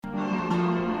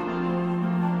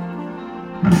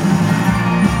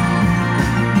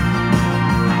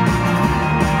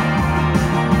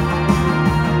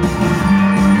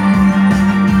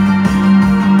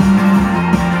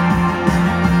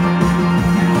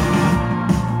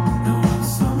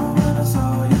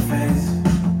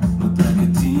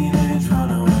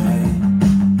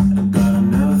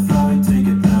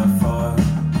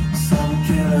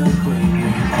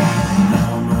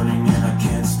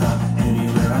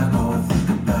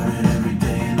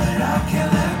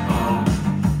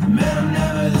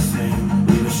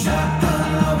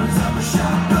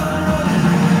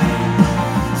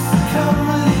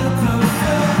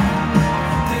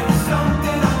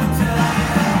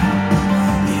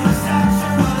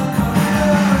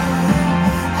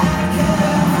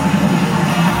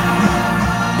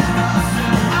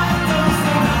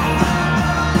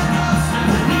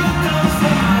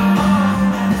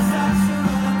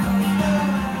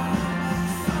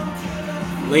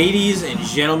Ladies and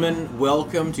gentlemen,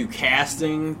 welcome to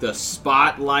Casting the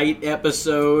Spotlight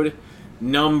episode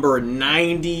number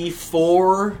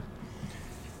 94.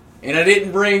 And I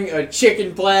didn't bring a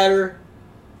chicken platter.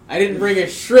 I didn't bring a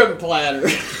shrimp platter.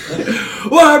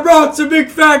 Well, I brought some big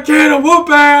fat can of whoop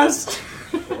ass.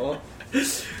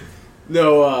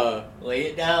 No, lay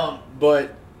it down.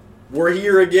 But we're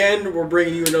here again. We're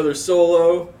bringing you another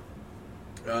solo.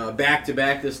 Back to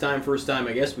back this time. First time,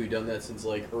 I guess we've done that since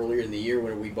like earlier in the year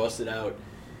when we busted out.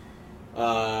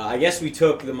 I guess we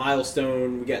took the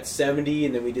milestone. We got 70,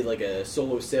 and then we did like a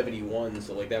solo 71.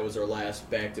 So like that was our last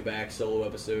back to back solo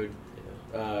episode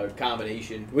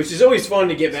combination, which is always fun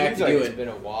to get back to doing. It's been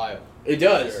a while. It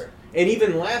does. Sure. And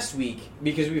even last week,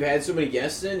 because we've had so many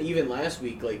guests in, even last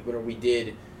week, like when we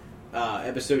did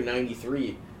episode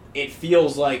 93, it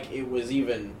feels like it was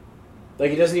even.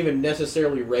 Like, it doesn't even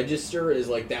necessarily register as,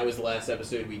 like, that was the last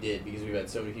episode we did because we've had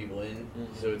so many people in.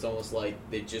 Mm-hmm. So it's almost like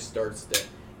it just starts to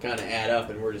kind of add up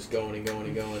and we're just going and going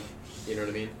and going. You know what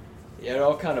I mean? Yeah, it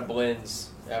all kind of blends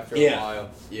after a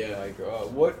while. Yeah. Like,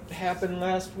 what happened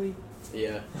last week?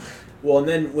 Yeah. Well, and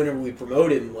then whenever we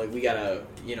promote him, like, we gotta,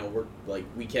 we're, like,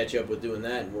 we catch up with doing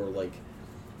that and we're, like,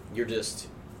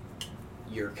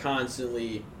 you're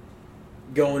constantly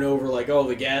going over like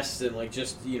the guests and like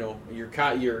just you're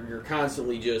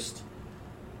constantly just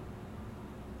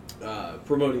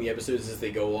promoting the episodes as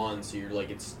they go on, so you're like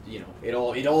it's it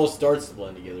all starts to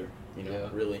blend together,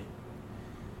 really.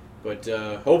 But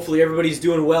hopefully everybody's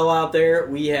doing well out there.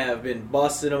 We have been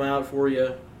busting them out for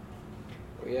you.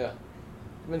 Well, yeah,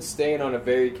 I've been staying on a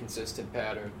very consistent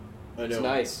pattern. I know. It's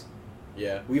nice.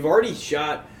 Yeah, we've already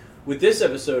shot. With this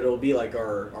episode, it'll be like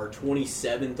our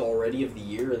 27th already of the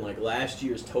year, and like last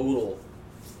year's total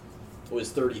was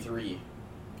 33.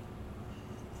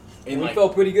 And we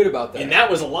felt pretty good about that. And that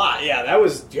was a lot. Yeah, that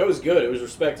was good. It was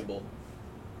respectable.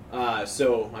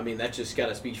 So, I mean, that just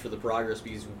kind of speaks for the progress,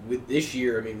 because with this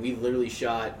year, I mean, we literally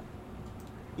shot,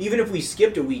 even if we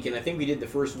skipped a week, and I think we did the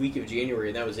first week of January,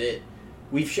 and that was it,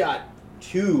 we've shot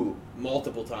 2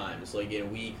 multiple times, like in a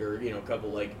week, or a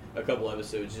couple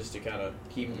episodes, just to kind of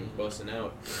keep them busting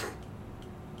out.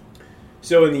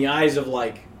 So in the eyes of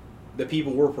like the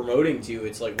people we're promoting to,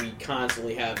 it's like we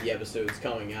constantly have the episodes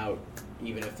coming out,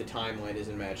 even if the timeline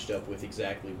isn't matched up with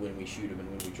exactly when we shoot them and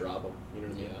when we drop them. You know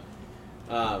what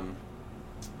I mean? Yeah.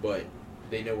 But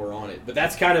they know we're on it. But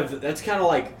that's kind of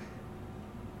like,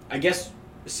 I guess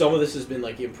some of this has been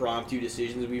like impromptu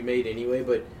decisions we've made anyway,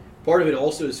 but part of it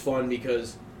also is fun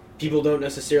because people don't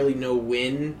necessarily know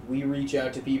when we reach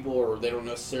out to people, or they don't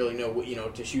necessarily know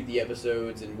to shoot the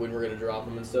episodes and when we're going to drop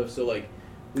them and stuff. So like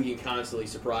we can constantly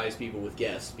surprise people with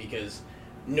guests because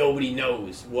nobody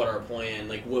knows what our plan,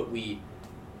 like what we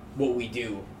do.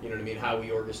 You know what I mean? How we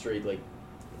orchestrate like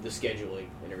the scheduling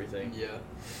and everything. Yeah.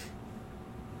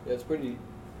 Yeah,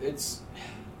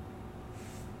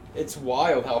 it's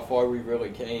wild how far we really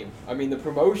came. I mean, the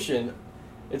promotion.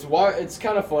 It's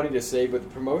kind of funny to say, but the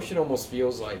promotion almost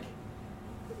feels like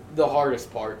the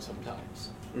hardest part sometimes.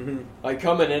 Mm-hmm. Like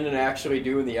coming in and actually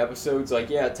doing the episodes,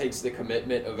 like it takes the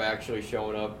commitment of actually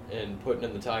showing up and putting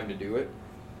in the time to do it.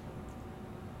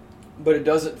 But it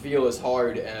doesn't feel as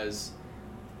hard as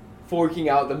forking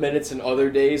out the minutes in other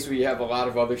days where you have a lot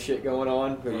of other shit going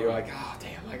on, but you're like, oh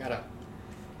damn, I gotta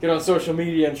get on social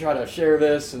media and try to share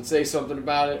this and say something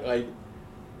about it. Like,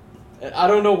 I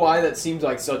don't know why that seems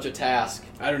like such a task.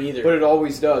 I don't either. But it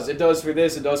always does. It does for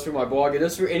this. It does for my blog. It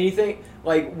does for anything.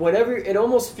 Like, whatever. It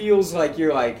almost feels like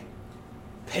you're, like,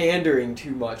 pandering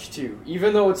too much, too.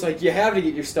 Even though it's like you have to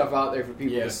get your stuff out there for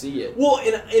people to see it. Well,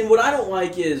 and what I don't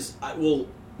like is,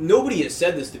 nobody has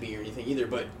said this to me or anything either,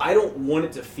 but I don't want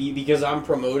it to feel, because I'm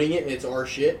promoting it and it's our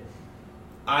shit,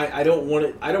 I don't want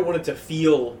it to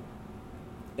feel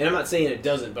And I'm not saying it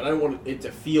doesn't, but I don't want it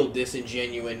to feel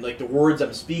disingenuous, like the words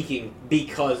I'm speaking,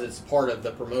 because it's part of the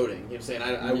promoting. You know what I'm saying?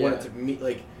 I want it to meet,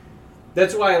 like,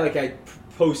 that's why, like, I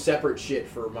post separate shit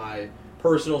for my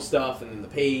personal stuff and then the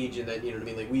page, and then, you know what I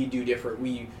mean? Like, we do different,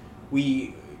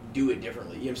 we do it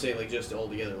differently. You know what I'm saying? Like, just all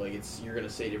together. Like, you're going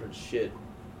to say different shit.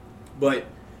 But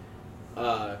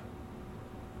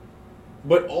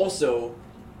also,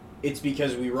 it's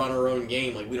because we run our own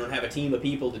game. Like, we don't have a team of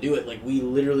people to do it. Like, we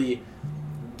literally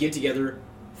get together,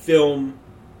 film,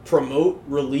 promote,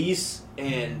 release,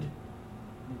 and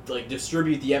like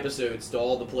distribute the episodes to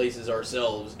all the places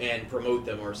ourselves and promote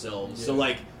them ourselves. Yeah. So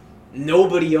like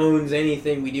nobody owns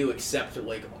anything we do except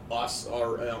like us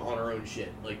on our own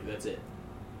shit. Like that's it.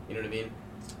 You know what I mean?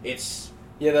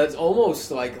 That's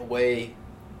almost like a way.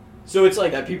 So it's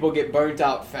like that people get burnt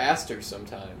out faster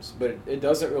sometimes, but it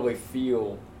doesn't really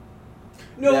feel.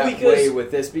 Because way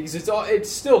with this because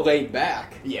it's still laid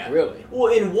back. Yeah, really.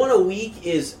 Well, and one a week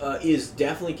is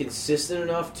definitely consistent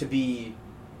enough to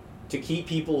keep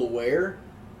people aware,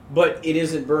 but it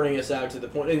isn't burning us out to the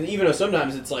point. And even though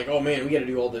sometimes it's like, oh man, we got to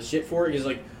do all this shit for it. Because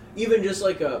like even just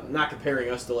like not comparing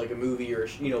us to like a movie or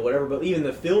whatever, but even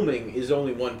the filming is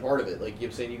only one part of it. Like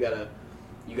you're saying, you gotta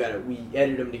we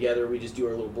edit them together. We just do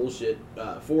our little bullshit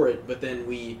for it, but then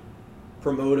we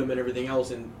promote them and everything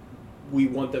else and. We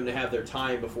want them to have their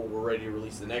time before we're ready to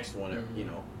release the next one,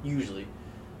 usually.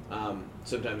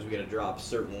 Sometimes we got to drop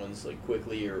certain ones like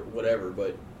quickly or whatever,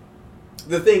 but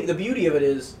the beauty of it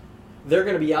is they're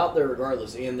going to be out there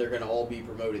regardless, and they're going to all be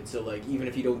promoted. So like even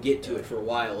if you don't get to it for a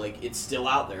while, like it's still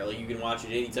out there. Like you can watch it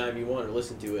anytime you want or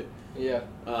listen to it. Yeah.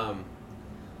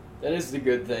 That is the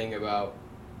good thing about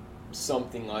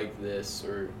something like this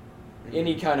or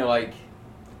any kind of like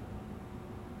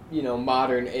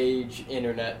modern age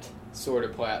internet sort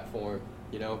of platform,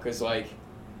 because like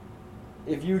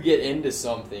if you get into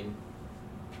something,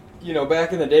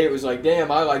 back in the day it was like, damn,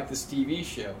 I like this TV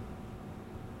show.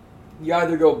 You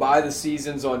either go buy the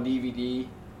seasons on DVD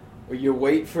or you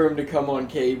wait for them to come on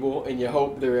cable and you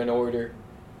hope they're in order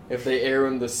if they air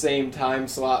them the same time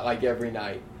slot like every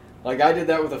night. Like I did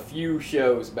that with a few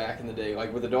shows back in the day,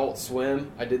 like with Adult Swim.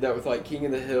 I did that with like King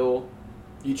of the Hill.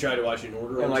 You try to watch it in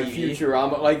order and on like TV?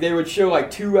 Futurama. Like they would show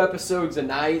like 2 episodes a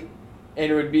night. And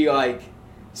it would be like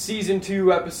Season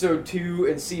 2, Episode 2,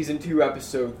 and Season 2,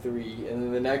 Episode 3. And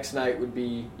then the next night would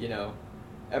be,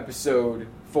 Episode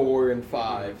 4 and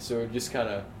 5. So it just kind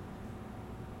of...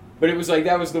 But it was like,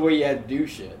 that was the way you had to do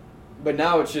shit. But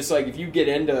now it's just like, if you get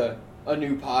into a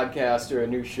new podcast or a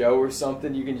new show or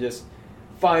something, you can just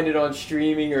find it on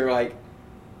streaming or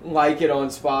like it on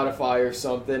Spotify or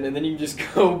something. And then you can just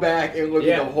go back and look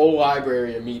at the whole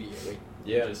library immediately.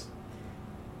 Yeah.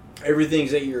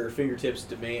 Everything's at your fingertips,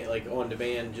 on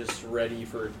demand, just ready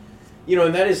for,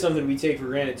 and that is something we take for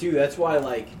granted too. That's why,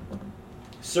 like,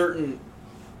 certain,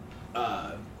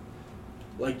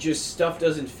 just stuff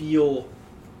doesn't feel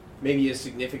maybe as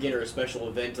significant or a special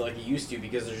event like it used to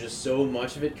because there's just so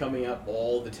much of it coming up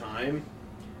all the time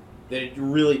that it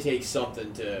really takes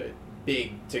something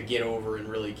big to get over and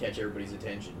really catch everybody's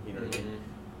attention. You know what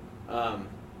I mean?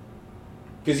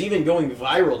 Because even going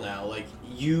viral now, like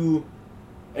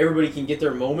everybody can get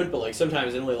their moment, but like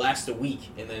sometimes it only lasts a week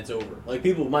and then it's over. Like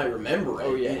people might remember it.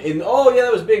 Oh yeah, and that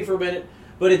was big for a minute,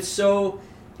 but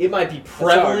it might be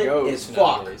prevalent as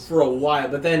fuck nowadays. For a while,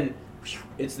 but then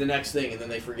it's the next thing, and then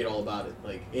they forget all about it.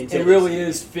 Like it really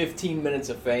is 15 minutes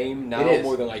of fame now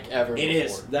more than like ever. It before.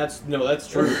 Is. That's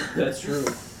true. That's true.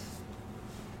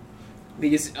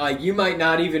 Because like you might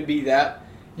not even be that.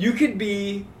 You could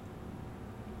be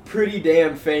pretty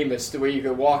damn famous to where you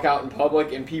could walk out in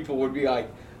public and people would be like,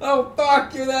 oh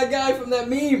fuck, you're that guy from that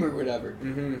meme or whatever.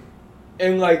 Mm-hmm.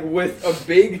 And like with a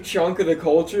big chunk of the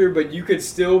culture, but you could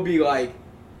still be like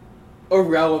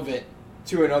irrelevant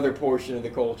to another portion of the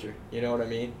culture. You know what I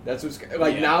mean? That's what's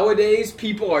like nowadays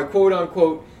people are quote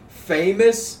unquote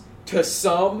famous to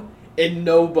some and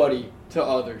nobody to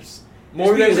others.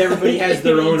 More because everybody has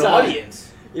their own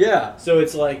audience. Yeah. So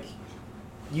it's like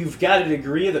you've got a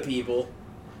degree of the people,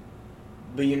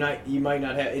 but you might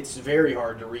not have. It's very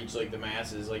hard to reach like the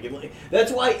masses.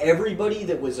 That's why everybody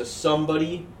that was a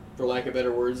somebody, for lack of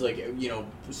better words, like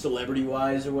celebrity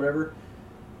wise or whatever,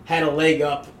 had a leg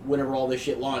up whenever all this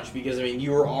shit launched. Because I mean,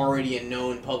 you were already a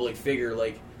known public figure.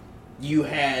 Like you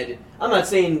had. I'm not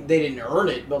saying they didn't earn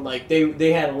it, but like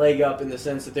they had a leg up in the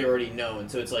sense that they're already known.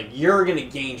 So it's like you're gonna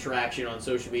gain traction on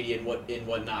social media and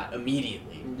whatnot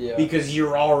immediately, because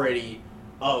you're already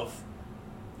of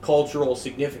cultural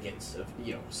significance of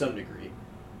some degree.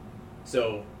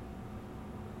 So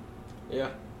yeah,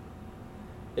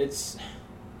 it's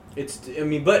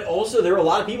But also there were a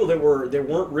lot of people that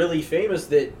weren't really famous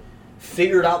that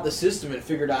figured out the system and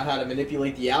figured out how to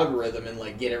manipulate the algorithm and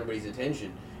like get everybody's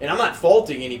attention. And I'm not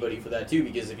faulting anybody for that too,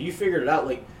 because if you figured it out,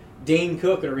 like Dane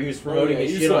Cook, whenever he was promoting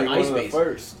his shit on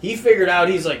MySpace, he figured out,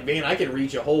 he's like, man, I can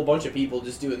reach a whole bunch of people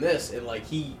just doing this, and like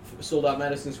he sold out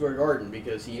Madison Square Garden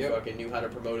because he fucking knew how to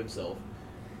promote himself.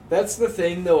 That's the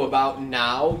thing though about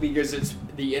now, because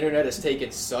the internet has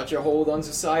taken such a hold on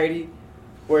society,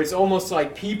 where it's almost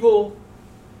like people,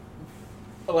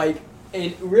 like,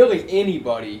 and really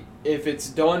anybody, if it's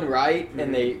done right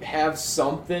and they have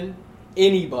something,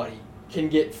 anybody can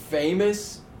get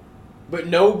famous, but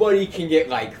nobody can get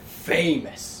like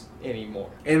famous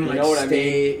anymore. And you know what I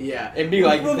mean? Yeah. And be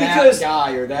like that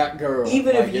guy or that girl.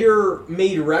 Even like if you're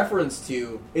made reference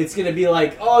to, it's going to be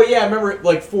like, oh yeah, remember,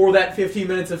 like for that 15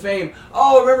 minutes of fame,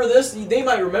 oh, remember this? They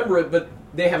might remember it, but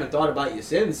they haven't thought about you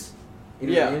since. You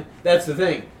know what I mean? That's the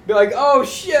thing. Be like, oh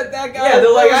shit, that guy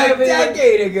they're like, a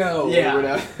decade ago.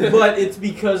 Yeah. But it's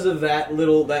because of that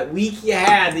week you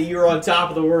had that you were on top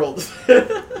of the world.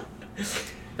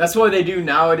 That's what they do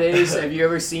nowadays. Have you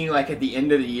ever seen, like, at the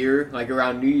end of the year, like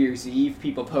around New Year's Eve,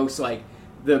 people post, like,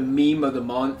 the meme of the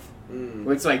month?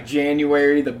 Where it's, like,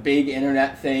 January, the big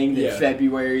internet thing, then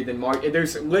February, then March.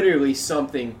 There's literally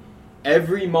something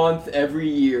every month, every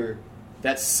year,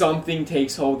 that something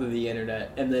takes hold of the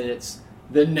internet, and then it's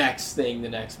the next thing the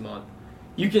next month.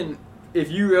 You can, if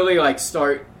you really, like,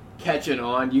 start catching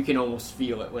on, you can almost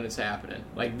feel it when it's happening.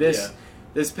 Like, this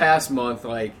past month,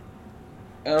 like,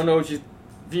 I don't know what you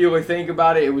feel or think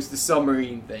about it. It was the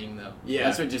submarine thing, though. Yeah.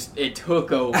 That's what it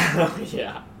took over.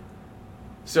 Yeah.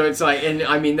 So it's like, and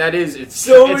I mean, it's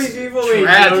so many people make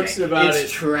jokes about it.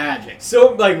 It's tragic.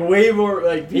 So, like, way more,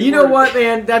 like, people. You know what,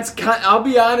 man? That's I'll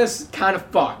be honest, kind of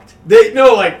fucked.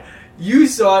 You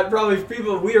saw it, probably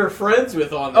people we are friends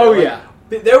with on there. Oh, like, yeah.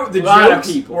 The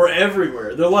jokes were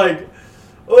everywhere. They're like,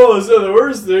 oh, so the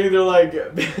worst thing, they're like,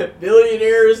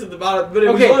 billionaires at the bottom, but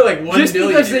it was only like 1 just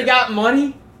billionaire. Because they got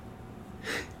money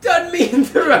doesn't mean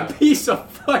they're a piece of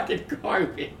fucking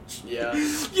garbage. Yeah.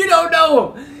 You don't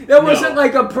know them. That wasn't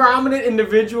like a prominent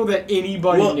individual that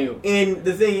anybody knew. And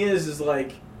the thing is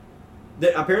like,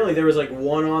 apparently there was like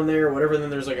one on there or whatever, and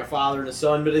then there's like a father and a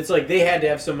son, but it's like they had to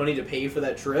have some money to pay for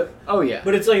that trip. Oh, yeah.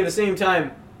 But it's like at the same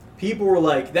time, people were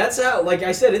like, that's how, like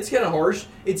I said, it's kind of harsh.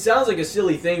 It sounds like a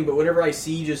silly thing, but whenever I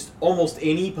see just almost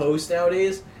any post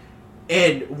nowadays,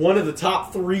 and one of the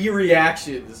top 3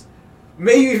 reactions,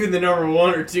 maybe even the number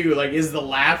 1 or 2, like, is the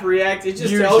laugh react. It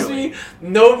just tells me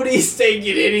nobody's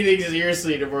taking anything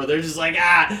seriously anymore. They're just like,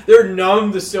 they're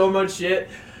numb to so much shit.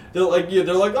 They're like,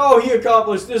 oh, he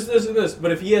accomplished this, this, and this.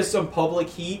 But if he has some public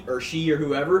heat, or she, or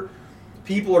whoever,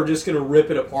 people are just going to rip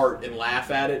it apart and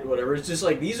laugh at it, whatever. It's just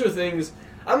like, these are things,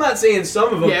 I'm not saying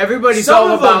some of them. Yeah, everybody's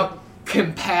all about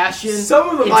compassion. Some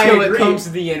of them until it comes to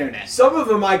the internet. Some of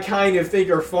them I kind of think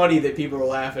are funny that people are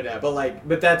laughing at,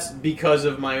 but that's because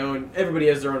of my own. Everybody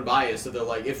has their own bias, so they're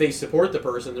like, if they support the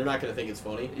person, they're not going to think it's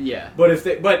funny. Yeah. But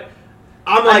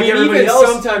I'm like everybody even else.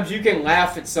 Sometimes you can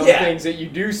laugh at some things that you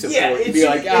do support and be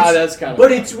like, that's kind of.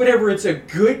 But it's whenever it's a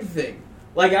good thing.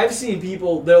 Like I've seen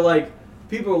people, they're like,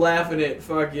 people are laughing at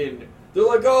fucking. They're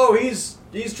like, oh, he's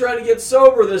trying to get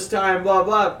sober this time, blah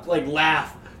blah. Like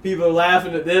laugh. People are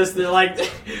laughing at this. They're like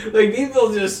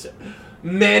people just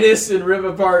menace and rip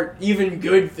apart even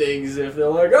good things if they're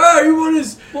like, oh, he won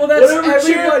his whatever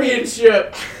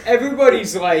championship.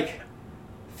 Everybody's like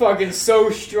fucking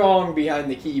so strong behind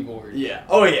the keyboard. Yeah.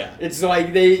 Oh yeah. It's like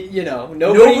nobody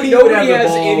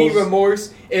has any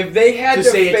remorse. If they had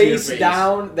to face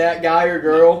down that guy or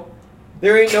girl,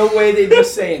 there ain't no way they'd be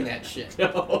saying that shit.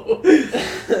 No.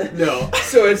 No.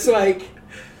 So it's like.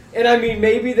 And I mean,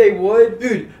 maybe they would.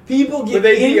 Dude, people get but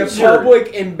they'd injured. Be a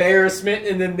public embarrassment,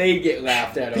 and then they get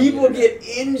laughed at. People get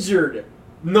injured.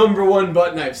 Number 1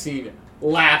 button I've seen.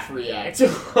 Laugh react.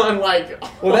 On like...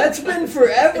 Well, that's been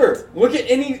forever. Look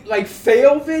at any, like,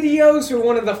 fail videos are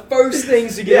one of the first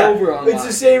things to get over online. It's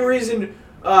the same reason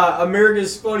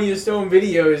America's Funniest Home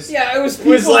Videos it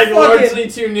was like largely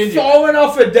Two Ninja. Falling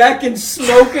off a deck and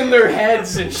smoking their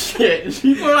heads and shit. And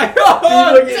people are like,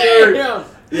 oh, damn.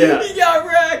 Yeah. He got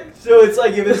wrecked. So it's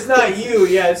like, if it's not you,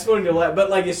 it's funny to laugh. But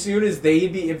like, as soon as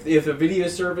if a video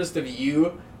surfaced of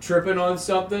you tripping on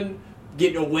something,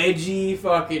 getting a wedgie,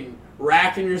 fucking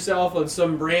racking yourself on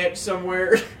some branch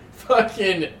somewhere,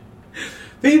 fucking,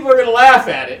 people are gonna laugh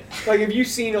at it. Like, have you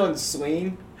seen on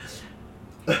Sling?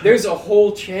 There's a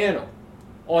whole channel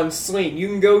on Sling you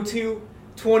can go to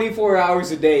 24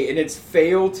 hours a day, and it's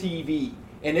Fail TV,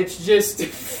 and it's just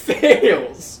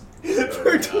fails.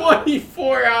 For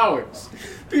 24 hours.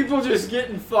 People just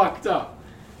getting fucked up.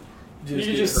 You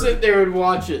can just sit there and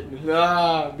watch it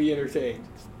and be entertained.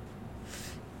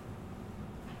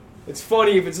 It's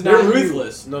funny if it's not. They're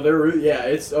ruthless. No, they're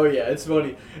it's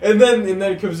funny. And then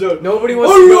it comes out. Nobody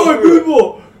wants to go through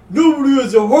people. Nobody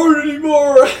has a heart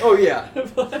anymore. Oh yeah.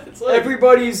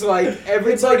 Everybody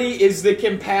is the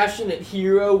compassionate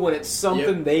hero when it's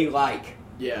something they like.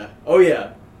 Yeah. Oh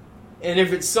yeah. And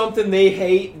if it's something they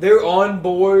hate, they're on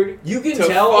board. You can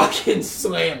tell. Fucking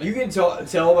slam it. You can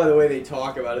tell by the way they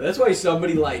talk about it. That's why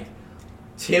somebody like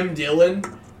Tim Dillon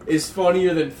is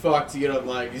funnier than fuck to get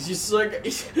online. It's just like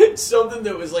something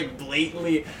that was like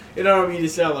blatantly. And I don't mean to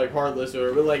sound like heartless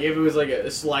or, but like if it was like a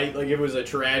slight, like if it was a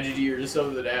tragedy or just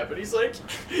something that happened, he's like,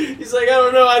 I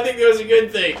don't know. I think it was a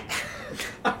good thing.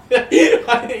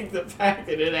 I think the fact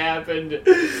that it happened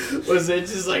was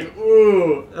just like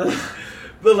ooh.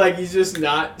 But, like, he's just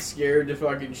not scared to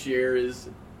fucking share his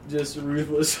just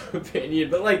ruthless opinion.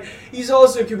 But, like, he's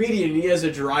also a comedian. And he has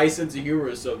a dry sense of humor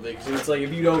or something. So it's like,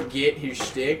 if you don't get his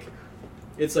shtick,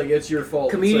 it's like, it's your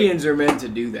fault. Comedians are meant to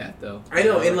do that, though. I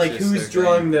know, and, like, who's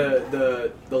drawing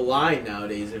the line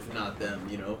nowadays, if not them,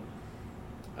 you know?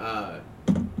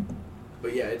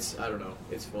 But, yeah, I don't know.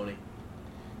 It's funny.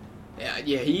 Yeah,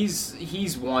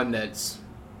 he's one that's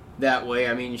that way.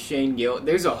 I mean, Shane Gill,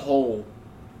 there's a whole...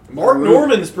 Mark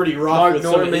Norman's pretty rough. Mark with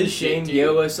Norman, some of his Shane shit,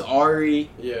 Gillis, Ari.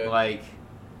 Yeah. Like,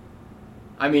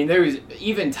 I mean,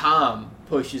 even Tom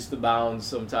pushes the bounds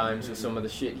sometimes with some of the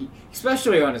shit.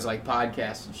 Especially on his, like,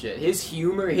 podcast and shit. His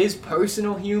humor, his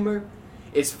personal humor,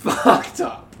 is fucked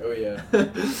up. Oh, yeah.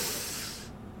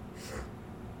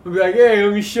 We'll be like, hey,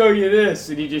 let me show you this.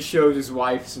 And he just shows his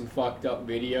wife some fucked up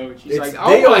video. And she's like, they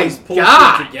oh always my pull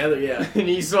God. shit together, yeah. And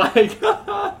he's like...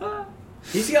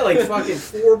 He's got like fucking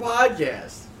 4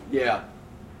 podcasts. Yeah.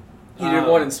 He did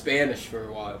one in Spanish for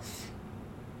a while.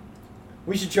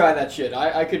 We should try that shit.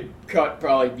 I could cut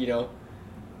probably,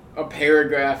 a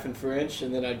paragraph in French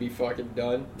and then I'd be fucking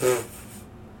done. I think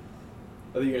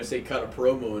you're going to say cut a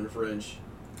promo in French.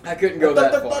 I couldn't go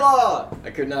that far.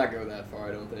 I could not go that far,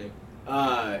 I don't think.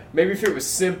 Maybe if it was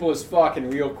simple as fuck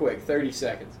and real quick, 30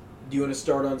 seconds. Do you want to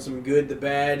start on some good, the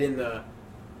bad, and the...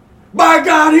 My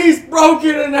God, he's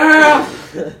broken in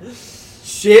half!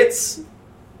 Shits.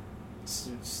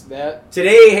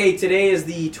 Today is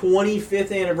the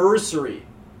 25th anniversary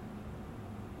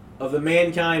of the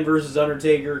Mankind vs.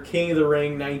 Undertaker King of the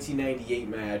Ring 1998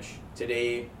 match.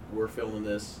 Today, we're filming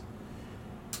this.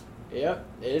 Yep,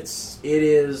 it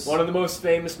is one of the most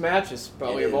famous matches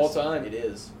probably of all time. It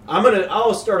is.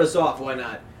 I'll start us off. Why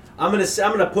not? I'm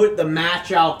gonna put the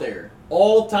match out there.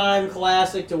 All-time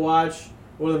classic to watch.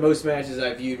 One of the most matches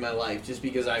I've viewed in my life, just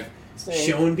because I've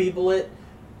shown people it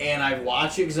and I've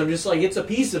watched it because I'm just like, it's a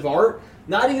piece of art.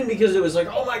 Not even because it was like,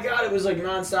 oh my God, it was like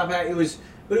nonstop. But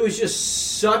it was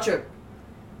just such a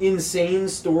insane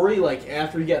story. Like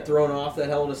after he got thrown off that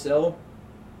Hell in a Cell,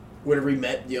 whenever he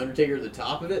met the Undertaker at the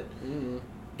top of it,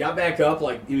 got back up.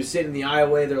 Like he was sitting in the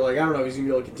aisleway. They're like, I don't know if he's gonna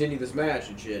be able to continue this match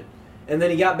and shit. And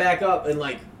then he got back up and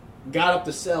like got up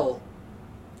the cell,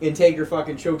 and Taker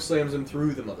fucking choke slams him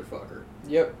through the motherfucker.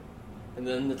 Yep. And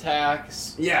then the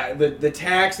tax. Yeah, the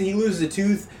tax. He loses a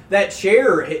tooth. That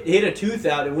chair hit a tooth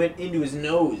out and went into his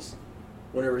nose.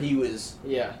 Whenever he was.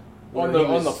 Yeah. On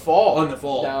the fall. On the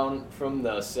fall. Down from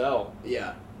the cell.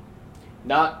 Yeah.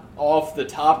 Not off the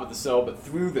top of the cell, but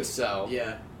through the cell.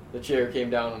 Yeah. The chair came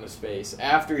down on his face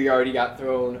after he already got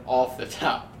thrown off the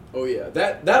top. Oh yeah,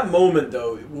 that moment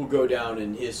though will go down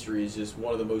in history as just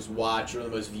one of the most watched, one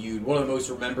of the most viewed, one of the most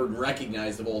remembered and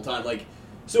recognized of all time. Like.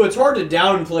 So it's hard to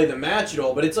downplay the match at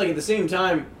all, but it's like at the same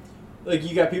time, like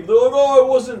you got people that are like, oh, it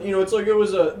wasn't, it's like it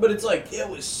was but it's like it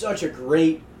was such a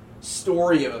great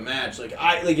story of a match. Like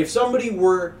if somebody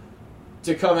were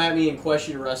to come at me and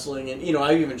question wrestling, and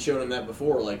I've even shown him that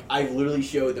before. Like I literally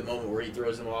showed the moment where he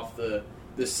throws him off the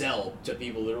cell to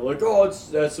people that are like, oh,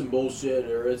 that's some bullshit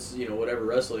or it's whatever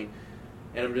wrestling,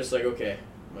 and I'm just like, okay,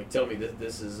 I'm like tell me that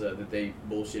this is that they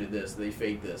bullshitted this, they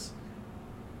faked this.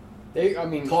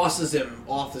 Tosses him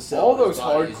off the cell. All those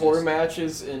hardcore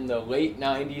matches in the late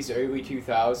 90s, early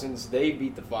 2000s, they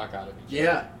beat the fuck out of each other.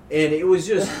 Yeah, and it was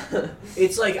just,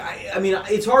 it's like,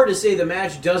 it's hard to say the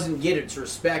match doesn't get its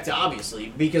respect,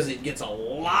 obviously, because it gets a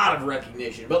lot of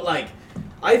recognition, but, like,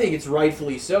 I think it's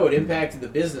rightfully so. It impacted the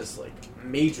business, like,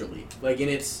 majorly. Like, and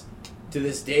it's, to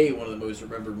this day, one of the most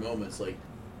remembered moments, like,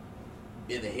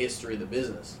 in the history of the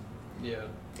business. Yeah.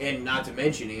 And not to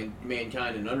mention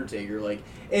Mankind and Undertaker, like,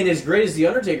 and as great as the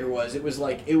Undertaker was, it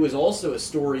was also a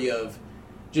story of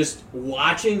just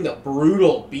watching the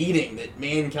brutal beating that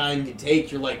Mankind could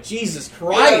take. You're like, Jesus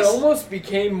Christ! Yeah, it almost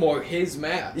became more his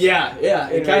match. Yeah,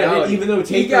 it kind of, even though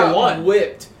Taker won,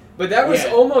 whipped But that was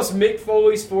almost Mick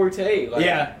Foley's forte. Like,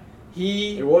 yeah,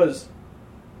 it was.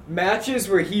 Matches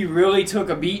where he really took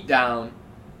a beat down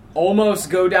almost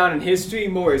go down in history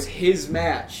more as his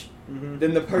match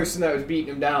than the person that was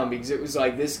beating him down, because it was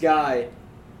like this guy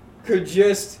could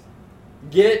just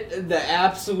get the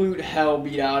absolute hell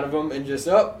beat out of him and just,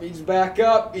 he's back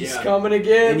up, he's coming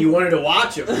again. And you wanted to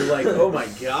watch him. You're like, oh my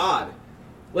god.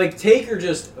 Like, Taker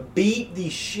just beat the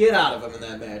shit out of him in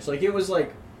that match. Like, it was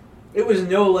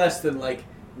no less than, like,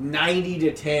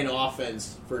 90-10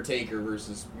 offense for Taker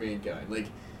versus Mankind. Like,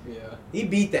 he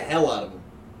beat the hell out of him.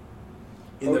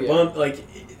 Bump, like,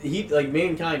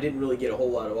 Mankind didn't really get a whole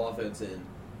lot of offense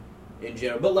in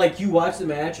general. But, like, you watch the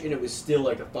match, and it was still,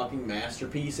 like, a fucking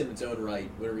masterpiece in its own right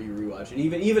whenever you rewatch it.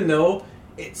 Even though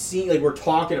it seemed like we're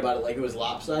talking about it like it was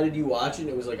lopsided, you watch it, and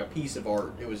it was like a piece of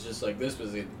art. It was just like, this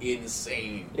was an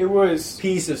insane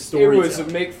piece of storytelling. It was a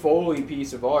Mick Foley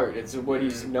piece of art. It's what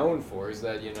he's known for, is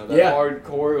that, that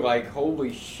hardcore, like,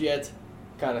 holy shit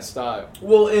kind of style.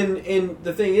 Well, and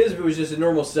the thing is, if it was just a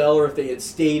normal cell, or if they had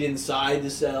stayed inside the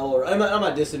cell, or I'm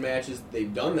not dissing matches that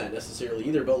they've done that necessarily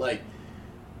either, but, like,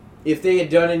 if they had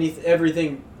done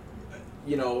everything,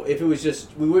 if it was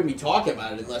just, we wouldn't be talking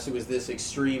about it unless it was this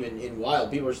extreme and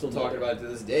wild. People are still talking about it to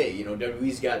this day.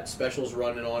 WWE's got specials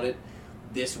running on it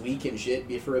this week and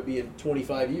shit for it being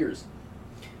 25 years.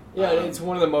 Yeah, it's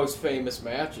one of the most famous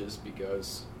matches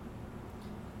because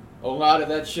a lot of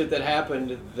that shit that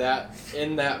happened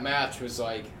in that match was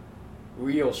like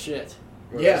real shit.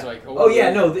 Yeah. Like,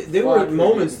 there were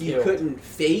moments you couldn't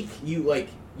fake.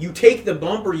 You take the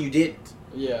bump or you didn't.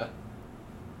 Yeah.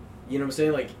 You know what I'm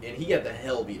saying? Like, and he got the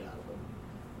hell beat out of him.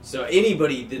 So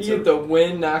anybody that's... You get the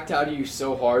wind knocked out of you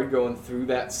so hard going through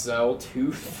that cell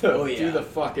to the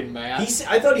fucking mat.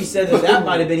 I thought he said that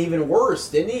might have been even worse,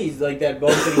 didn't he? Like, that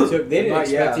bump that he took, they didn't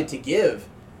expect it to give.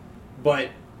 But...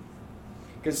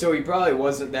 So he probably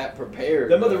wasn't that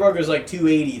prepared. That motherfucker's like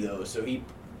 280, though, so he...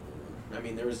 I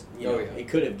mean, there was... it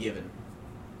could have given.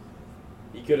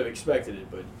 He could have expected it,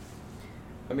 but...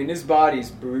 I mean, his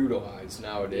body's brutalized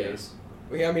nowadays.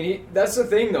 Yeah, I mean, that's the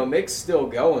thing, though. Mick's still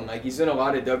going. Like, he's in a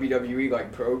lot of WWE,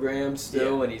 like, programs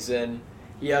still, and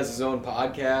he has his own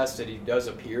podcast, and he does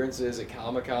appearances at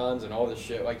Comic-Cons and all this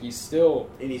shit. Like, he's still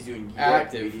and he's doing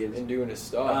active and doing his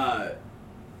stuff.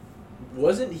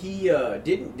 Wasn't he,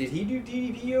 did he do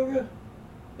DDP yoga?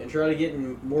 And try to get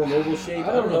in more mobile shape?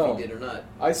 I don't know if he did or not.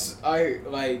 I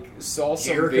saw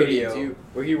some video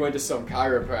where he went to some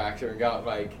chiropractor and got,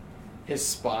 like, his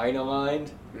spine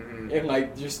aligned, and,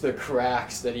 like, just the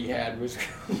cracks that he had was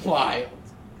wild.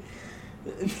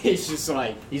 He's just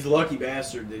like... He's a lucky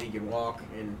bastard that he can walk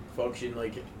and function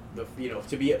like,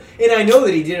 to be... And I know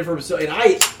that he did it for himself, and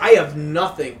I have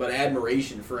nothing but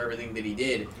admiration for everything that he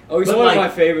did. Oh, he's one of my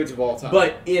favorites of all time.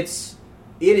 But it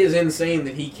is insane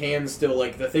that he can still,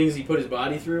 like, the things he put his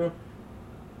body through...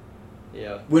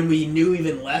 Yeah. When we knew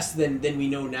even less than we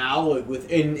know now, like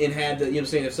and had the,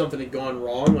 if something had gone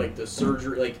wrong, like the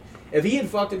surgery, like if he had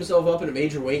fucked himself up in a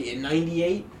major way in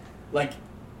 '98, like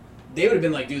they would have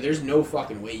been like, dude, there's no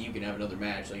fucking way you can have another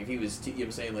match. Like if he was,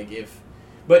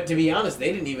 but to be honest,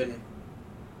 they didn't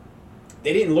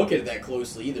look at it that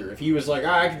closely either. If he was like,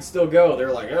 I can still go,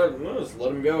 they're like, no, just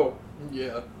let him go.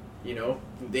 Yeah.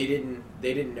 They didn't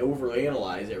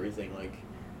overanalyze everything like.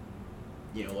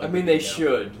 I mean, they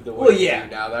should. The way they do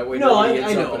now, that way nobody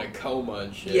ends up in a coma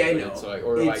and shit. Yeah, I know. It's like,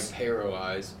 or like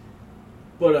paralyzed.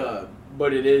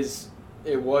 But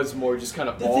it was more just kind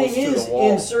of balls to the wall. The thing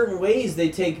is, in certain ways, they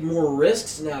take more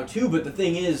risks now too. But the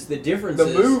thing is, the difference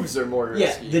is the moves are more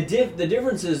risky. Yeah, the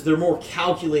difference is they're more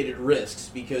calculated risks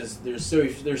because there's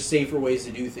safer ways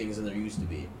to do things than there used to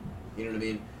be. You know what I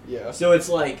mean? Yeah. So it's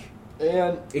like,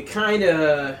 and it kind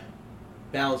of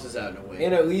balances out in a way.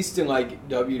 And at least in, like,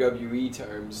 WWE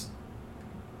terms,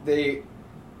 and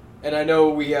I know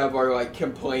we have our, like,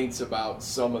 complaints about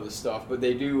some of the stuff, but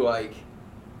they do, like,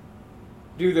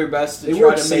 do their best to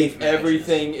try to make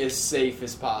everything as safe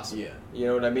as possible. Yeah. You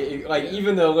know what I mean? Like,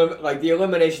 even the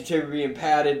Elimination Chamber being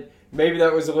padded, maybe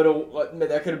that was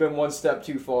that could have been one step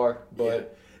too far, but...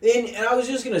 Yeah. And I was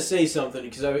just going to say something,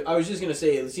 because I was just going to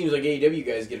say, it seems like AEW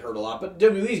guys get hurt a lot, but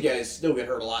WWE's guys still get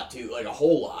hurt a lot, too. Like, a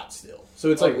whole lot still. So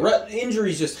it's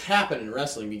injuries just happen in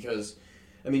wrestling, because,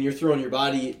 I mean, you're throwing your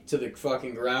body to the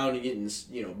fucking ground and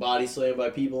getting, body slammed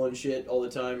by people and shit all the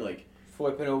time, like...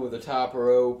 Flipping over the top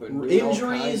rope and doing injuries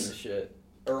all kinds of shit.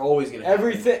 Are always going to happen.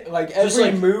 Everything, like,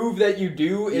 every move that you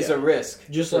do is a risk.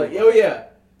 Just like, oh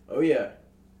yeah.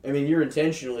 I mean, you're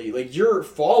intentionally, like, you're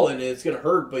falling and it's going to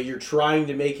hurt, but you're trying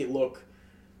to make it look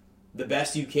the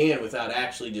best you can without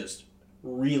actually just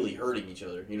really hurting each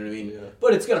other. You know what I mean? Yeah.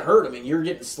 But it's gonna hurt. I mean, you're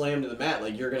getting slammed to the mat.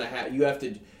 Like you have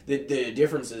to. The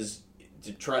difference is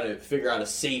to try to figure out a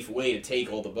safe way to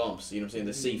take all the bumps. You know what I'm saying?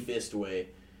 The safest way.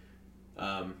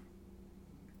 But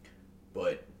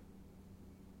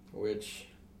which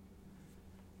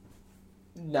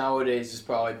nowadays is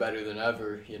probably better than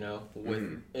ever, you know,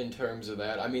 with in terms of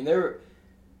that. I mean,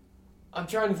 I'm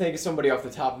trying to think of somebody off the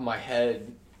top of my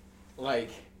head. Like,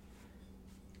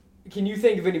 can you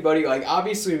think of anybody? Like,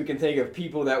 obviously, we can think of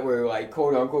people that were like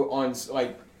quote unquote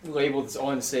labeled as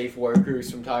unsafe workers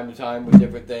from time to time with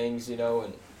different things, you know,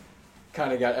 and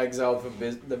kind of got exiled from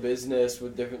the business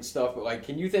with different stuff. But like,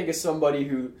 can you think of somebody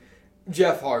who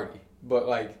Jeff Hardy, but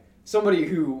like somebody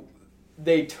who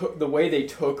the way they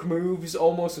took moves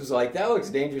almost was like, that looks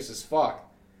dangerous as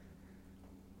fuck.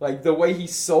 Like, the way he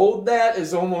sold that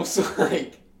is almost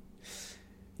like,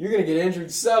 you're going to get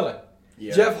injured selling.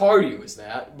 Yeah. Jeff Hardy was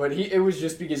that, but it was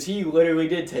just because he literally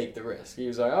did take the risk. He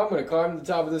was like, I'm going to climb to the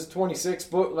top of this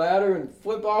 26-foot ladder and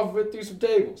flip off of it through some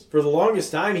tables. For the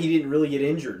longest time, he didn't really get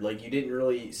injured. Like, you didn't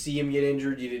really see him get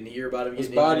injured. You didn't hear about him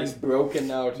getting injured. His body's broken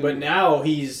now, too. But now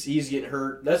he's getting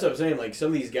hurt. That's what I'm saying. Like, some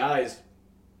of these guys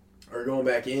are going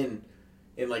back in,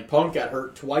 and like Punk got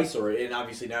hurt twice already, and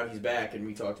obviously now he's back. And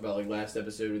we talked about like last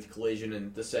episode with Collision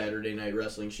and the Saturday night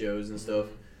wrestling shows and stuff.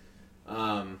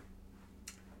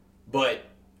 But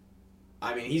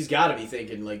I mean, he's got to be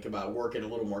thinking like about working a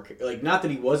little more. Like, not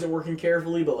that he wasn't working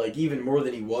carefully, but like even more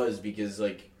than he was, because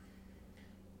like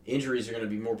injuries are going to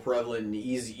be more prevalent and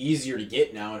easier to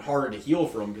get now and harder to heal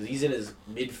from, because he's in his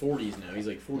mid-40s now. He's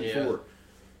like 44. Yeah.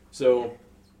 So.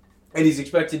 And he's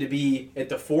expected to be at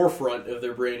the forefront of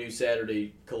their brand new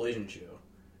Saturday Collision show.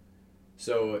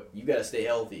 So you got to stay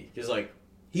healthy. Because, like,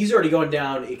 he's already gone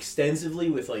down extensively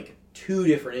with, like, 2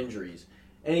 different injuries.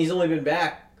 And he's only been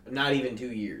back not even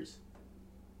 2 years.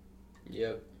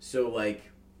 Yep. So, like,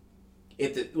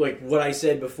 what I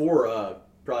said before,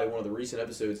 probably one of the recent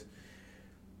episodes,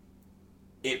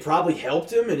 it probably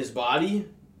helped him in his body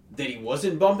that he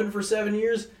wasn't bumping for 7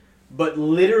 years. But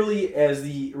literally, as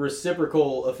the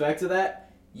reciprocal effect of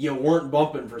that, you weren't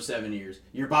bumping for 7 years.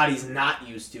 Your body's not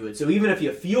used to it. So even if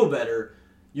you feel better,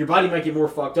 your body might get more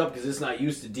fucked up because it's not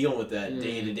used to dealing with that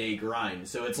day-to-day grind.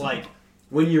 So it's like,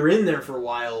 when you're in there for a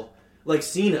while, like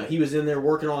Cena, he was in there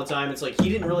working all the time. It's like, he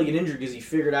didn't really get injured because he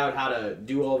figured out how to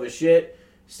do all of his shit,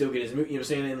 still get his, you know what I'm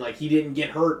saying? And like, he didn't get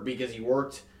hurt because he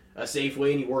worked a safe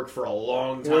way, and he worked for a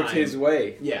long time. Worked his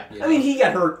way. Yeah. I mean, he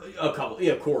got hurt a couple,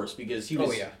 of course, because he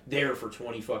was there for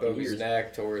 20 fucking years. His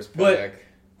neck, tore his back.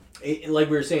 But, like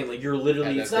we were saying, like, you're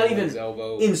literally, it's not even,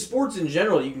 in sports in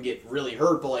general, you can get really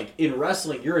hurt, but like, in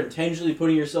wrestling, you're intentionally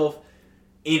putting yourself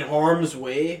in harm's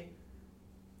way,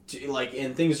 like,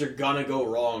 and things are gonna go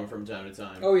wrong from time to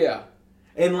time. Oh, yeah.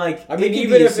 And like, I mean,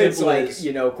 even if it's like,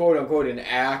 you know, quote unquote, an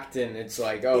act, and it's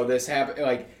like, oh, this happened,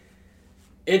 like,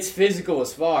 it's physical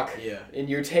as fuck. Yeah. And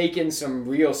you're taking some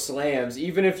real slams.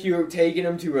 Even if you're taking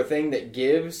them to a thing that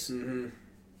gives,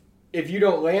 if you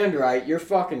don't land right, you're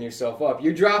fucking yourself up.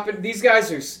 You're dropping... These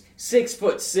guys are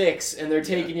 6'6", and they're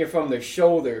taking you from their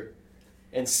shoulder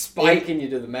and spiking you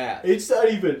to the mat. It's not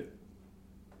even...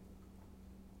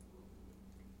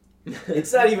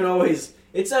 It's not even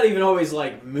always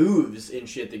like moves and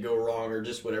shit that go wrong, or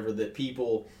just whatever, that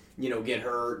people, you know, get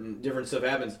hurt and different stuff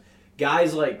happens.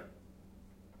 Guys like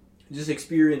just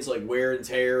experience like wear and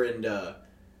tear, and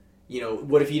you know,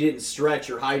 what if you didn't stretch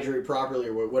or hydrate properly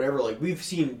or whatever. Like, we've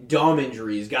seen dumb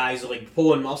injuries, guys like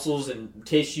pulling muscles and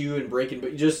tissue and breaking,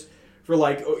 but just for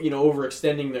like, you know,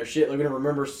 overextending their shit. Like, I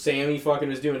remember Sammy fucking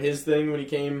was doing his thing when he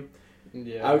came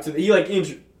out to he like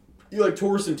injured. He like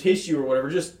tore some tissue or whatever,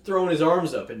 just throwing his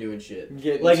arms up and doing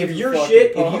shit. Like, if your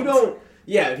shit,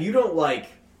 if you don't like,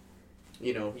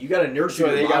 you know, you got to nurture your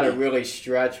body. They got to really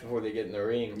stretch before they get in the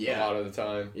ring a lot of the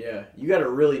time. Yeah, you got to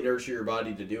really nurture your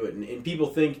body to do it. And people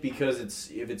think because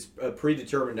if it's a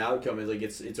predetermined outcome,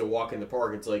 it's a walk in the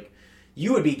park. It's like,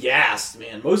 you would be gassed,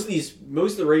 man. Most of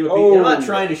the regular people, I'm not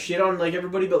trying to shit on like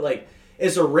everybody, but like,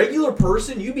 as a regular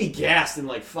person, you'd be gassed in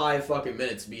like 5 fucking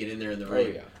minutes being in there in the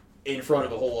ring in front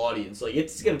of a whole audience. Like,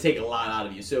 it's going to take a lot out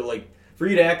of you. So like, for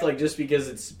you to act like just because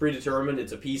it's predetermined,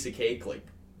 it's a piece of cake, like,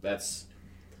 that's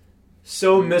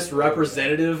so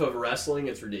misrepresentative of wrestling,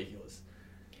 it's ridiculous.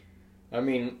 I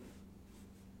mean,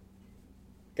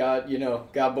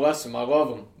 God bless him. I love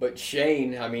him. But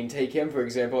Shane, I mean, take him for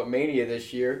example at Mania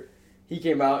this year. He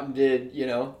came out and did, you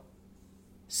know,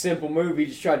 simple move. He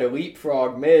just tried to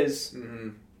leapfrog Miz. Mm-hmm.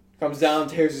 Comes down,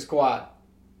 tears his quad.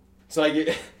 It's like,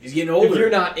 he's getting older. If you're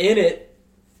not in it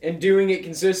and doing it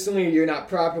consistently, or you're not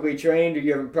properly trained, or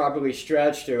you haven't properly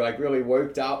stretched or like really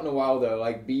worked out in a while to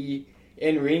like be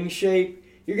in ring shape,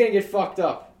 you're gonna get fucked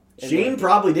up. Shane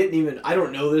probably didn't even. I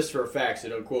don't know this for a fact, so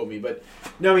don't quote me. But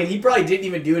no, I mean he probably didn't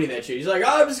even do any of that shit. He's like,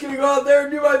 I'm just gonna go out there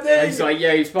and do my thing. And he's like,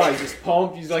 yeah, he's probably just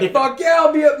pumped. He's like, fuck yeah,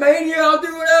 I'll be at Mania. I'll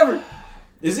do whatever.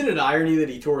 Isn't it irony that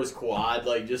he tore his quad?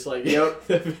 Like just like Yep.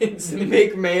 Vince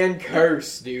McMahon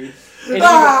curse, dude. And,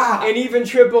 Ah! even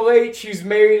Triple H, who's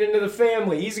married into the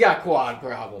family, he's got quad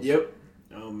problems. Yep.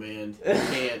 Oh man, you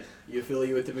can't. You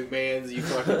affiliate with the McMahons, you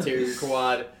fucking tear your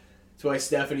quad. That's why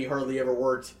Stephanie hardly ever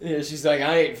worked. Yeah, she's like,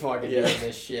 I ain't fucking doing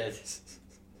this shit.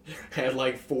 Had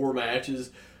like 4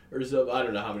 matches or something. I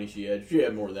don't know how many she had. She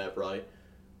had more than that probably.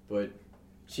 But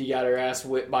she got her ass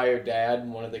whipped by her dad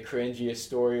in one of the cringiest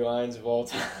storylines of all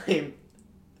time.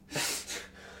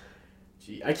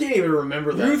 gee, I can't even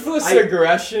remember that. Ruthless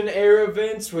Aggression era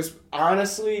Vince was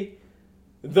honestly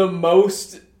the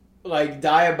most like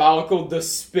diabolical,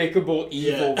 despicable,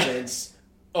 evil Vince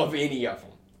of any of them.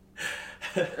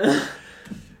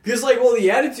 Because like, well,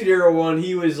 the Attitude Era one,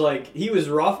 he was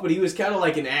rough, but he was kind of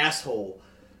like an asshole.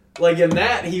 Like in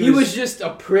that, he was just a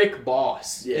prick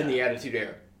boss in the Attitude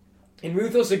Era. In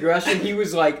Ruthless Aggression, he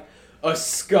was like a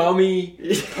scummy,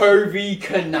 pervy,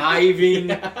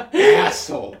 conniving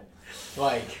asshole.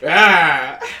 Like,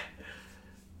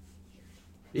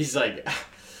 he's like,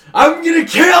 I'm gonna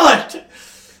kill it.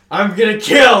 I'm gonna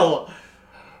kill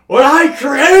what I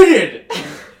created.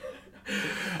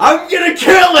 I'm gonna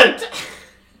kill it!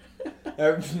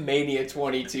 Mania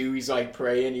 22, he's like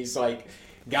praying, he's like,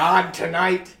 God,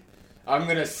 tonight, I'm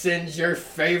gonna send your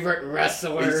favorite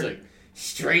wrestler like,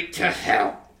 straight to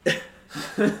hell.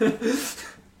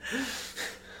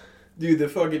 Dude, the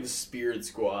fucking Spirit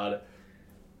Squad.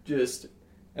 Just...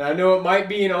 And I know it might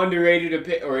be an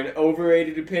underrated or an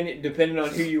overrated opinion, depending on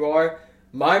who you are.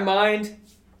 My mind,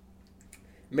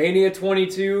 Mania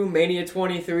 22, Mania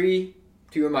 23...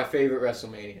 2 of my favorite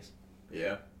WrestleManias.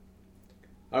 Yeah.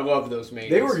 I love those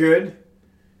Manias. They were good.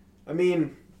 I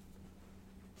mean,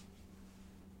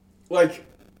 like,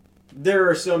 there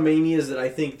are some Manias that I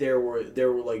think there were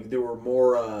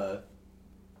more,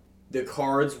 the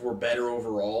cards were better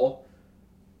overall.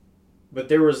 But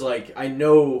there was, like, I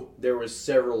know there was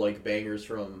several, like, bangers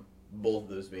from both of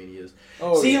those Manias.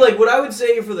 Oh, see, yeah. like, what I would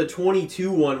say for the 22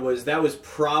 one was that was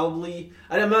probably...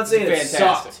 I'm not saying it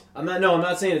sucked. I'm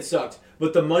not saying it sucked.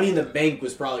 But the Money in the Bank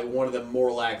was probably one of the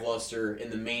more lackluster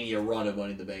in the Mania run of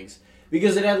Money in the Banks.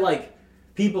 Because it had, like,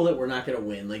 people that were not going to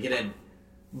win. Like, it had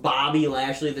Bobby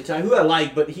Lashley at the time, who I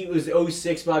like, but he was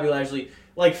 06 Bobby Lashley.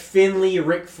 Like, Finley,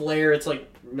 Ric Flair. It's like,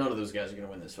 none of those guys are going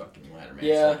to win this fucking ladder match.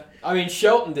 Yeah. Like, I mean,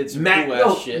 Shelton did some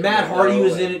cool-ass shit. Matt Hardy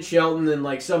was in it, Shelton, and,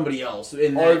 like, somebody else.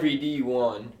 In RVD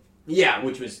won. Yeah,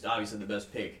 which was obviously the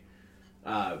best pick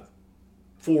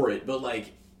for it. But,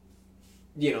 like...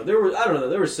 You know, there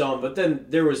was some, but then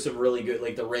there was some really good,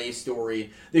 like the Ray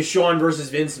story, the Shawn versus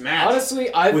Vince match. Honestly,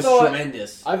 was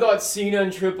tremendous. I thought Cena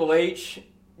and Triple H,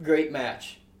 great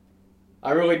match.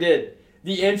 I really did.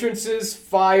 The entrances,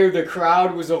 fire, the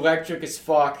crowd was electric as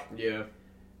fuck. Yeah.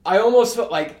 I almost felt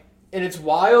like, and it's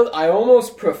wild, I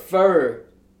almost prefer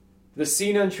the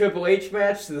Cena and Triple H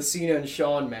match to the Cena and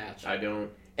Shawn match. I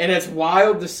don't. And it's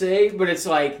wild to say, but it's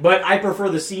like... But I prefer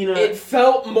the Cena... It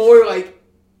felt more like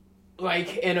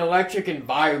an electric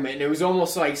environment. And it was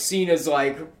almost like Cena's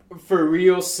like for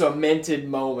real cemented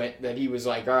moment that he was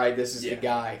like, all right, this is the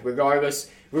guy. Regardless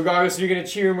if you're gonna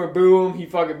cheer him or boo him, he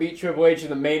fucking beat Triple H in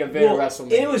the main event of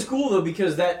WrestleMania. And it was cool though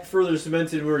because that further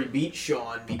cemented where he beat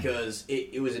Shawn because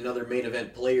it was another main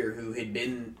event player who had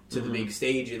been to the big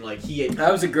stage and like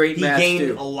that was a great match too. He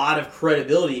gained a lot of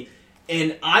credibility,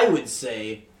 and I would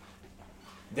say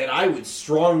that I would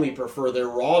strongly prefer their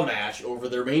Raw match over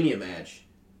their Mania match.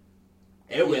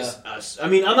 It was, I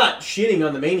mean, I'm not shitting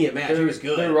on the Mania match. It was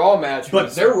good. Their Raw match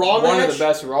was one of the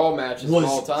best Raw matches of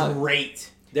all time. Great.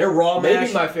 Their Raw match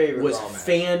maybe my favorite was Raw match.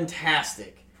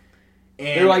 Fantastic.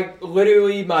 And they're like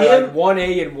literally my like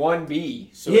 1A and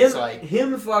 1B. So it's like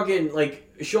him fucking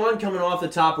like Shawn coming off the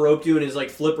top rope doing his like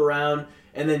flip around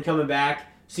and then coming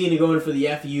back, Cena going for the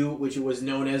FU, which it was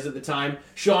known as at the time.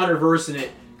 Shawn reversing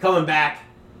it, coming back,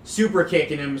 super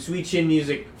kicking him, sweet chin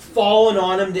music, falling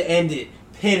on him to end it.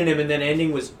 Pinning him, and then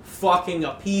ending was fucking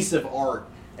a piece of art.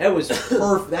 That was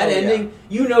perfect. That ending,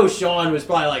 you know, Shawn was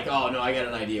probably like, "Oh no, I got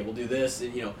an idea. We'll do this,"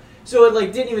 and you know, so it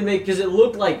like didn't even make because it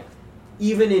looked like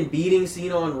even in beating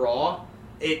Cena on Raw,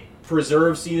 it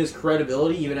preserved Cena's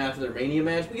credibility even after their Mania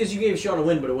match because you gave Shawn a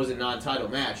win, but it was a non-title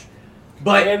match.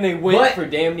 But and they went for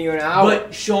damn near an hour.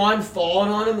 But Shawn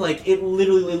falling on him, like it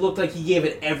literally looked like he gave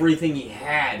it everything he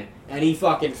had. And he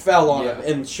fucking fell on him,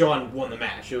 and Shawn won the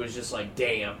match. It was just like,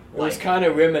 damn. It was kind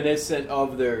of reminiscent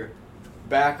of their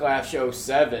Backlash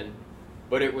 07,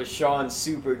 but it was Shawn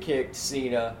super kicked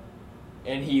Cena,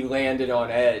 and he landed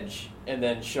on Edge, and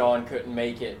then Shawn couldn't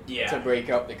make it to break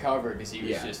up the cover because he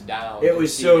was just down. It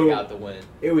was Cena got the win.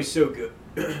 It was so good,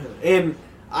 and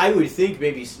I would think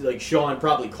maybe like Shawn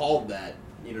probably called that.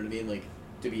 You know what I mean? Like,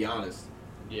 to be honest.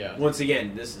 Yeah. Once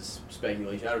again, this is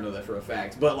speculation. I don't know that for a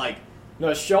fact, but like,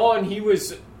 no, Shawn, he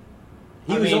was an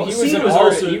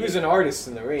artist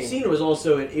in the ring. Cena was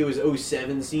also it was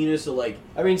 07 Cena, so like,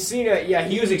 I mean, Cena,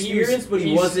 he was experienced, but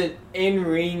he wasn't in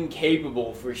ring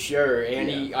capable for sure, and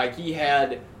he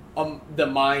had the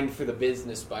mind for the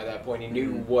business by that point. He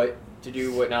knew what to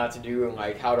do, what not to do, and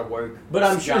like how to work. But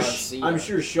I'm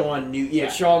sure Shawn knew. Yeah,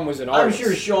 but Shawn was an artist. I'm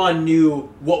sure Shawn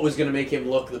knew what was going to make him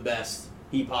look the best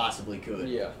he possibly could.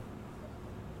 Yeah.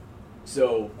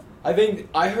 So I think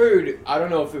I heard, I don't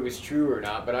know if it was true or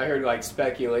not, but I heard like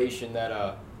speculation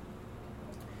that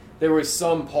there was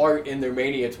some part in their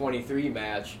Mania 23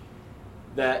 match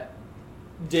that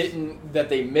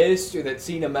they missed, or that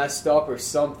Cena messed up or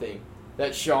something,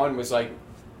 that Shawn was like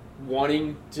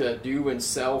wanting to do and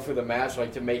sell for the match,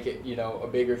 like to make it, a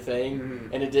bigger thing,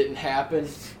 and it didn't happen.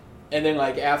 And then,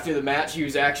 like, after the match, he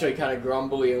was actually kind of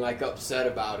grumbly and, like, upset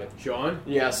about it. Shawn?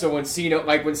 Yeah, so when Cena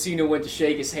went to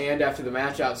shake his hand after the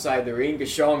match outside the ring,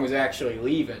 because Shawn was actually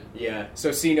leaving. Yeah.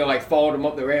 So Cena, like, followed him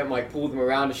up the ramp, like, pulled him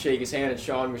around to shake his hand, and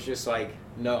Shawn was just like,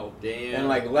 no. Damn. And,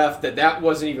 like, left. That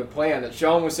wasn't even planned. That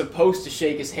Shawn was supposed to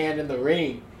shake his hand in the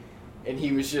ring, and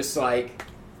he was just like...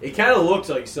 It kind of looked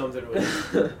like something was...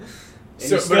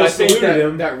 But I think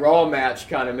that Raw match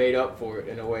kind of made up for it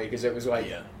in a way, because it was like...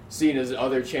 Yeah. Cena's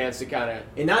other chance to kind of...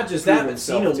 And not just that, but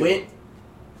Cena went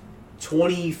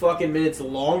 20 fucking minutes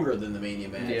longer than the Mania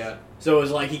match. Yeah. So it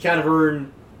was like he kind of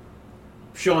earned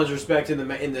Shawn's respect in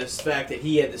the fact that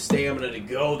he had the stamina to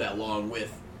go that long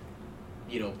with,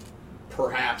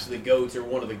 perhaps the GOATs or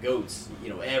one of the GOATs,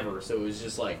 ever. So it was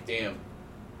just like, damn.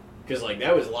 Because, like,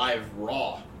 that was live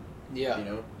Raw.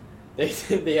 Yeah.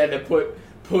 They had to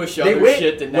push other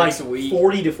shit the next week.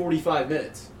 40 to 45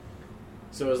 minutes.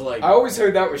 So it was like... I always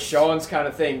heard that was Shawn's kind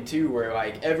of thing, too, where,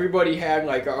 like, everybody had,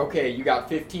 like, okay, you got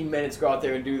 15 minutes, go out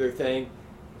there and do their thing.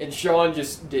 And Shawn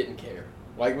just didn't care.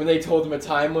 Like, when they told him a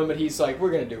time limit, he's like,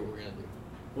 we're going to do what we're going to do.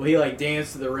 Well, he, like,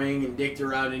 danced to the ring and dicked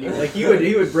around, and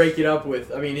he would break it up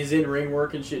with, I mean, his in-ring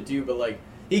work and shit, too, but, like,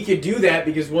 he could do that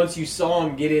because once you saw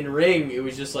him get in ring, it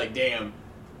was just like, damn.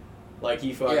 Like,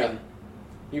 he fucking... Yeah.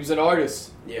 He was an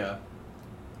artist. Yeah.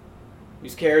 He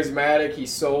was charismatic, he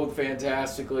sold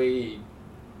fantastically,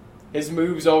 his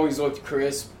moves always looked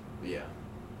crisp. Yeah.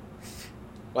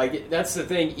 Like, that's the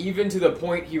thing. Even to the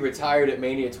point he retired at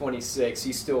Mania 26,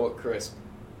 he still looked crisp.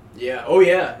 Yeah. Oh,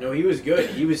 yeah. No, he was good.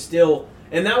 He was still...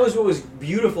 And that was what was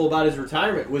beautiful about his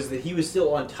retirement, was that he was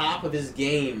still on top of his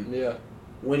game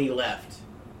when he left.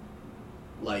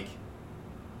 Like...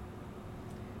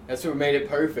 That's what made it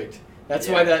perfect. That's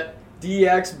why that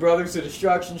DX Brothers of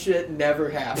Destruction shit never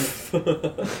happened.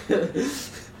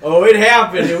 Oh, it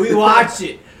happened, and we watched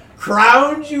it.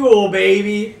 Crown Jewel,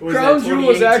 baby. Crown Jewel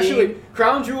was actually...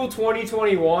 Crown Jewel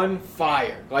 2021,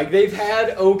 fire. Like, they've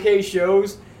had okay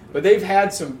shows, but they've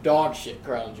had some dog shit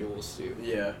Crown Jewels, too.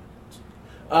 Yeah.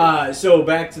 So,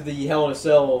 back to the Hell in a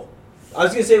Cell. I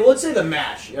was going to say, let's say the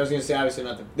match. I was going to say, obviously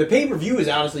not the pay-per-view is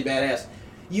honestly badass.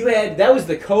 That was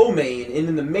the co-main, and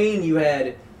in the main you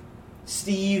had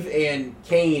Steve and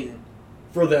Kane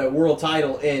for the world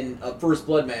title in a First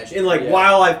Blood match. And, like,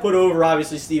 while I've put over,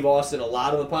 obviously, Steve Austin a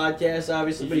lot of the podcasts,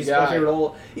 obviously, but he's my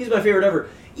favorite he's my favorite ever.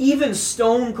 Even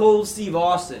Stone Cold Steve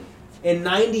Austin in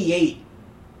 98,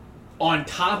 on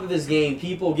top of his game,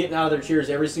 people getting out of their chairs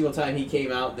every single time he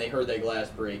came out and they heard that glass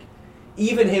break.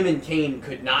 Even him and Kane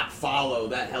could not follow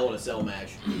that Hell in a Cell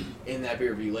match in that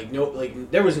pay-per-view.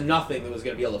 Like, there was nothing that was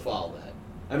going to be able to follow that.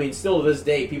 I mean, still to this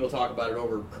day, people talk about it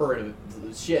over current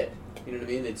shit. You know what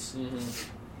I mean? It's,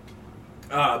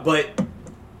 but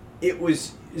it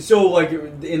was so like,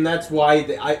 and that's why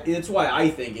I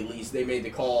think at least they made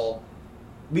the call,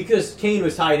 because Kane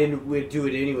was tied into it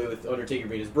anyway with Undertaker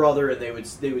being his brother, and they would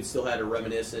still had a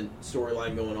reminiscent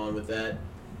storyline going on with that,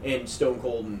 and Stone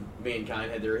Cold and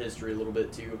Mankind had their history a little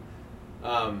bit too,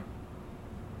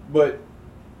 but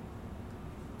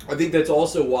I think that's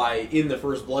also why in the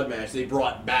First Blood match they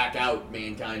brought back out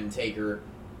Mankind and Taker,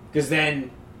 because then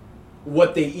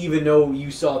even though you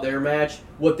saw their match,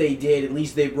 what they did, at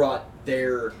least they brought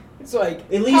their... It's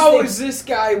like, how is this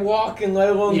guy walking, let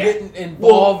alone getting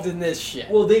involved in this shit?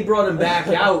 Well, they brought him back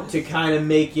out to kind of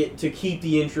make it, to keep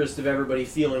the interest of everybody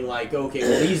feeling like, okay,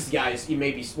 well, these guys, he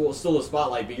may be still a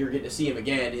spotlight, but you're getting to see him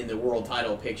again in the world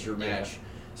title picture match.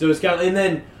 So it's kind of... And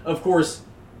then, of course,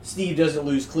 Steve doesn't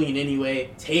lose clean anyway.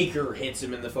 Taker hits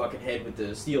him in the fucking head with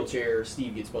the steel chair.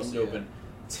 Steve gets busted open.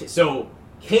 So...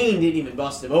 Kane didn't even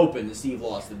bust him open, and Steve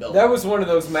lost the belt. That was one of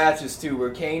those matches too,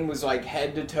 where Kane was like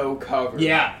head to toe covered.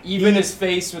 Yeah, even his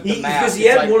face with the mask. Because he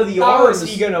had one of the arms. How is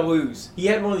he gonna lose? He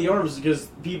had one of the arms because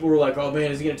people were like, "Oh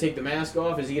man, is he gonna take the mask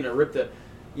off? Is he gonna rip the?"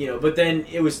 But then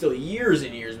it was still years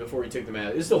and years before he took the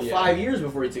mask. It was still 5 years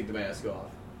before he took the mask off.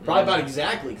 Probably about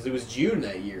exactly, because it was June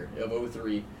that year of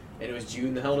 2003, and it was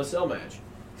June the Hell in a Cell match.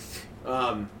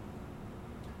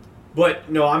 But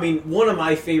no, I mean, one of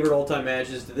my favorite all-time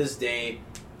matches to this day.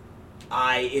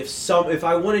 If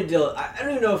I wanted to, I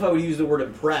don't even know if I would use the word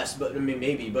impress, but I mean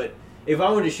maybe. But if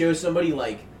I wanted to show somebody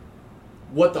like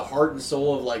what the heart and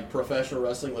soul of like professional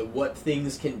wrestling, like what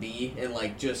things can be, and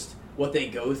like just what they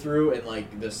go through, and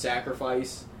like the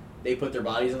sacrifice they put their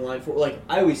bodies in line for. Like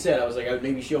I always said, I was like, I would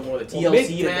maybe show them one of the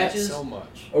TLC matches, so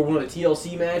much, or one of the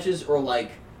TLC matches, or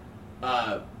like,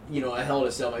 a Hell in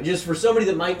a Cell match, just for somebody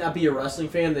that might not be a wrestling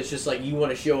fan. That's just like you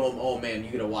want to show them. Oh man,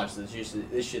 you gotta watch this.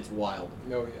 This shit's wild.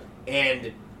 Oh yeah.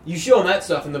 And you show them that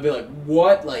stuff, and they'll be like,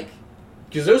 "What?" Like,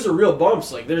 because those are real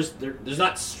bumps. Like, there's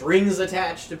not strings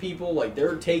attached to people. Like,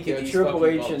 they're taking these Triple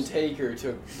H bumps. and Taker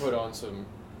put on some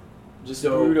just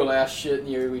brutal ass shit in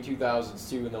the early 2000s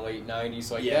too, in the late 90s.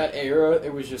 Like that era,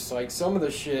 it was just like some of the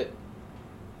shit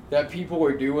that people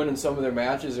were doing in some of their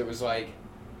matches. It was like,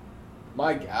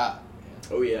 my God.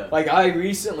 Oh yeah. Like I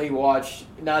recently watched,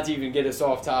 not to even get us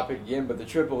off topic again, but the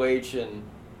Triple H and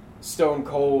Stone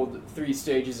Cold 3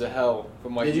 Stages of Hell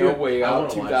from like No Way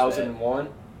Out 2001.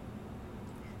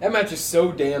 That match is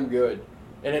so damn good,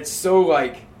 and it's so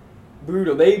like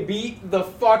brutal. They beat the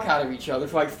fuck out of each other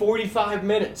for like 45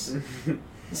 minutes.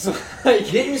 So, like,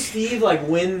 didn't Steve like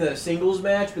win the singles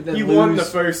match, but then he won the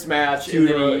first match and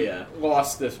then he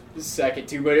lost the second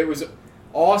two? But it was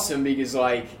awesome because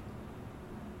like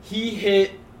he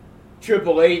hit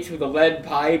Triple H with a lead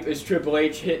pipe as Triple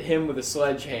H hit him with a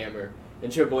sledgehammer.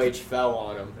 And Triple H fell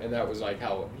on him, and that was like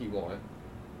how he won.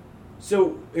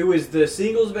 So it was the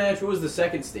singles match. What was the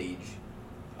second stage?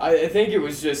 I think it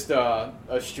was just a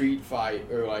street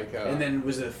fight, or like. And then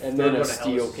was it? And then a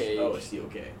steel cage. Oh, a steel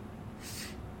cage.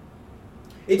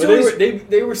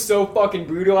 They were so fucking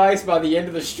brutalized by the end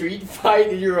of the street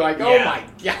fight that you were like, oh my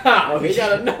God, we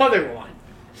got another one.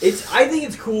 I think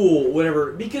it's cool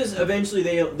whenever, because eventually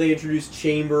they introduced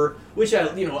Chamber, which I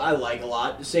like a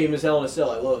lot. Same as Hell in a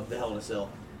Cell. I love the Hell in a Cell.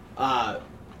 The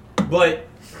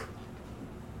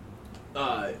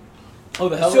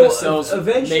Hell in a Cell's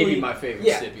maybe my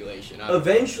favorite stipulation.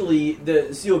 Eventually,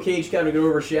 the steel cage kind of got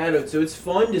overshadowed, so it's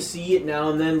fun to see it now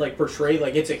and then, like portrayed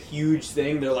like it's a huge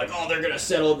thing. They're like, oh, they're gonna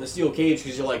settle in the steel cage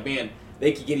because you're like, man,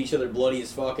 they could get each other bloody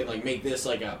as fuck and like make this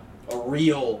like a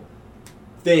real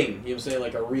thing, you know what I'm saying?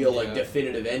 Like a real, like,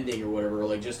 definitive ending or whatever, or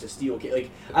like just a steel cage.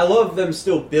 Like, I love them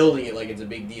still building it like it's a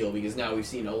big deal, because now we've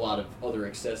seen a lot of other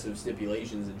excessive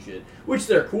stipulations and shit, which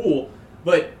they're cool,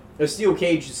 but a steel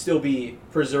cage should still be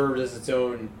preserved as its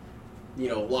own,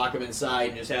 lock them inside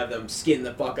and just have them skin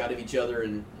the fuck out of each other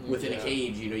and within a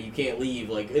cage, you can't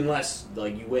leave, like, unless,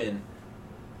 like, you win.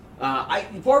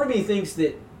 Part of me thinks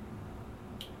that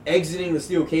exiting the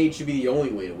steel cage should be the only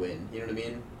way to win, you know what I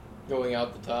mean? Going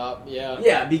out the top,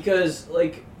 Yeah, because,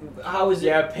 like, how is it?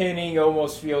 Yeah, pinning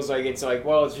almost feels like it's like,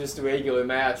 well, it's just a regular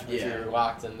match, but you're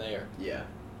locked in there. Yeah.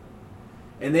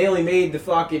 And they only made the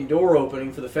fucking door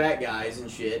opening for the fat guys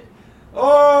and shit.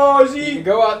 Oh, you can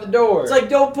go out the door. It's like,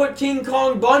 don't put King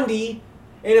Kong Bundy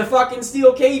in a fucking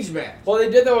steel cage match. Well, they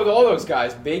did that with all those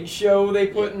guys. Big Show they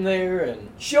put in there, and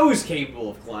Show's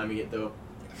capable of climbing it, though.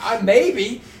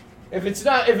 Maybe. If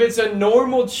it's a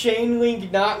normal chain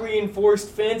link, not reinforced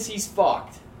fence, he's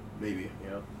fucked. Maybe,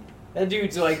 yeah. That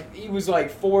dude's like, he was like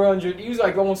 400, he was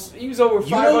over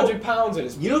 500 pounds at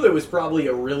his peak. There was probably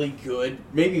a really good,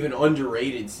 maybe even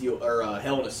underrated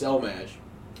Hell in a Cell match.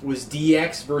 Was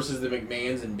DX versus the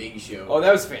McMahons and Big Show. Oh,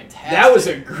 that was fantastic. That was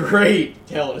a great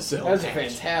Hell in a Cell match. That was a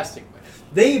fantastic match.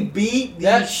 They beat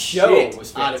that show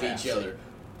was out of each other.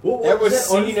 That was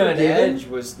Cena and Edge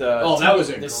was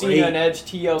the Cena and Edge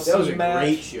TLC match. That was a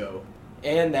great show.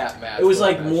 And that match. It was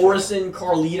like Morrison,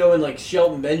 Carlito, and like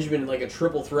Shelton Benjamin in like a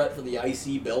triple threat for the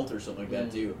IC belt or something like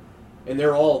that too. And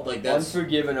they're all like that's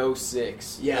Unforgiven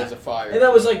 06. Yeah, was a fire. And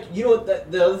that was like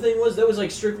what the other thing was, that was like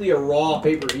strictly a Raw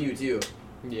pay-per-view too.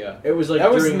 Yeah, it was like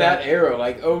that was in that era,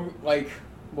 like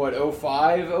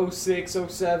 05, 06,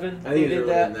 07. I think they did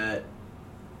that.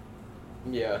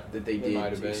 Yeah, that they did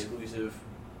exclusive.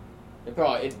 It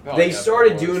probably they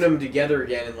started doing them together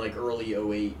again in like early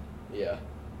 08. Yeah.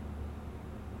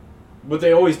 But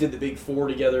they always did the big four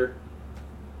together.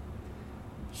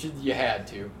 You had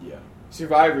to. Yeah.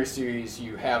 Survivor Series,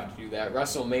 you have to do that.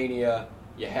 WrestleMania,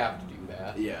 you have to do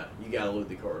that. Yeah, you gotta load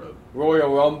the card up.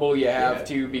 Royal Rumble, you have Yeah.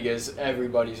 to because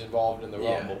everybody's involved in the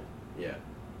Yeah. Rumble. Yeah.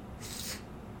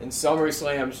 And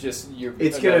SummerSlam's just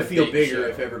It's gonna another feel big bigger show.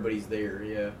 if everybody's there,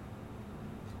 yeah.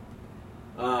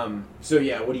 So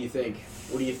yeah, what do you think?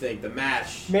 What do you think? The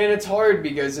match. Man, it's hard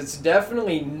because it's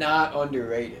definitely not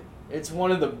underrated. It's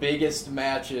one of the biggest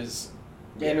matches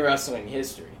in Yeah. wrestling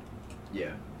history.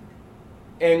 Yeah.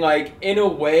 And, like, in a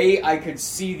way, I could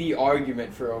see the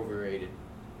argument for overrated.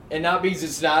 And not because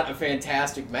it's not a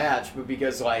fantastic match, but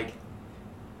because, like,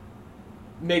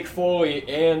 Mick Foley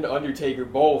and Undertaker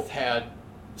both had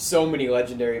so many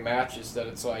legendary matches that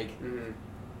it's like, Mm-hmm.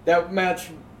 that match,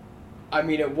 I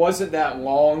mean, it wasn't that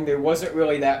long. There wasn't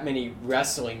really that many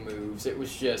wrestling moves. It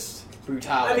was just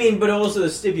brutality. I mean, but also the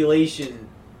stipulation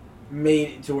made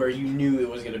it to where you knew it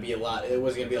was gonna be a lot. It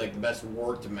wasn't gonna be like the best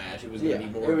worked match. It was gonna yeah,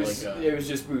 be more it was, like a it was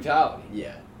just brutality.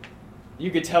 yeah. You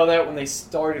could tell that when they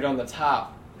started on the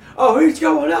top. Oh, he's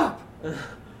going up.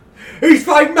 He's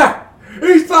fighting back.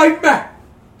 He's fighting back.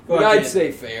 But I'd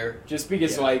say fair, just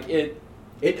because, Yeah. like,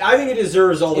 I think it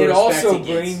deserves all the it respect also it gets.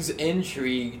 brings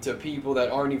intrigue to people that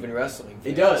aren't even wrestling fans.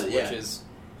 It does, yeah. Which is,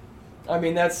 I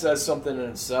mean, that says something in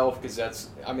itself, because that's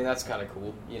kind of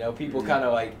cool. You know, people Mhm. kind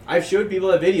of like, I've showed people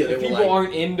that video. They if were people like,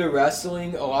 aren't into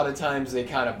wrestling, a lot of times they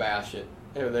kind of bash it.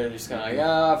 Or they're just kind of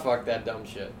like, fuck that dumb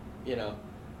shit. You know,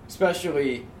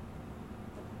 especially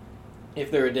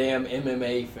if they're a damn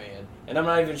MMA fan. And I'm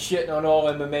not even shitting on all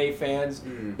MMA fans,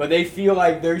 Mhm. but they feel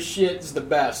like their shit's the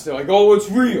best. They're like, oh, it's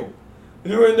real.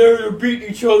 They're in there, they're beating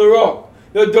each other up.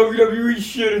 That WWE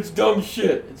shit, it's dumb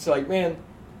shit. It's like, man,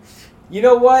 you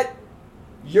know what?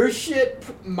 Your shit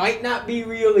might not be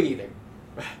real either.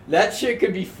 That shit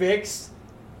could be fixed.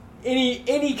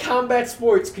 Any combat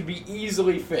sports could be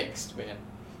easily fixed, man.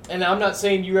 And I'm not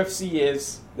saying UFC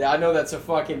is. I know that's a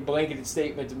fucking blanketed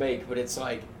statement to make, but it's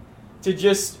like, to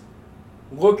just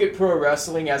look at pro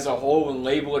wrestling as a whole and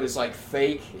label it as like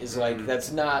fake is like, Mhm.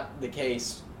 that's not the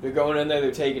case. They're going in there,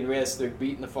 they're taking risks, they're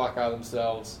beating the fuck out of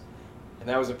themselves. And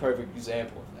that was a perfect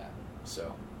example of that.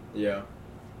 So, yeah.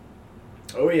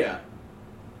 Oh yeah.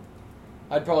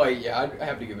 I'd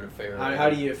have to give it a fair rating. How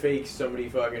do you fake somebody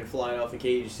fucking flying off the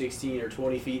cage 16 or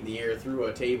 20 feet in the air through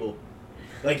a table?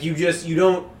 Like, you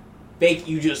don't fake,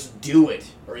 you just do it.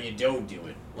 Or you don't do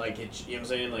it. Like, it's, you know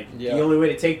what I'm saying? Like, Yeah. the only way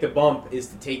to take the bump is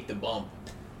to take the bump.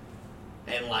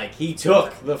 And, like, he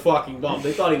took the fucking bump.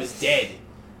 They thought he was dead.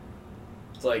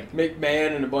 It's like,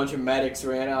 McMahon and a bunch of medics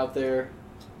ran out there.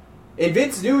 and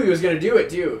Vince knew he was going to do it,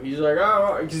 too. He's like,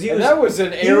 oh, because And that was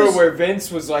an era where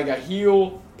Vince was like a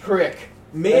heel prick.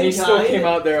 And he still came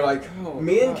out there like, oh,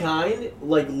 Mankind,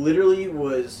 like, literally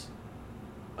was,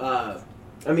 I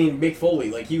mean, Mick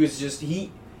Foley, like, he was just,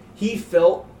 he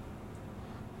felt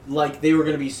like they were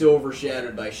going to be so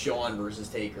overshadowed by Shawn versus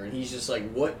Taker, and he's just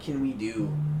like, what can we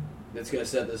do that's going to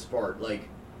set this apart? Like,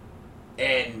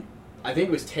 and I think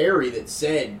it was Terry that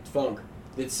said,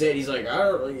 he's like, I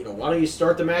don't, you know, why don't you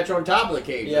start the match on top of the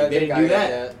cage? Yeah, Like, they didn't do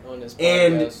that. on his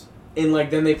And- podcast. And,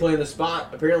 like, then they play in the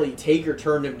spot. Apparently, Taker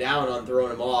turned him down on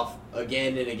throwing him off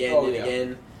again and again Oh, and yeah.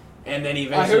 again. And then he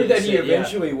I eventually heard that just he said, yeah.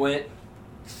 eventually went.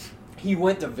 He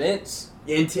went to Vince.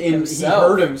 And he himself.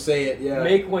 heard him say it, yeah.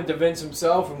 Mick went to Vince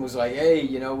himself and was like, "Hey,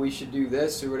 you know, we should do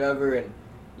this or whatever." And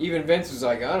even Vince was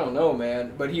like, "I don't know,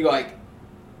 man," but he like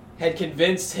had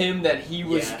convinced him that he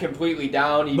was Yeah. completely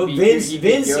down. He'd But be, Vince he'd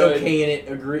be good. okaying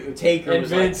it, Taker And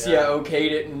was Vince, like,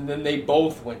 okayed it, and then they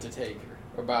both went to Taker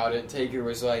about it. Taker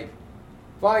was like,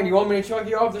 "Fine, you want me to chuck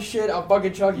you off the shit? I'll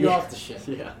fucking chuck you Yeah. off the shit."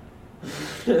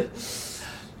 Yeah.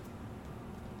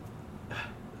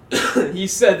 He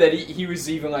said that he was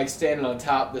even like standing on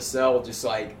top of the cell,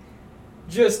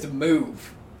 just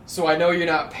move. So I know you're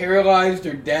not paralyzed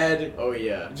or dead. Oh,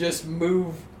 yeah. Just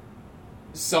move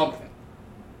something.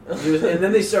 And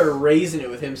then they started raising it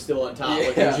with him still on top.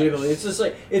 Like, Yeah. legitimately. It's just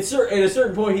like, at a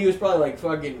certain point, he was probably like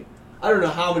fucking, I don't know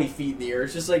how many feet in the air.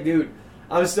 It's just like, dude,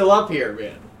 I'm still up here,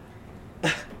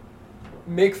 man.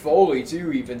 Mick Foley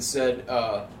too even said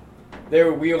they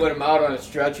were wheeling him out on a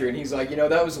stretcher, and he's like, you know,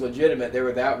 that was legitimate. They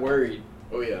were that worried,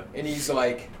 Oh, yeah. and he's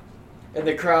like, and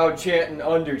the crowd chanting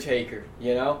Undertaker,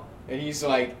 you know, and he's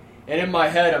like, and in my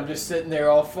head I'm just sitting there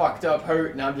all fucked up,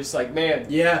 hurt, and I'm just like, man,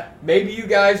 Yeah. maybe you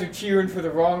guys are cheering for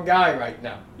the wrong guy right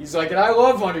now. He's like, and I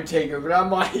love Undertaker, but I'm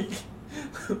like,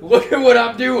 look at what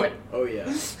I'm doing. Oh,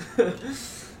 yeah.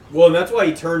 Well, and that's why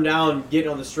he turned down getting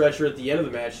on the stretcher at the end of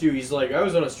the match, too. He's like, I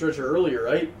was on a stretcher earlier,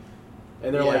 right?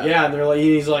 And they're like, yeah. And they're like,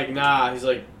 he's like, nah. He's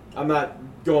like, I'm not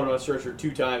going on a stretcher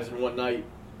 2 times in one night.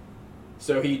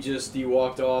 So he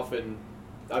walked off, and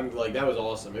I'm like, that was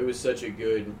awesome. It was such a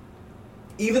good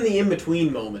even the in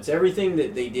between moments, everything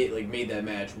that they did like made that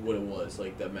match what it was,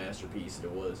 like the masterpiece that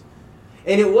it was.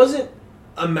 And it wasn't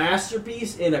a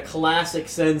masterpiece in a classic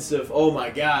sense of oh my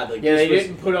god, like yeah, they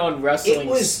didn't put on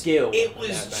wrestling skill. It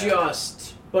was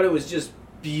just, but it was just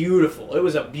beautiful. It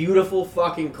was a beautiful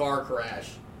fucking car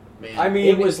crash, man. I mean,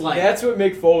 it was like that's what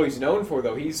Mick Foley's known for,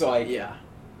 though. He's like, yeah,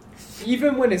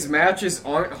 even when his matches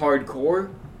aren't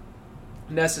hardcore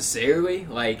necessarily,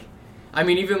 like, I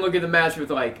mean, even look at the match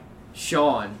with like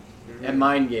Shawn at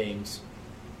Mind Games.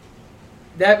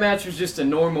 That match was just a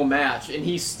normal match, and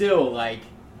he still like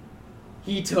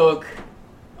he took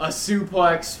a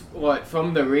suplex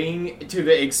from the ring to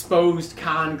the exposed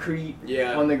concrete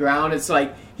on the ground. It's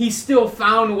like he still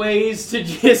found ways to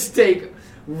just take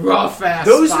rough ass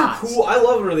those spots. are cool. I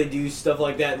love when they do stuff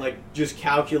like that and like just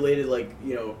calculated like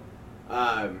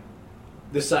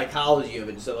the psychology of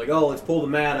it. So like, oh, let's pull the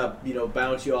mat up,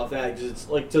 bounce you off that, because it's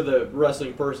like to the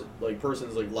wrestling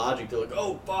person's like logic. They're like,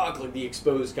 oh fuck, like the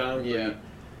exposed concrete. Yeah.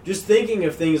 Just thinking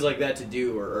of things like that to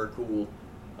do are cool.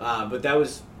 But that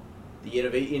was the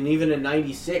innovation, and even in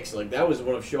 '96, like that was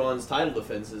one of Shawn's title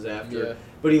defenses after. Yeah.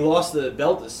 But he lost the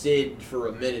belt to Sid for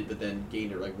a minute, but then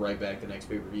gained it like right back the next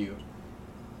pay per view.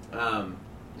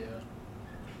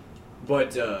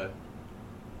 But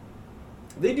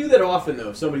they do that often though.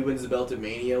 If somebody wins the belt at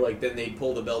Mania, like then they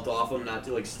pull the belt off him, not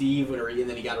to like Steve, and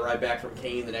then he got it right back from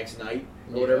Kane the next night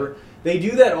or whatever. They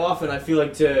do that often. I feel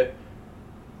like to.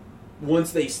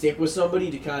 Once they stick with somebody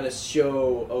to kind of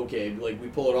show, okay, like we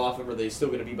pull it off him, are they still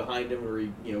going to be behind him, or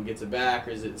he, gets it back,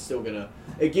 or is it still going to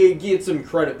get some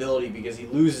credibility because he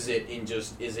loses it and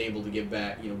just is able to get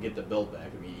back, get the belt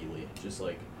back immediately. Just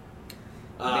like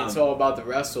it's all about the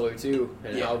wrestler too,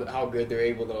 and how good they're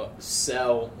able to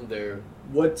sell their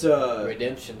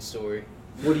redemption story.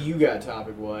 What do you got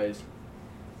topic wise?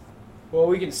 Well,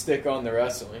 we can stick on the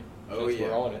wrestling. Oh yeah,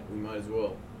 we're on it. We might as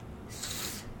well.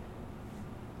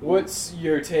 What's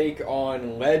your take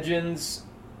on legends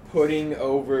putting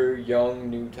over young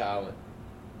new talent?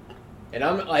 And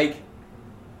I'm like,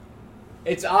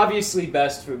 it's obviously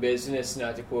best for business,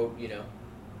 not to quote,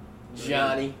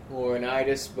 Johnny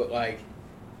Laurinaitis, but like,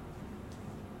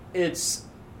 it's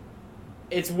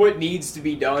what needs to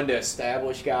be done to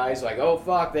establish guys. Like, oh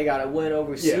fuck, they got to win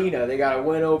over Cena, they got to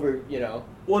win over,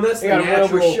 well, that's they got to win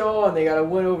over Shawn, they got to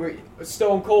win over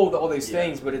Stone Cold, all these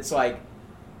things. But it's like,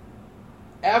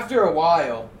 after a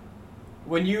while,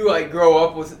 when you like grow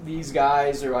up with these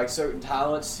guys or like certain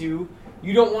talents too,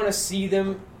 you don't want to see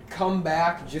them come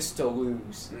back just to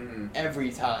lose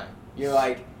every time. You're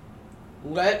like,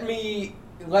 let me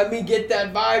get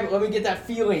that vibe, let me get that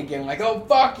feeling again. Like, oh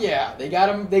fuck yeah, they got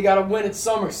to win at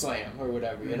SummerSlam or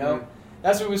whatever. You know,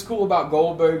 that's what was cool about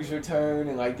Goldberg's return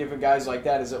and like different guys like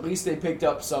that, is at least they picked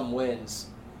up some wins.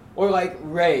 Or like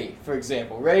Ray, for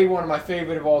example. Ray, one of my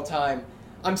favorite of all time.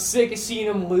 I'm sick of seeing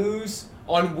him lose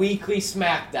on weekly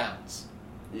SmackDowns.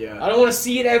 Yeah. I don't want to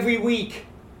see it every week.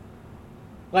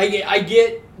 Like, I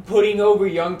get putting over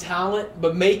young talent,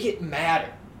 but make it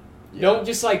matter. Yeah. Don't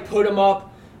just, like, put him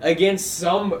up against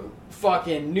some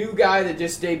fucking new guy that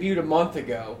just debuted a month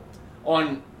ago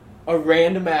on a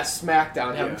random-ass SmackDown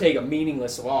and have him take a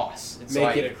meaningless loss. It's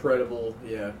make it a credible,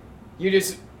 You're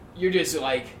just,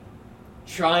 like,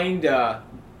 trying to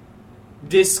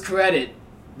discredit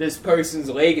this person's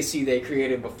legacy they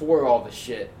created before all the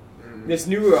shit. This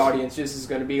newer audience just is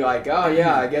going to be like, oh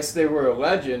yeah, I guess they were a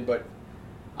legend, but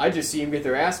I just see them get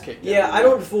their ass kicked. Yeah, I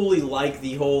don't fully like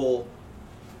the whole,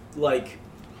 like,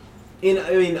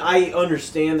 I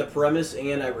understand the premise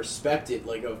and I respect it,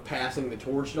 like, of passing the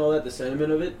torch and all that, the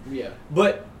sentiment of it. Yeah.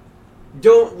 But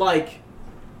don't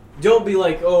be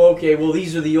like, oh, okay, well,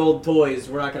 these are the old toys.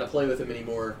 We're not going to play with them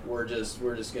anymore. We're just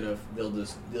gonna, they'll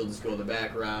just go in the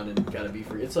background and kind of be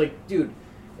free. It's like, dude,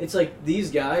 it's like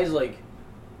these guys, like,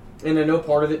 and I know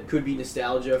part of it could be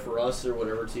nostalgia for us or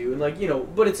whatever too, and like,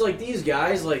 but it's like these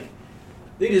guys, like,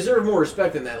 they deserve more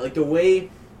respect than that. Like the way,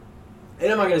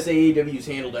 and I'm not gonna say AEW's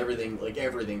handled everything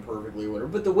perfectly or whatever,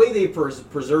 but the way they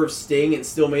preserved Sting and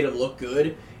still made him look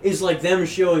good is like them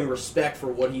showing respect for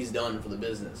what he's done for the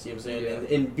business. You know what I'm saying?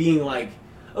 Yeah. And being like,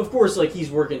 of course, like he's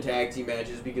working tag team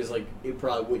matches because like it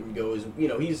probably wouldn't go as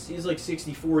he's like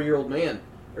 64-year-old man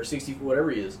or 60 whatever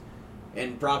he is,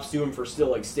 and props to him for still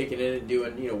like sticking in it and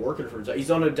doing working for himself. He's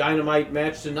on a Dynamite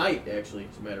match tonight, actually,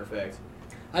 as a matter of fact.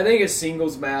 I think a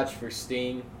singles match for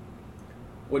Sting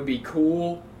would be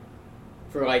cool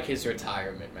for like his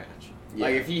retirement match. Yeah,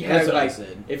 like if he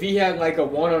had like a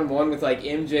one-on-one with like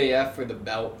MJF for the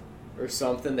belt or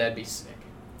something, that'd be sick.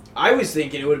 I was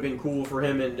thinking it would have been cool for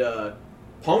him and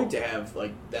Punk to have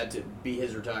like that to be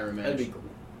his retirement match. That'd be cool.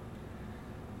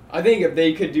 I think if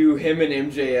they could do him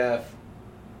and MJF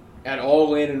at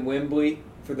All In Wembley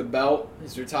for the belt,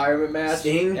 his retirement match.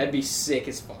 Sting? That'd be sick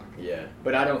as fuck. Yeah.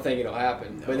 But I don't think it'll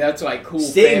happen. No. But that's like cool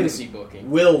Sting fantasy booking.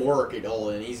 will work it all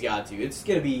in. He's got to. It's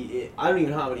going to be... I don't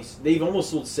even know how many... They've almost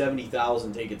sold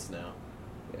 70,000 tickets now.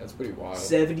 Yeah, that's pretty wild.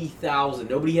 70,000.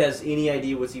 Nobody has any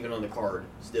idea what's even on the card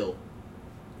still.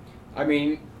 I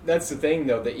mean, that's the thing,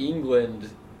 though. The England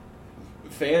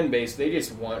fan base, they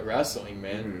just want wrestling,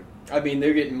 man. Mm-hmm. I mean,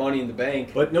 they're getting Money in the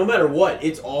Bank. But no matter what,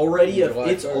 it's already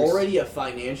July 1st. already a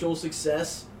financial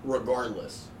success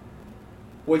regardless.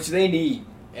 Which they need.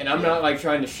 And I'm not like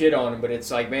trying to shit on them, but it's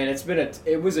like, man,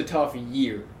 it was a tough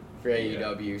year for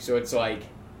AEW. So it's like,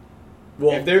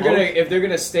 Well, if they're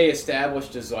gonna stay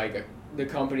established as like the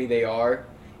company they are,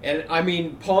 and I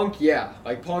mean Punk,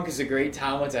 Punk is a great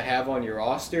talent to have on your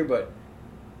roster, but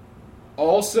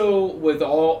also with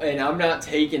and I'm not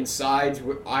taking sides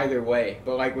either way,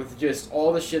 but like with just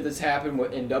all the shit that's happened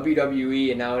in WWE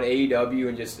and now in AEW,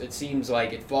 and just it seems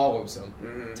like it follows them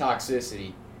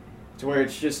toxicity, to where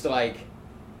it's just like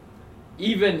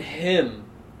even him.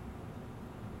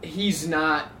 He's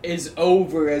not as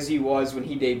over as he was when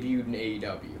he debuted in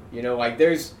AEW. You know, like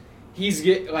he's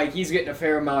getting a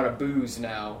fair amount of boos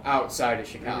now outside of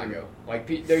Chicago.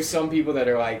 Like there's some people that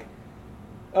are like,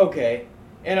 okay,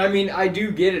 and I mean I do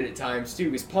get it at times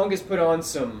too, because Punk has put on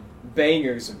some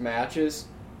bangers of matches,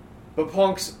 but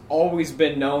Punk's always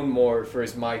been known more for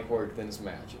his mic work than his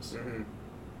matches.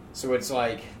 So it's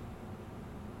like,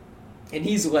 and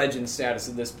he's legend status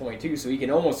at this point too, so he can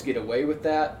almost get away with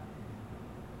that.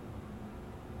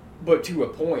 But to a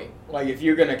point, like if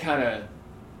you're gonna kind of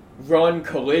run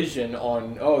Collision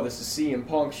on, this is CM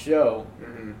Punk's show,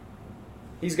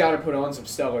 he's got to put on some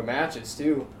stellar matches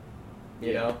too,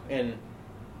 you know, and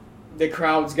the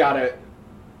crowd's got to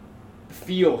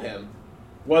feel him,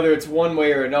 whether it's one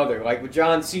way or another. Like with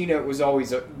John Cena, it was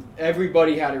always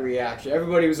everybody had a reaction.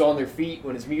 Everybody was on their feet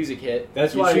when his music hit.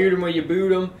 That's you why cheered him when you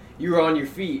booed him. You were on your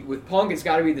feet. With Punk, it's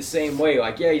got to be the same way.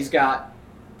 Like, yeah, he's got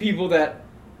people that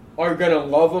are going to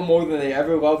love him more than they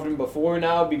ever loved him before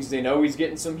now because they know he's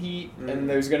getting some heat, and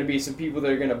there's going to be some people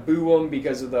that are going to boo him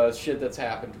because of the shit that's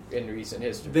happened in recent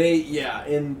history.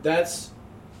 And that's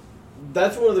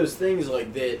one of those things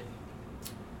like that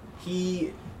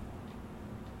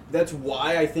that's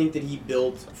why I think that he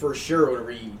built, for sure,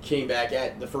 whenever he came back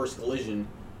at the first Collision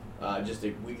just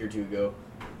a week or two ago,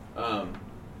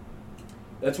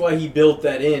 that's why he built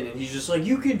that in, and he's just like,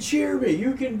 you can cheer me,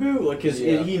 you can boo, like, because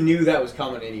he knew that was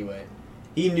coming anyway.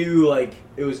 He knew, like,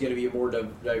 it was going to be a more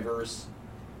diverse.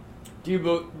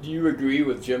 Do you agree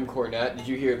with Jim Cornette? Did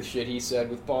you hear the shit he said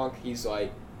with Punk? He's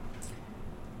like,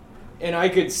 and I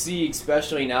could see,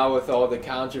 especially now with all the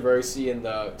controversy and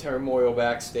the turmoil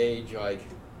backstage, like,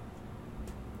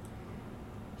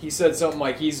 he said something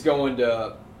like he's going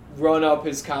to run up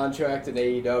his contract in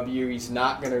AEW, he's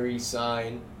not going to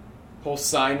re-sign. He'll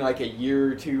sign like a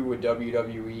year or two with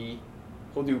WWE.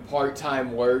 He'll do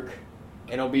part-time work,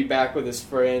 and he'll be back with his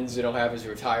friends, and he'll have his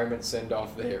retirement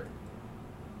send-off there.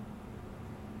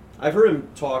 I've heard him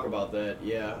talk about that,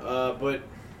 but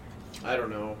I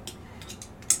don't know.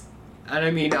 And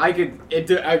I mean,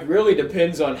 it really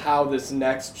depends on how this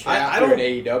next chapter in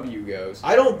AEW goes.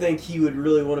 I don't think he would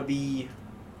really want to be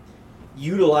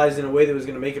utilized in a way that was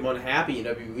going to make him unhappy in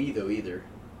WWE, though, either.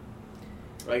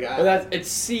 Like, it's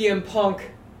CM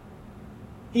Punk.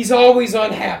 He's always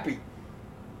unhappy.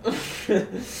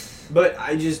 But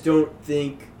I just don't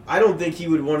think he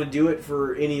would want to do it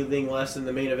for anything less than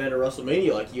the main event of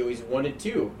WrestleMania like he always wanted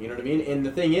to. You know what I mean? And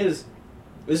the thing is,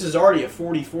 this is already a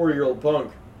 44-year-old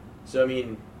Punk. So, I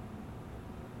mean,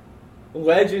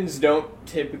 legends don't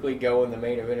typically go in the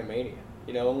main event of Mania.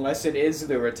 You know, unless it is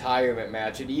the retirement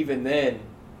match. And even then,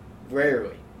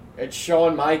 rarely. It's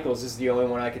Shawn Michaels is the only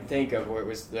one I can think of where it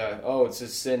was it's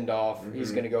his send-off.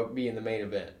 He's going to go be in the main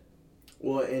event.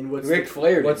 Well, and what's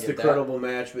the credible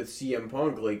match with CM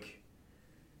Punk? Like,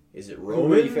 is it Roman? Who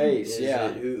would he face?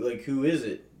 Who is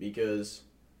it? Because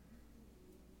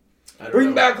I don't Bring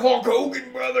know. back Hulk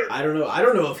Hogan, brother. I don't know. I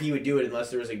don't know if he would do it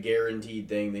unless there was a guaranteed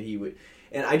thing that he would.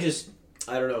 And I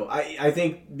don't know. I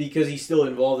think because he's still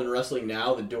involved in wrestling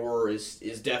now, the door is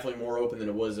definitely more open than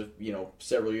it was,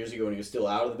 several years ago when he was still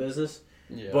out of the business.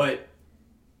 Yeah. But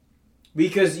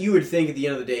because you would think at the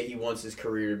end of the day he wants his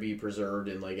career to be preserved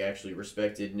and like actually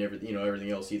respected and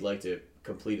everything else, he'd like to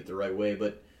complete it the right way.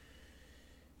 But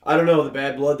I don't know, the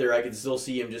bad blood there. I could still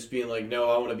see him just being like,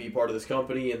 no, I want to be part of this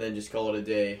company, and then just call it a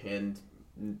day and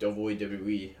avoid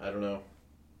WWE. I don't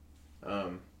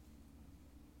know.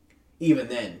 Even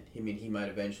then, I mean, he might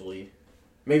eventually,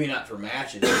 maybe not for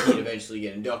matches, but he'd eventually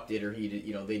get inducted, or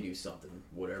they do something,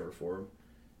 whatever for him.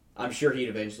 I'm sure he'd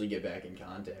eventually get back in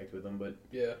contact with them, but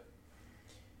yeah.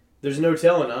 There's no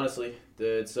telling, honestly.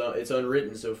 It's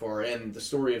unwritten so far, and the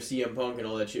story of CM Punk and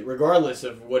all that shit. Regardless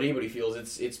of what anybody feels,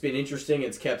 it's been interesting.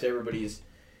 It's kept everybody's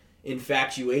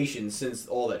infatuation since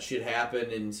all that shit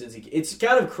happened, and it's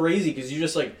kind of crazy because you're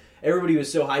just like everybody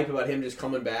was so hyped about him just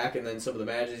coming back, and then some of the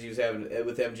matches he was having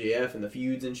with MJF and the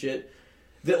feuds and shit.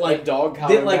 That like dog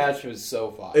collar match was so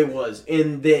fun. It was,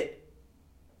 and that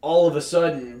all of a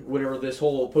sudden, whenever this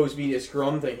whole post-media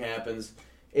scrum thing happens,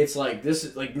 it's like this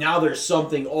is like now there's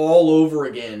something all over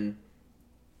again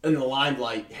in the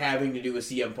limelight having to do with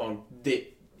CM Punk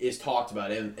that is talked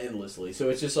about endlessly. So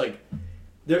it's just like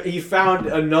he found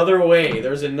another way.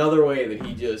 There's another way that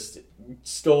he just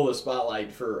stole the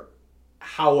spotlight for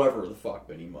however the fuck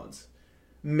many months.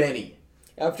 Many.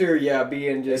 After,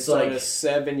 being just on a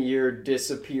 7-year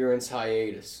disappearance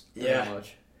hiatus. Yeah.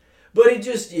 Much. But it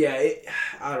just, I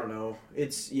don't know. We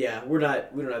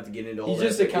don't have to get into all that.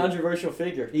 He's just a controversial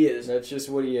figure. He is. That's just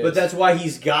what he is. But that's why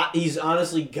he's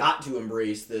honestly got to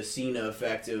embrace the Cena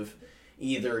effect of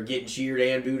either getting cheered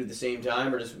and booed at the same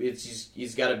time, or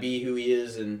he's got to be who he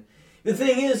is. And the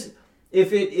thing is,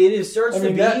 if it starts to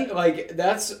be...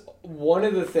 that's one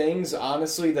of the things,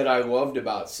 honestly, that I loved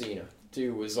about Cena,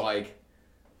 too, was, I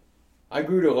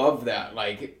grew to love that,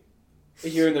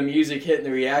 hearing the music, hitting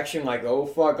the reaction, oh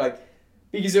fuck,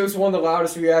 because it was one of the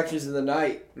loudest reactions of the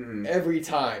night, every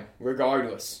time,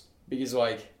 regardless, because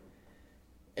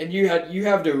and you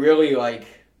have to really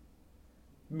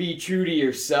be true to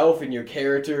yourself and your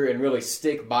character and really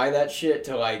stick by that shit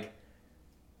to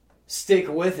stick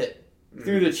with it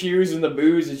through the cheers and the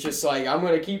boos. It's just I'm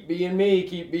gonna keep being me,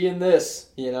 keep being this,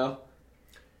 you know.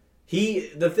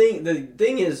 The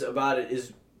thing is about it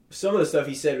is. Some of the stuff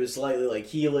he said was slightly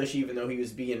heelish, even though he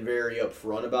was being very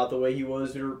upfront about the way he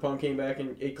was when Punk came back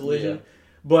in Collision. Yeah.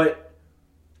 But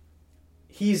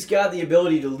he's got the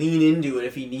ability to lean into it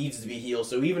if he needs to be heel.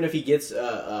 So even if he gets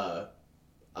an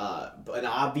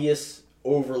obvious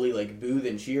overly boo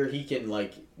and cheer, he can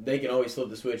they can always flip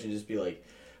the switch and just be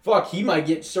fuck, he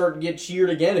might start to get cheered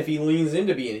again if he leans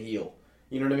into being a heel.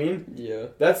 You know what I mean? Yeah.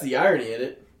 That's the irony in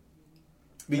it.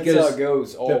 Because that's how it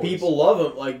goes. Always. The people love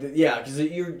him, because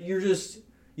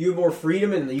you have more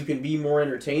freedom and you can be more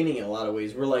entertaining in a lot of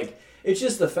ways. We're it's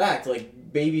just the fact,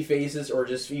 baby faces or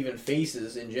just even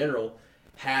faces in general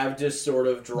have to sort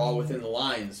of draw within the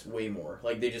lines way more.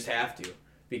 They just have to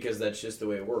because that's just the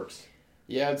way it works.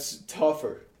 Yeah, it's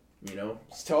tougher. You know,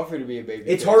 it's tougher to be a baby.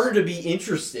 It's harder to be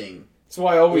interesting. That's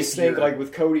why I always think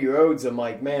with Cody Rhodes, I'm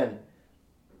man.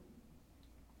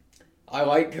 I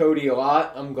like Cody a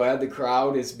lot. I'm glad the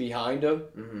crowd is behind him.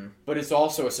 Mm-hmm. But it's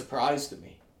also a surprise to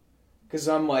me. Because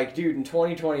I'm dude, in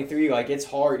 2023, it's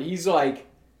hard. He's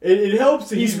It helps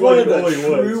that he's one of the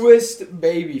truest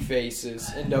baby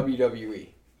faces in WWE.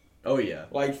 Oh, yeah.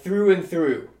 Through and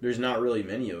through. There's not really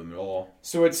many of them at all.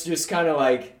 So it's just kind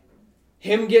of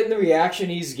him getting the reaction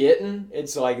he's getting,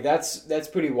 it's that's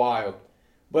pretty wild.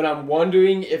 But I'm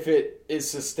wondering if it is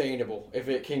sustainable. If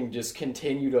it can just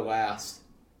continue to last.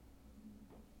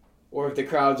 Or if the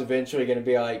crowd's eventually going to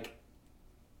be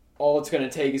all it's going to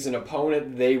take is an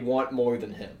opponent they want more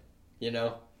than him. You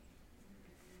know?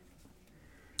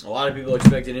 A lot of people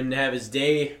expected him to have his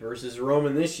day versus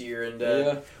Roman this year.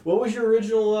 And what was your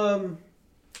original...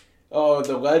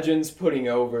 the Legends putting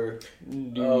over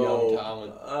new young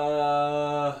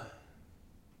talent.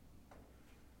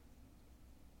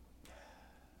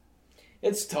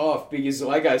 It's tough because,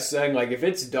 like I said, if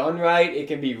it's done right, it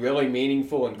can be really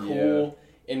meaningful and cool. Yeah.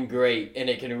 And great, and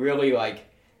it can really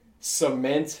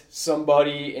cement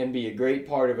somebody and be a great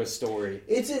part of a story.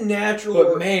 It's a natural,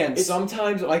 but man,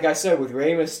 sometimes, like I said, with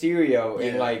Rey Mysterio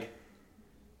and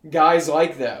guys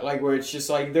like that, where it's just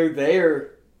they're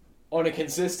there on a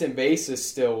consistent basis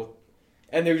still,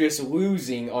 and they're just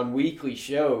losing on weekly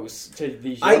shows to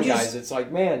these young guys. It's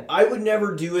man, I would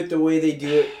never do it the way they do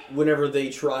it whenever they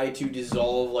try to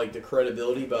dissolve the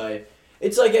credibility by.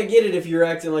 It's I get it if you're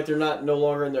acting like they're no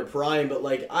longer in their prime, but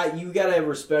you gotta have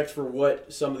respect for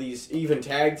what some of these even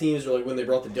tag teams or when they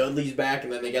brought the Dudleys back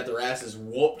and then they got their asses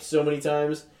whooped so many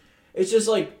times. It's just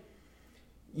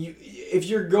if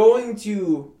you're going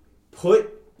to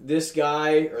put this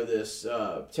guy or this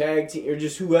tag team or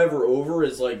just whoever over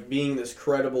as being this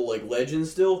credible legend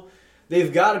still,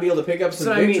 they've got to be able to pick up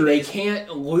some victories. They can't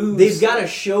lose. They've got to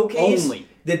showcase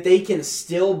that they can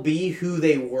still be who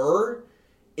they were.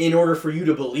 In order for you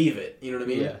to believe it, you know what I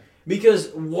mean? Yeah. Because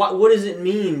what does it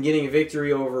mean getting a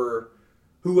victory over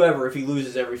whoever if he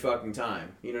loses every fucking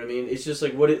time? You know what I mean? It's just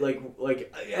and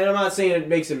I'm not saying it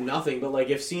makes him nothing, but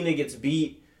if Cena gets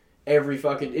beat every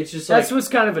fucking. It's just that's like, what's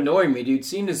kind of annoying me, dude.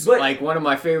 Cena's But- like one of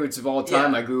my favorites of all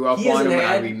time. Yeah. I grew up He on hasn't him, and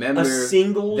I had remember a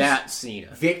singles that Cena.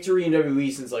 victory in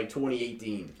WWE since like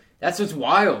 2018. That's what's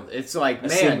wild. It's like, A man,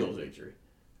 singles victory.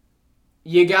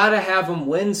 you gotta have him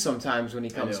win sometimes when he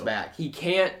comes know. back. He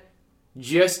can't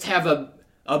just have a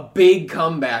big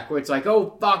comeback where it's like,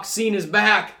 oh fuck, Cena's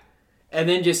back, and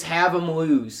then just have him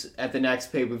lose at the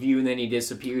next pay-per-view and then he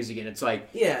disappears again. It's like,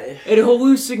 Yeah. it'll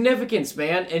lose significance,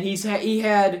 man. And he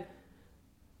had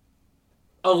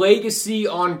a legacy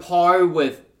on par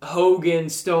with Hogan,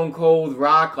 Stone Cold,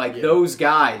 Rock, like Yeah. those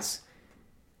guys.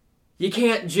 You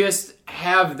can't just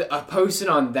have a person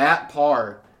on that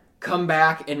par come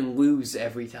back and lose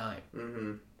every time.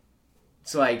 Mm-hmm.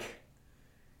 It's like,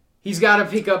 he's got to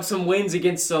pick up some wins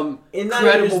against some And not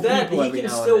credible even that, people he every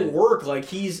can now still and then. work. Like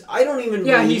I don't even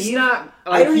Yeah, believe, he's not. I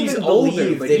Like, don't he's even older,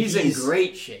 believe but that he's in he's-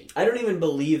 great shape. I don't even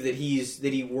believe that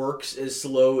he works as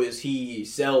slow as he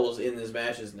sells in his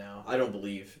matches now. I don't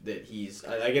believe that he's.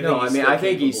 I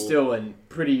think he's still in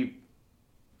pretty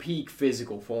peak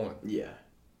physical form. Yeah,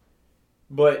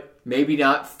 but Maybe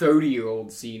not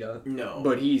 30-year-old Cena, no.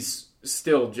 but he's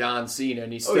still John Cena,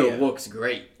 and he Oh, still yeah. looks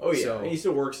great. Oh yeah, So, and he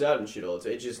still works out and shit all the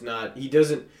time. It's just not. He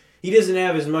doesn't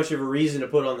have as much of a reason to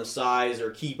put on the size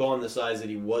or keep on the size that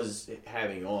he was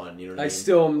having on. You know what I I mean?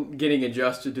 still am getting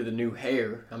adjusted to the new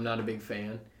hair. I'm not a big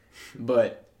fan.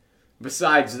 But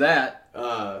besides that,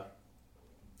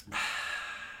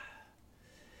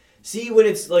 See, when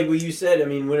it's like what you said, I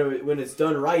mean, when it's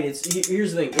done right, here's the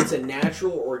thing: it's a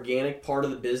natural, organic part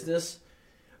of the business.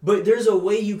 But there's a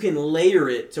way you can layer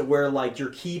it to where like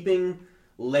you're keeping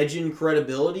legend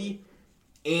credibility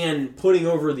and putting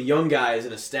over the young guys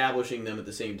and establishing them at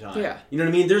the same time. Yeah. You know what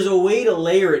I mean? There's a way to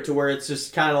layer it to where it's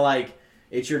just kind of like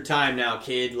it's your time now,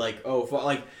 kid. Like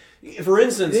like for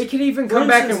instance, they can even come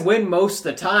back and win most of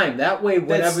the time. That way,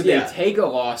 whenever they yeah. take a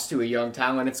loss to a young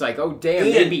talent, it's like, oh damn,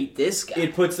 And they beat this guy.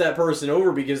 it puts that person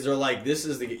over because they're like, this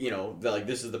is the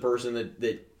this is the person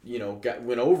that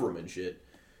went over him and shit.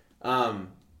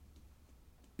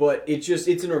 But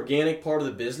it's an organic part of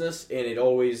the business, and it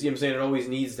always, you know what I'm saying, it always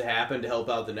needs to happen to help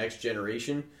out the next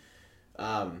generation,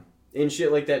 and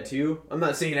shit like that too. I'm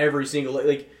not saying every single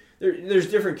like there's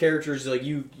different characters like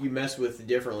you mess with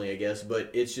differently, I guess, but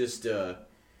it's just I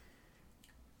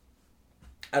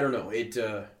don't know.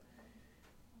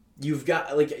 You've got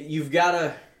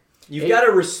to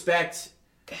respect.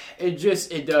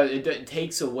 It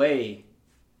takes away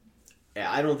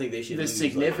Yeah, I don't think they should the lose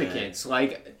significance.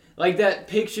 Like that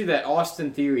picture that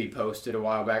Austin Theory posted a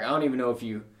while back. I don't even know if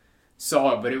you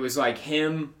saw it, but it was like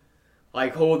him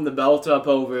like holding the belt up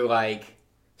over like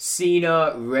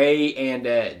Cena, Ray, and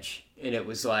Edge. And it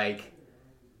was like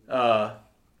I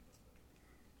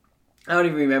don't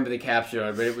even remember the caption on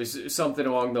it, but it was something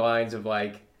along the lines of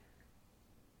like,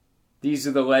 these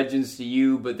are the legends to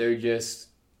you, but they're just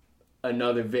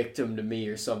another victim to me,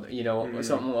 or something, or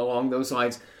something along those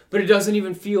lines. But it doesn't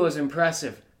even feel as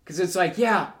impressive. Because it's like,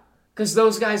 yeah, because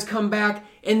those guys come back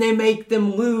and they make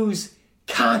them lose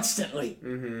constantly.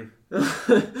 Mm-hmm.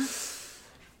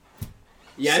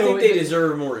 Yeah, So I think they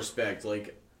deserve more respect.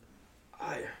 Like,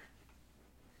 I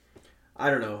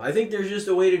don't know. I think there's just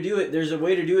a way to do it. There's a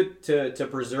way to do it to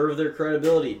preserve their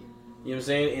credibility. You know what I'm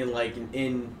saying? And like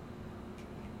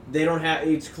they don't have.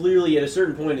 It's clearly at a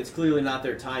certain point. It's clearly not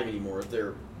their time anymore. If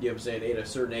they're, you know what I'm saying, at a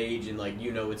certain age and like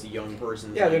it's a young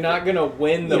person. Yeah, they're not gonna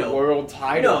win the world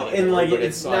title. No, and like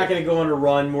it's not gonna go on a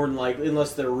run more than like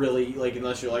unless they're really like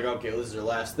unless you're like, okay, this is their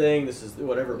last thing. This is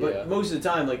whatever. But Yeah. most of the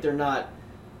time, like they're not.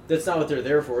 That's not what they're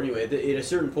there for anyway. At a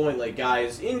certain point, like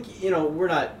guys, we're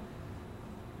not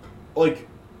like.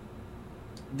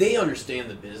 They understand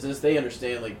the business. They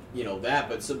understand that,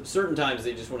 but certain times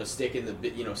they just want to stick in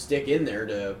there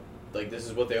to like this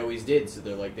is what they always did. So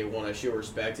they're like they want to show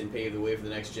respect and pave the way for the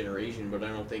next generation. But I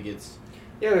don't think it's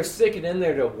they're sticking in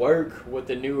there to work with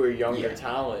the newer, younger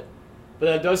talent. But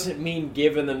that doesn't mean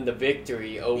giving them the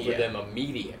victory over them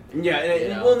immediately. Yeah,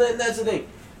 and that's the thing.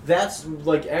 That's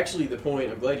like actually the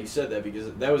point. I'm glad you said that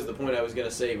because that was the point I was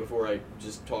gonna say before I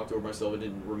just talked over myself and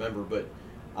didn't remember. But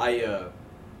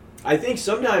I think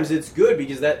sometimes it's good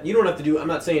because that you don't have to do. I'm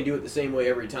not saying do it the same way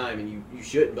every time, and you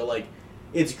shouldn't. But like,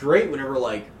 it's great whenever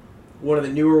like one of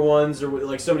the newer ones or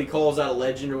like somebody calls out a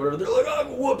legend or whatever. They're like, "I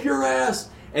will whoop your ass,"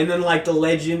 and then like the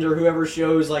legend or whoever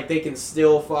shows like they can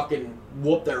still fucking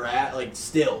whoop their ass like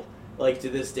still like to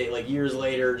this day like years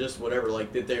later just whatever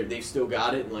like that they've still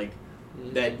got it and like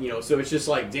that so it's just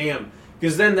like damn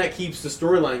because then that keeps the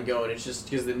storyline going. It's just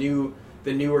because the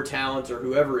newer talent or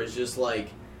whoever is just like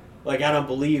I don't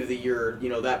believe that you're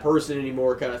that person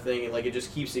anymore kind of thing, and like it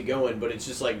just keeps it going. But it's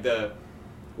just like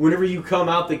whenever you come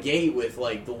out the gate with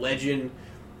like the legend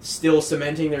still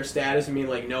cementing their status and being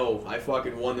like, no, I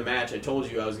fucking won the match. I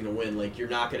told you I was going to win. Like, you're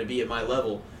not going to be at my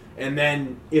level. And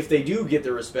then if they do get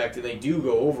the respect and they do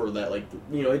go over that, like,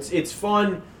 you know, it's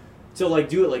fun to like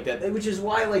do it like that. Which is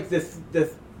why like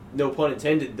the no pun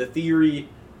intended, the theory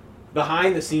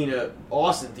behind the Cena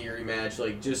Austin Theory match,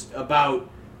 like just about,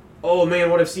 oh man,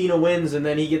 what if Cena wins and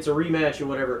then he gets a rematch or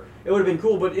whatever? It would have been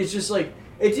cool, but it's just like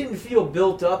it didn't feel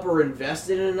built up or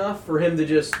invested in enough for him to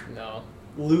just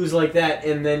lose like that,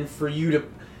 and then for you to,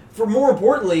 for more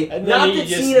importantly, and not then that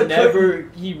Cena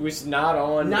he was not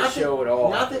on the show at all.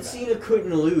 Not that Cena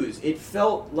couldn't lose. It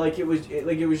felt like it was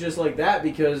just like that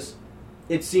because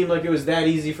it seemed like it was that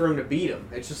easy for him to beat him.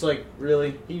 It's just like,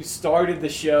 really? He started the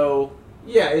show.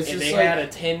 Yeah, it's and just they like, had a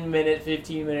 10-minute,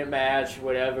 15-minute match,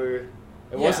 whatever.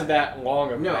 It wasn't that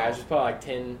long of a match. It was probably like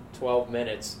 10, 12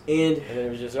 minutes. And then it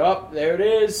was just, oh, there it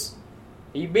is.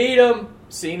 He beat him.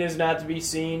 Cena's not to be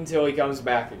seen till he comes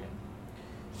back again.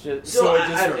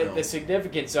 I don't know. The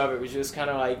significance of it was just kind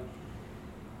of like,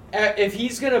 if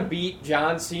he's going to beat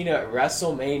John Cena at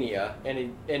WrestleMania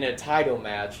in a title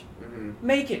match,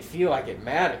 make it feel like it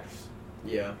matters.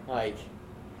 Yeah. Like,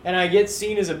 and I get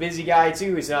Cena's a busy guy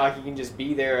too. It's not like he can just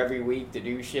be there every week to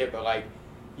do shit, but like,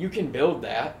 you can build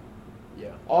that.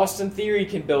 Yeah. Austin Theory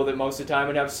can build it most of the time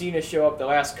and have Cena show up the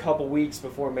last couple weeks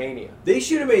before Mania. They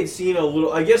should have made Cena a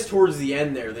little, I guess towards the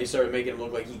end there, they started making him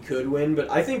look like he could win,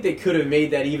 but I think they could have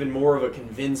made that even more of a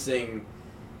convincing,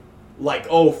 like,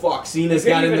 oh fuck, Cena's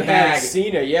got in the bag.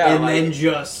 Cena, yeah. And like, then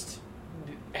just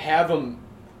have him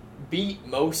beat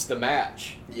most of the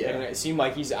match. Yeah. And it seemed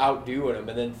like he's outdoing him,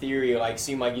 and then Theory, like,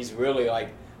 seemed like he's really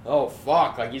like, oh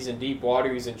fuck, like he's in deep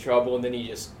water, he's in trouble, and then he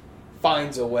just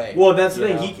finds a way. Well, that's the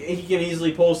thing. He can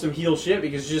easily pull some heel shit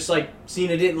because just like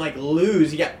Cena didn't like lose,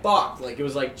 he got fucked. Like it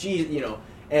was like, geez, you know,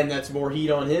 and that's more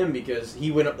heat on him because he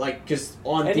went up like because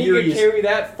on and Theory's, he could carry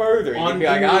that further. He'd be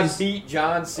like, I beat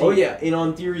John Cena. Oh yeah, and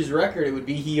on Theory's record, it would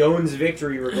be he owns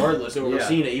victory regardless over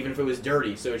Cena, even if it was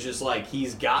dirty. So it's just like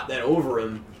he's got that over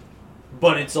him,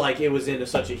 but it's like it was in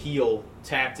such a heel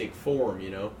tactic form,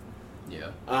 you know. Yeah.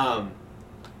 I'm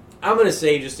gonna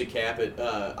say just to cap it,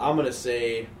 I'm gonna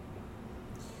say.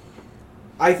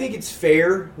 I think it's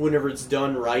fair whenever it's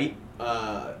done right.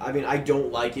 I mean, I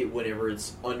don't like it whenever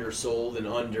it's undersold and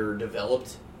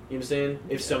underdeveloped. You know what I'm saying?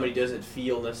 If somebody doesn't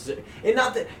feel necessary. And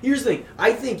not that... Here's the thing.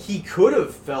 I think he could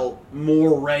have felt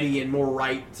more ready and more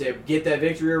right to get that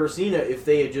victory over Cena if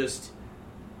they had just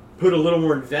put a little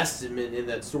more investment in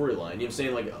that storyline. You know what I'm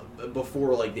saying? Like,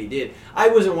 before, like, they did. I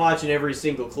wasn't watching every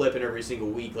single clip and every single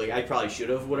week. Like, I probably should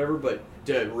have, whatever, but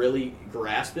to really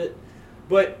grasp it.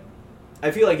 But... I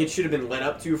feel like it should have been led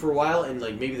up to for a while, and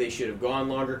like maybe they should have gone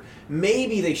longer.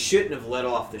 Maybe they shouldn't have let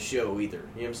off the show either. You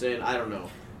know what I'm saying? I don't know.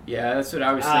 Yeah, that's what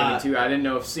I was thinking too. I didn't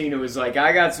know if Cena was like,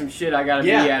 I got some shit I got to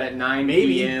be at 9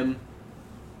 p.m.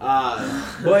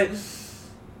 But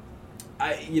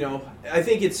I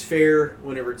think it's fair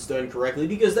whenever it's done correctly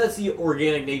because that's the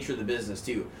organic nature of the business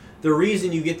too. The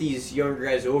reason you get these younger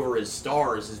guys over as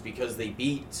stars is because they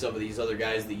beat some of these other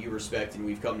guys that you respect and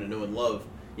we've come to know and love.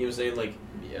 You know what I'm saying?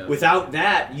 Like, without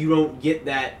that, you don't get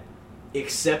that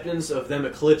acceptance of them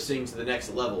eclipsing to the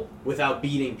next level without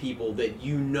beating people that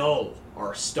you know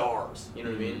are stars. You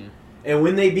know what I mean? And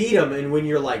when they beat them, and when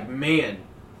you're like, man,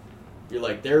 you're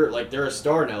like they're a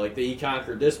star now. Like they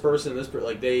conquered this person,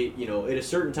 like they, you know, at a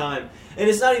certain time. And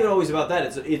it's not even always about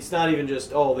that. It's not even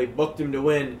just they booked him to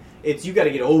win. It's you got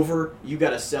to get over. You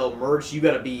got to sell merch. You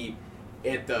got to be.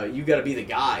 You got to be the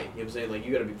guy. You know what I'm saying? Like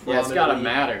you got to be. Yeah, it's got to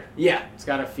matter. Yeah, it's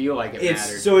got to feel like it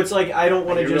matters. So it's like I don't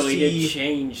want to just really see did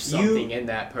change something in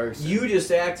that person. You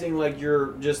just acting like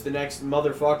you're just the next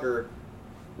motherfucker,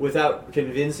 without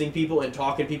convincing people and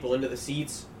talking people into the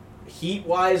seats, heat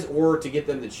wise, or to get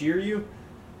them to cheer you.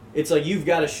 It's like you've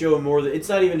got to show more. It's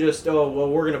not even just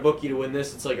we're gonna book you to win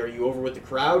this. It's like, are you over with the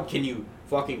crowd? Can you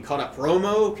fucking cut a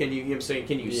promo? Can you know what I'm saying?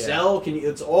 Can you sell?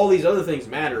 It's all these other things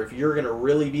matter if you're going to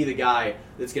really be the guy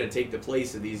that's going to take the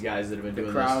place of these guys that have been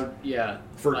doing this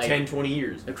for like, 10, 20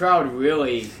 years. The crowd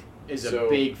really is a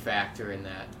big factor in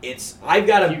that.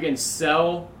 You can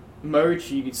sell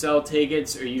merch, you can sell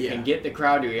tickets, or you can get the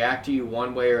crowd to react to you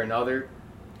one way or another.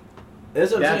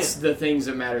 That's the things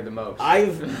that matter the most.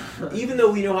 Even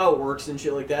though we know how it works and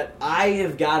shit like that, I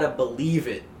have got to believe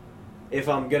it if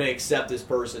I'm going to accept this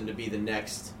person to be the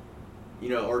next, you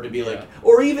know, or to be like,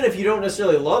 or even if you don't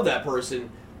necessarily love that person,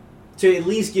 to at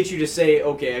least get you to say,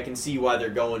 okay, I can see why they're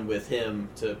going with him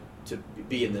to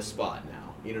be in this spot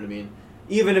now. You know what I mean?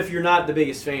 Even if you're not the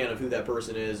biggest fan of who that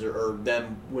person is or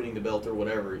them winning the belt or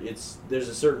whatever, there's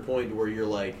a certain point where you're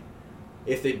like,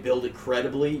 if they build it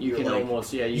credibly, You can like,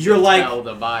 almost, you you're can like, tell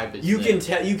the vibe is you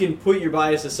there. you can put your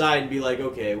bias aside and be like,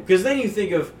 okay, because then you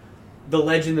think of the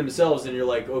legend themselves, and you're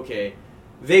like, okay,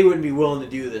 they wouldn't be willing to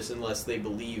do this unless they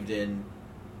believed in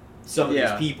some of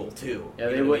these people too. Yeah,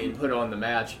 they wouldn't put on the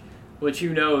match. Which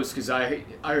who knows? Because I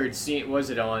heard was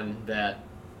it on that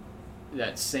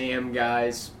Sam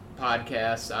guy's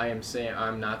podcast? I am Sam.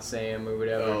 I'm not Sam or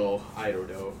whatever. Oh, I don't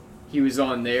know. He was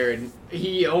on there and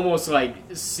he almost like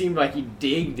seemed like he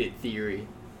digged at Theory.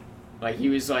 Like he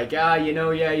was like, yeah,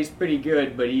 he's pretty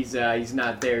good, but he's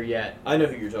not there yet. I know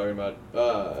who you're talking about.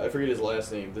 I forget his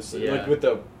last name. This Yeah. like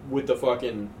with the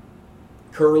fucking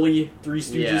curly Three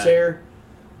Stooges Yeah. hair.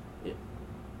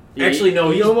 Yeah, Actually,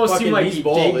 no, he he's almost fucking- seemed like he's he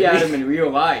bald, digged isn't at he? him in real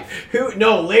life. Who?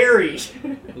 No, Larry.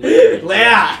 Larry.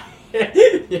 Yeah.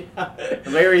 Yeah.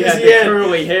 Larry 'Cause had he the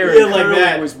curly hair yeah, and like Curly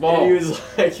that. was bald. And he was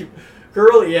like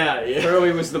curly. Yeah.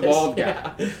 Curly was the bald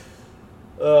guy. Yeah.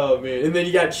 Oh man! And then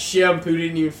you got Shemp, who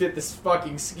didn't even fit this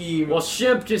fucking scheme. Well,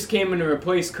 Shemp just came in to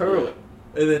replace Curly.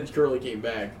 And then Curly came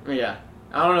back. Yeah.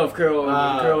 I don't know if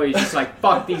Curly's just like,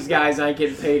 fuck these guys, I ain't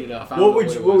getting paid enough. I don't What know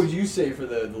would it what was. would you say for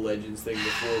the Legends thing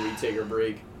before we take our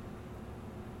break?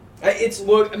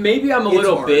 Look, maybe I'm a It's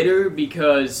little hard. bitter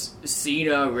because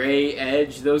Cena, Ray,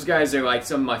 Edge, those guys are like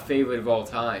some of my favorite of all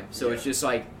time. So Yeah. it's just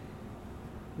like,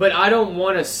 but I don't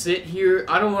want to sit here.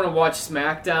 I don't want to watch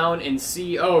SmackDown and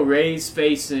see, Ray's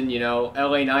facing,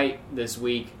 LA Knight this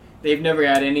week. They've never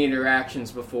had any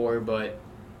interactions before, but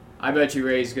I bet you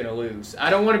Ray's going to lose. I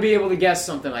don't want to be able to guess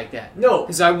something like that. No.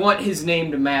 Because I want his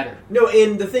name to matter. No,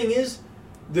 and the thing is,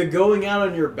 the going out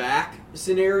on your back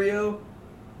scenario,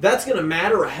 that's going to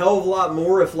matter a hell of a lot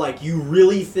more if, like, you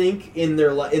really think in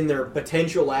their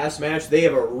potential last match they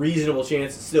have a reasonable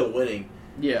chance of still winning.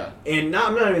 Yeah. And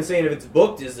I'm not even saying if it's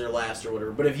booked as their last or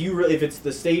whatever, but if it's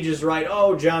the stage is right,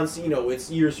 John Cena,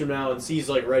 it's years from now and C's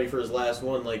like ready for his last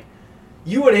one, like,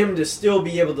 you want him to still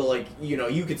be able to, like,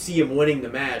 you could see him winning the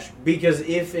match, because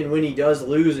if and when he does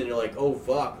lose and you're like, oh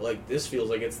fuck, like, this feels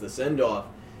like it's the send off,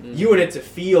 you want it to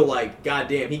feel like,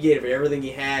 goddamn, he gave everything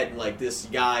he had and, like, this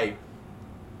guy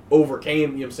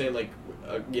overcame, like,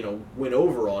 went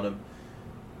over on him.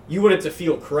 You want it to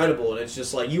feel credible, and it's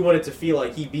just like, you want it to feel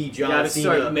like he beat John You gotta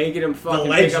Cena. start making him fucking pick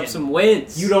legend. up some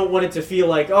wins. You don't want it to feel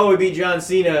like, he beat John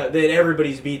Cena that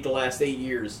everybody's beat the last 8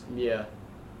 years. Yeah.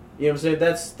 You know what I'm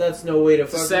saying? That's no way to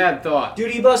It's a fucking... sad thought.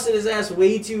 Dude, he busted his ass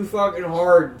way too fucking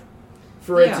hard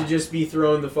for it Yeah. to just be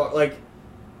thrown the fuck... Like,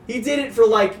 he did it for,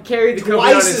 like, Carried the company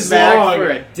on twice his as back long. for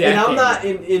a decade. And I'm not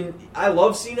in... I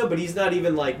love Cena, but he's not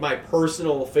even, like, my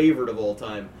personal favorite of all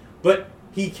time. But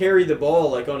he carried the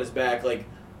ball, like, on his back, like,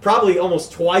 probably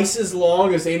almost twice as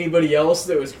long as anybody else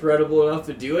that was credible enough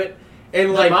to do it.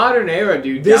 And, like... The modern era,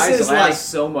 dude, this guys is last like-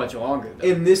 so much longer, though.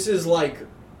 And this is, like...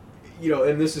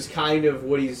 and this is kind of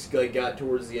what he's, like, got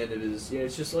towards the end of his...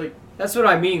 it's just, like... That's what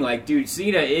I mean. Like, dude,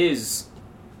 Cena is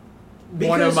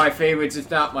one of Because- my favorites, if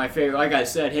not my favorite. Like I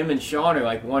said, him and Shawn are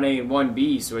like 1A and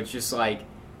 1B, so it's just like,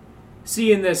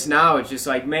 seeing this now, it's just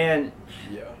like, man,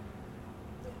 Yeah.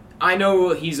 I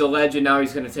know he's a legend now,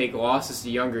 he's going to take losses to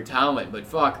younger talent, but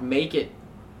fuck, make it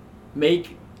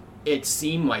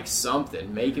seem like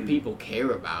something. Make it people care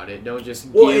about it. Don't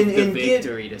just give the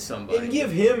victory to somebody. And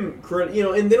give him credit,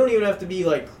 and they don't even have to be,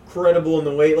 like, credible in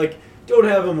the way, like, don't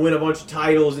have him win a bunch of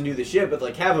titles and do the shit, but,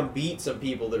 like, have him beat some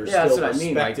people that are Yeah, still that's what I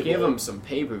mean. Like, respectable. give him some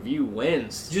pay-per-view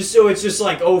wins. Just so it's just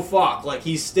like, oh fuck, like,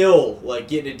 he's still, like,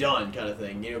 getting it done kind of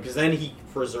thing, because then he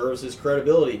preserves his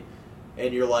credibility,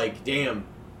 and you're like, damn.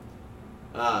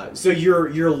 So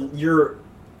your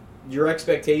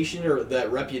expectation or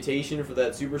that reputation for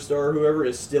that superstar or whoever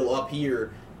is still up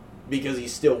here because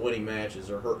he's still winning matches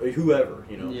or whoever,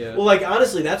 Yeah. Well, like,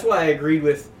 honestly, that's why I agreed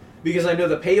with, because I know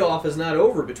the payoff is not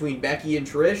over between Becky and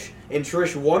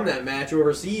Trish won that match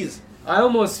overseas. I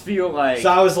almost feel like... So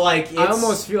I was like, I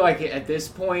almost feel like at this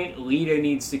point, Lita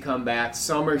needs to come back.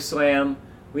 SummerSlam,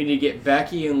 we need to get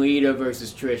Becky and Lita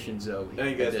versus Trish and Zoe. I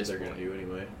think at that's what this they're going point. to do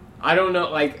anyway. I don't know,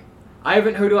 like, I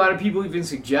haven't heard a lot of people even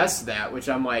suggest that, which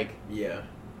I'm like, Yeah.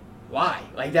 why?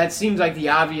 Like, that seems like the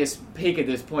obvious pick at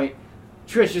this point.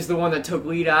 Trish is the one that took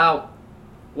Lita out.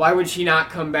 Why would she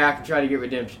not come back and try to get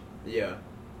redemption? Yeah.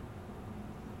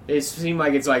 It seemed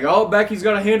like it's like, oh, Becky's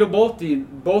gonna handle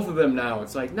both of them now.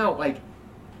 It's like, no, like,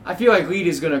 I feel like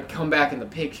Lita's gonna come back in the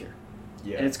picture,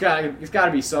 Yeah. and it's got to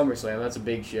be SummerSlam. That's a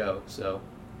big show, so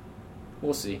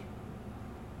we'll see.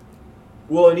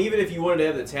 Well, and even if you wanted to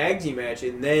have the tag team match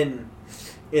and then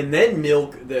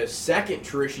milk the second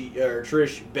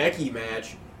Trish Becky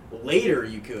match later,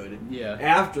 you could. Yeah.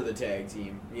 After the tag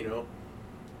team,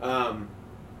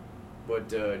 But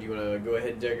do you want to go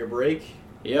ahead and take a break?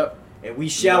 Yep. And we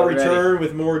shall Already. return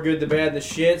with more Good, the Bad, and the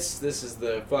Shits. This is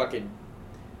the fucking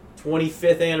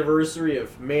 25th anniversary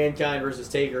of Mankind versus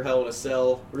Taker Hell in a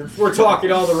Cell. We're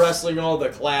talking all the wrestling, all the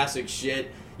classic shit.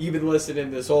 You've been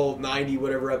listening to this whole 90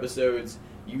 whatever episodes.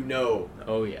 You know.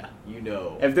 Oh, yeah. You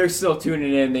know. If they're still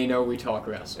tuning in, they know we talk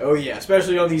wrestling. Oh, yeah.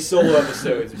 Especially on these solo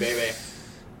episodes, baby.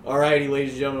 Alrighty,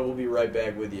 ladies and gentlemen, we'll be right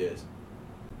back with you.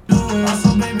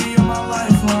 So baby, you're my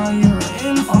lifeline, you're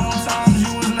an influence. Times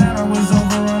you was mad, I was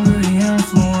over under the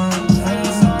influence. Feel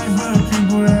sorry for the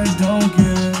people that don't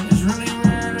get it. It's really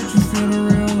rare that you feel the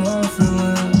real love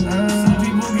feeling. Some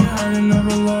people get hurt and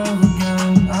never love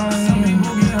again. Some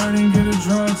people get hurt and get a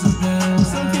drugs again.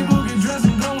 Some people get dressed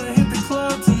and go and hit the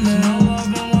club tonight. No love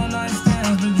and one night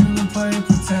stands, but you can play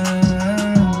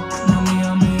pretend. I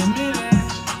may admit it.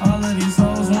 All of these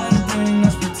hoes, one thing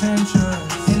that's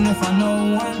pretentious. And if I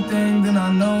know one thing, then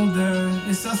I know that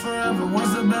it's us forever.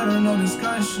 What's the better? No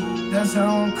discussion. That's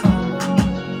how I'm coming.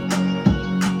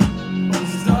 When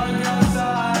it's dark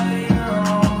outside, you're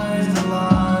always the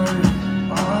light.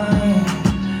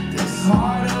 This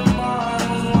heart of mine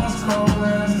was once cold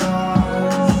as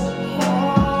ice.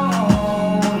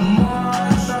 Oh, the more I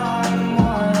try, the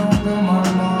more I open my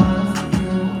mind for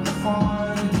you. The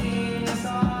farther deep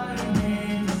inside of me,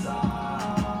 'cause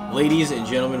I... Ladies and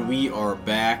gentlemen, we are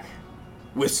back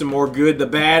with some more Good, the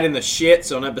Bad, and the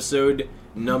Shits on episode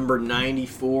number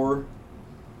 94.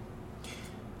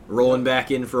 Rolling back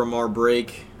in from our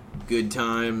break. Good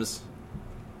times.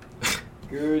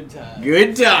 Good time.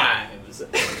 Good times.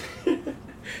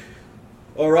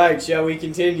 Alright, shall we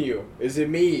continue? Is it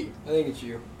me? I think it's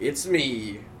you. It's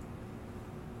me.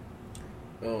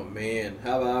 Oh man,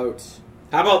 how about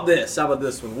this? How about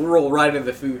this one? We'll roll right into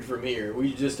the food from here.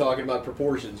 We just talking about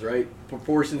proportions, right?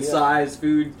 Proportion, Yeah. size,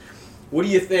 food. What do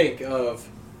you think of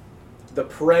the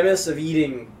premise of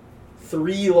eating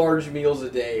 3 large meals a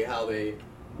day? How they,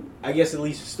 I guess, at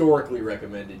least historically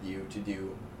recommended you to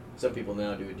do. Some people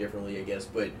now do it differently, I guess,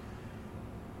 but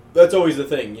that's always the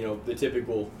thing. You know, the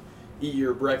typical eat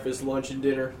your breakfast, lunch, and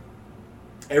dinner.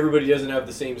 Everybody doesn't have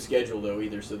the same schedule though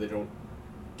either, so they don't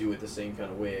do it the same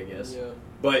kind of way, I guess. Yeah.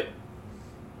 But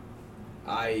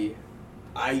I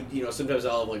sometimes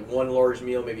I'll have like one large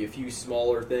meal, maybe a few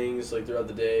smaller things like throughout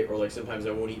the day, or like sometimes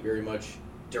I won't eat very much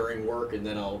during work, and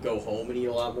then I'll go home and eat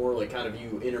a lot more. Like kind of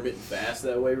you intermittent fast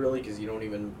that way, really, because you don't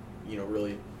even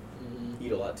really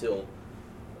eat a lot till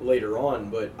later on.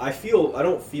 But I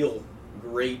don't feel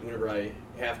great whenever I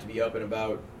have to be up and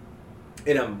about,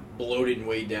 and I'm bloated and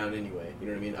weighed down anyway. You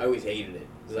know what I mean? I always hated it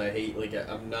because I hate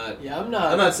I'm not. Yeah, I'm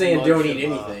not. I'm not saying much don't eat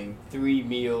of a anything. 3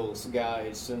 meals,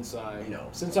 guys. Since I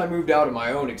No. moved out on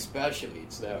my own, especially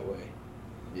it's that way.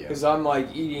 Yeah. Because I'm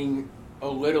like eating a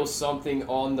little something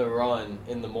on the run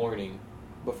in the morning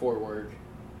before work.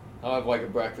 I'll have like a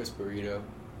breakfast burrito.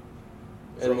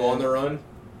 From then on the run.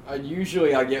 I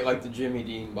get like the Jimmy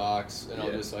Dean box, and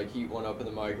I'll Yeah. just like heat one up in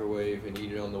the microwave and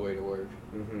eat it on the way to work.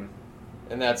 Mm-hmm.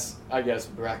 And that's, I guess,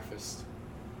 breakfast.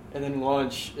 And then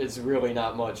lunch, it's really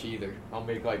not much either. I'll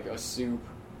make like a soup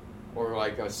or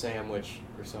like a sandwich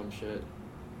or some shit.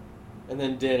 And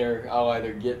then dinner, I'll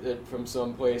either get it from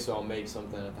someplace or I'll make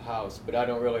something at the house. But I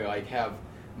don't really like have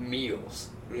meals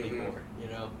anymore, you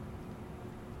know?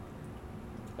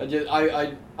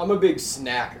 I'm a big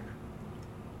snacker.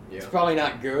 Yeah. It's probably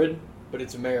not good, but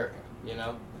it's America, you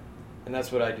know? And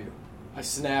that's what I do. I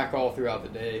snack all throughout the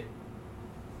day.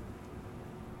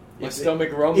 My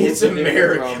stomach rumbles. It's and it can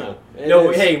America. rumble. It No,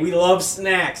 is. hey, we love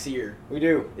snacks here. We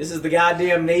do. This is the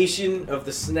goddamn nation of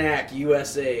the snack,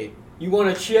 USA. You want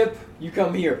a chip? You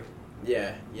come here.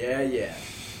 Yeah.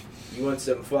 You want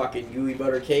some fucking gooey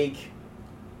butter cake?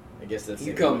 I guess that's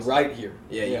You the come most- right here.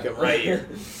 Yeah, you come right here.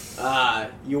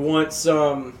 You want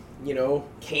some,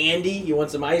 candy? You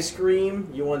want some ice cream?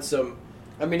 You want some...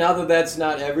 I mean, not that that's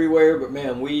not everywhere, but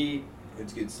man, we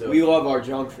It's good stuff. love our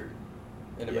junk food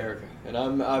in Yeah. America, and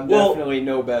I'm Well, definitely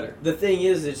no better. The thing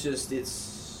is,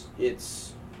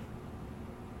 it's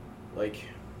like...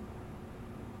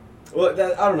 Well,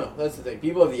 I don't know. That's the thing.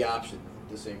 People have the option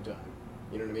at the same time.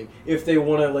 You know what I mean? If they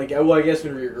want to, I guess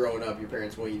when you're growing up, your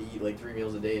parents want you to eat, 3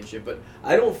 meals a day and shit. But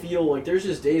I don't feel like... There's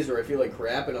just days where I feel like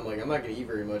crap, and I'm like, I'm not going to eat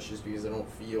very much just because I don't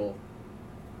feel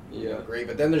great.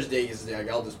 But then there's days,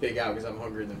 I'll just pig out because I'm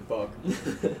hungrier than fuck.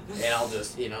 And I'll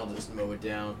just mow it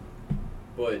down.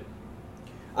 But...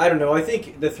 I don't know. I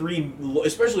think the 3,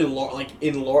 especially in large,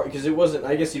 because it wasn't...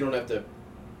 I guess you don't have to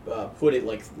put it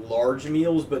like large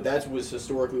meals, but that was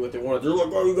historically what they wanted. They're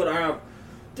like, oh, you gotta have...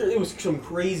 It was some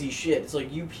crazy shit. It's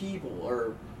like, you people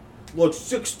are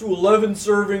 6 to 11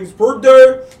 servings per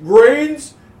day,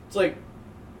 grains. It's like,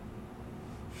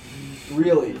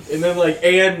 Really? And then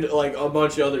like a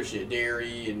bunch of other shit,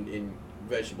 dairy and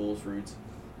vegetables, fruits.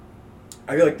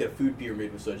 I feel like the food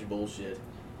pyramid was such bullshit.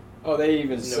 Oh, they even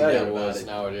There's no said doubt it about was it.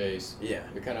 nowadays. Yeah.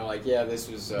 They're kind of like, yeah, this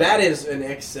was... That is an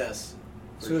excess.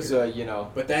 This for was, sure. you know...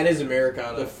 But that is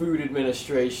Americana. the Food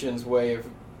Administration's way of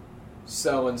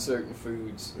selling certain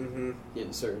foods, Mm-hmm.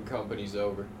 getting certain companies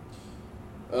over.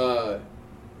 It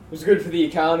was good for the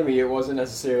economy. It wasn't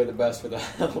necessarily the best for the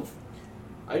health.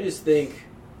 I just think,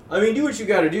 I mean, do what you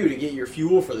got to do to get your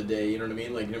fuel for the day. You know what I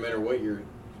mean? Like no matter what your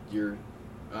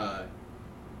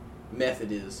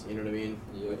method is, you know what I mean?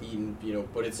 Yeah. With eating, you know.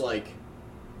 But it's like,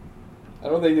 I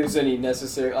don't think there's any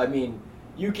necessary. I mean,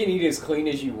 you can eat as clean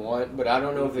as you want, but I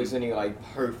don't know if there's any like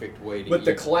perfect way to. but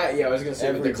the eat. yeah, I was gonna say,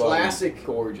 but the Everybody's classic,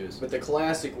 gorgeous. but the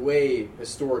classic way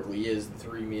historically is the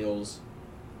 3 meals.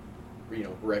 You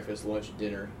know, breakfast, lunch, and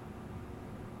dinner.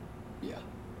 Yeah.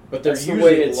 But they're That's the way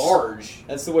usually it's- large.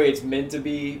 That's the way it's meant to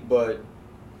be, but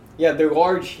yeah, they're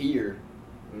large here.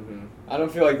 Mm-hmm. I don't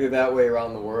feel like they're that way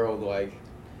around the world, like.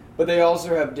 But they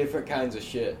also have different kinds of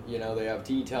shit. You know, they have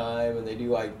tea time, and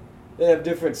they have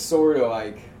different sort of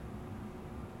like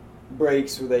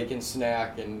breaks where they can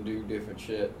snack and do different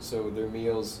shit. So their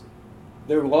meals,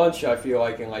 their lunch, I feel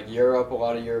like in like Europe, a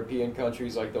lot of European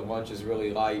countries, like the lunch is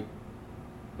really light,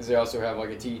 because they also have like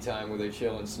a tea time where they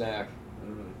chill and snack,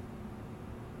 Mm-hmm.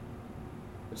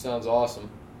 which sounds awesome.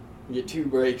 You get 2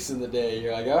 breaks in the day.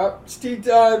 You're like, oh, it's tea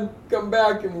time. Come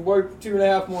back and work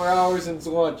 2.5 more hours, and it's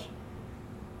lunch.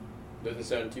 Doesn't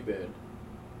sound too bad.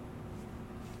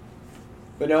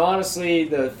 But no, honestly,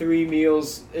 the 3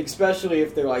 meals, especially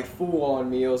if they're like full-on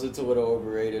meals, it's a little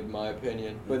overrated in my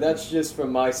opinion. But that's just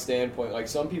from my standpoint. Like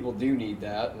some people do need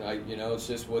that, and it's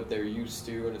just what they're used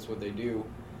to, and it's what they do.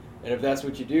 And if that's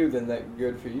what you do, then that's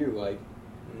good for you. Like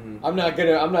Mm-hmm. I'm not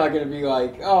gonna be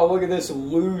like, oh, look at this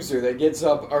loser that gets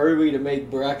up early to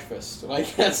make breakfast.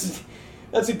 Like that's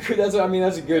a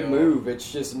good No. move.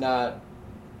 It's just not.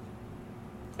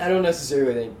 I don't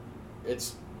necessarily think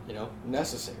it's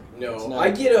necessary. It's No, not-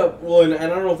 I get up. Well, and I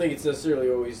don't think it's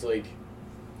necessarily always like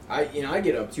I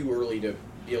get up too early to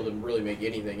be able to really make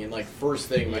anything. And like first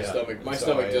thing, my Yeah, stomach that's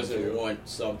how I am, doesn't too. want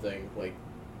something like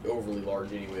overly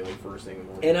large anyway. Like first thing in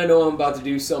the morning. And I know I'm about to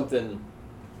do something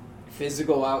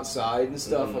physical outside and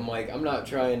stuff. Mhm. I'm like, I'm not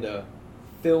trying to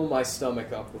fill my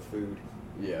stomach up with food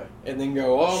yeah, and then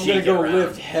go, oh, I'm Shake gonna go it around.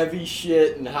 lift heavy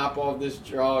shit and hop off this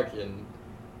truck, and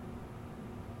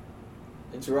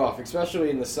it's rough, especially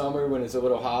in the summer when it's a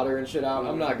little hotter and shit out.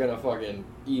 I'm Mhm. not gonna fucking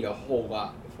eat a whole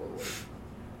lot before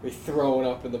we're throwing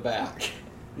up in the back.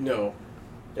 no,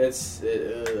 it's.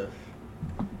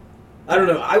 I don't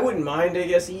know. I wouldn't mind, I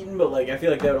guess, eating, but like I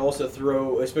feel like that would also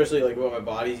throw, especially like what my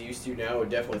body's used to now, would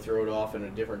definitely throw it off in a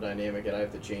different dynamic, and I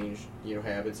have to change,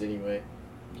 habits anyway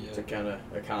to kind of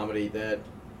accommodate that.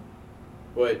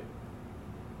 But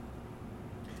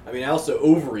I mean, I also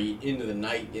overeat into the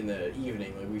night in the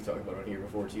evening, like we've talked about on here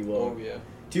before. Too long. Oh yeah.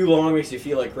 Too long makes you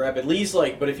feel like crap. At least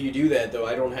but if you do that though,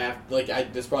 I don't have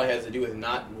this probably has to do with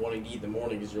not wanting to eat in the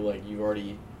morning because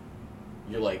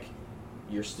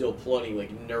you're still plenty like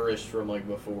nourished from like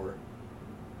before,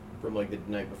 from like the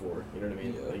night before. You know what I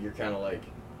mean? Yeah. Like you're kind of like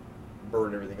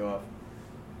burned everything off.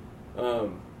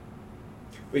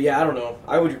 But yeah, I don't know.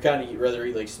 I would kind of rather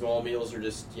eat like small meals or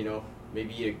just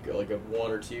maybe eat like a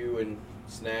 1 or 2 and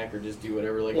snack or just do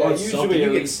whatever. Like Yeah, on usually something, at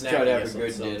you get least snack, try to I have guess, a on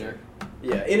good something. dinner.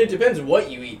 Yeah, and it depends what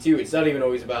you eat too. It's not even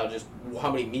always about just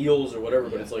how many meals or whatever,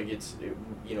 but Yeah. it's like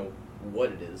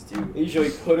what it is too. I usually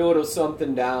put a little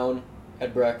something down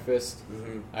at breakfast.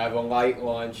 Mm-hmm. I have a light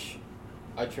lunch.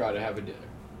 I try to have a dinner.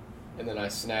 And then I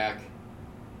snack.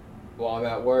 While I'm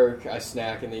at work, I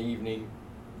snack in the evening.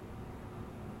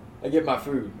 I get my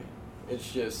food.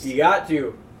 It's just You got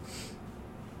to.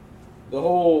 the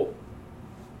whole.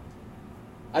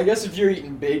 I guess if you're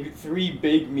eating 3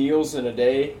 big meals in a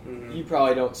day, Mhm. you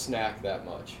probably don't snack that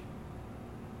much.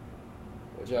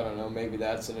 Which I don't know, maybe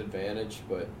that's an advantage,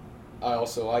 but I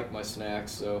also like my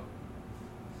snacks, so.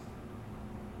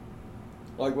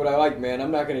 Like what I like, man.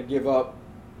 I'm not gonna give up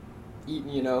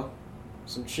eating,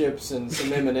 some chips and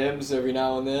some M&Ms every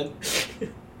now and then.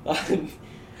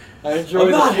 I enjoy I'm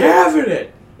the not shit. having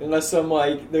it. Unless they're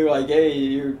like, hey,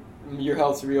 your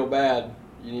health's real bad.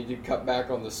 You need to cut back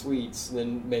on the sweets.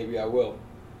 Then maybe I will.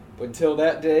 But until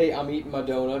that day, I'm eating my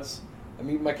donuts. I'm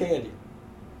eating my candy.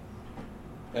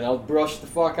 And I'll brush the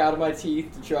fuck out of my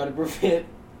teeth to try to prevent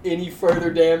any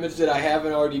further damage that I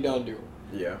haven't already done to them.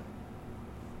 Yeah.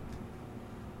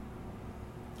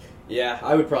 Yeah,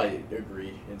 I would probably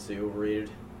agree and say overrated.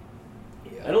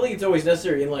 Yeah. I don't think it's always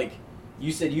necessary. And like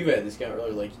you said, you've had this kind of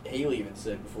earlier. Like Haley even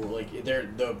said before, like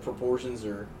the proportions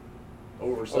are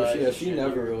oversized. yeah, she shit.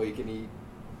 never really can eat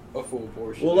a full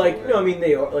portion. Well, like, anyway. no, I mean,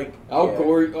 they are, like... I'll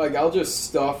yeah. I'll just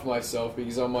stuff myself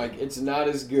because I'm like, it's not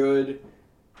as good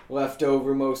left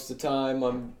over most of the time.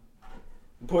 I'm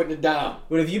putting it down.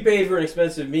 But if you paid for an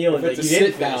expensive meal and If like, it's you a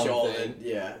didn't finish sit-down all thing. of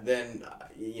it, then,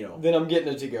 you know... Then I'm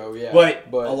getting it to go, yeah. But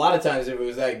a lot of times, if it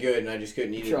was that good and I just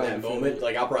couldn't eat it in Trying that to moment, finish.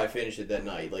 like I'll probably finish it that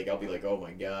night. Like I'll be like, oh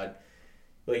my god,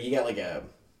 like you got like a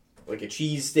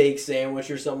cheesesteak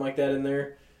sandwich or something like that in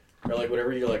there, or like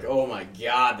whatever. You're like, oh my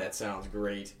god, that sounds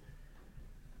great.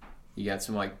 You got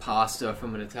some like pasta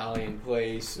from an Italian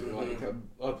place, or like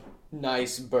a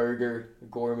nice burger, a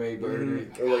gourmet burger,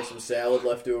 Or like some salad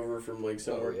left over from like Oh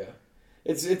somewhere. yeah,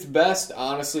 it's best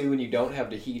honestly when you don't have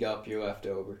to heat up your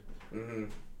leftover. Mm-hmm.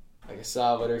 Like a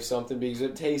salad or something because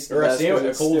it tastes the Or a best 'cause sandwich,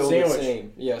 it's a cold still sandwich. the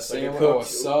same. Yeah, Like sandwich. a cooked, a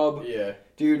sub. Yeah,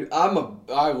 Dude, I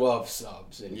love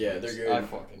subs. Anyways. Yeah, they're good. I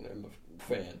fucking am a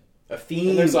fan. a fiend.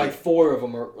 And there's like 4 of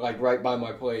them are like right by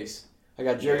my place. I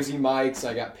got Jersey Mike's,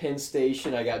 I got Penn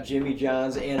Station, I got Jimmy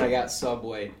John's, and I got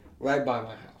Subway right by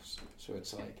my house. So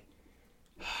it's like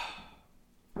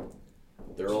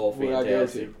they're all where I go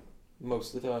fantastic. to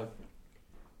most of the time.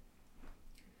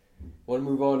 Want to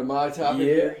move on to my topic? Yeah,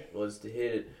 here? let's hit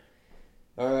it.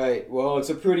 All right. Well, it's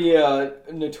a pretty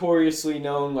notoriously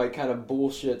known like kind of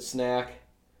bullshit snack.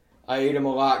 I ate them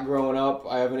a lot growing up.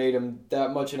 I haven't ate them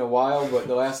that much in a while, but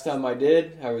the last time I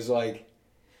did, I was like,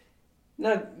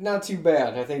 not too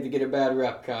bad. I think they get a bad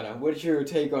rep, kind of. What's your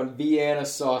take on Vienna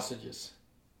sausages?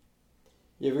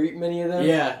 You ever eat many of them?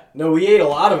 Yeah, no, we ate a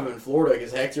lot of them in Florida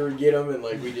because Hector would get them and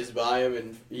like we just buy them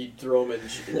and he'd throw them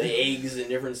in the eggs and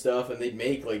different stuff and they'd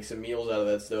make like some meals out of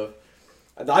that stuff.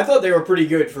 I thought they were pretty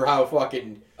good for how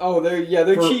fucking Oh, they're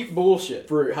For- cheap bullshit.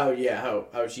 for how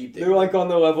cheap they They're like on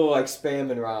the level of like Spam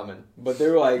and ramen, but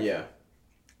they're like yeah.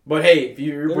 But hey, if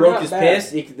you're They're broke not as bad. piss,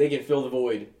 they can fill the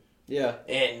void yeah.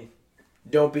 and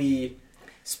don't be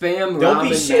Spam, don't ramen,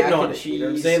 be shitting mac on and it. cheese. You know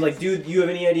what I'm saying? Like, dude, you have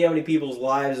any idea how many people's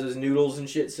lives those noodles and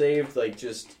shit saved? Like,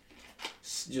 just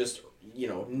you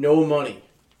know, no money,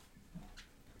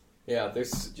 yeah,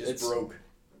 there's just it's broke.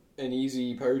 an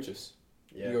easy purchase.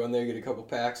 Yeah. You go in there, get a couple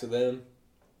packs of them.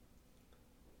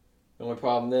 The only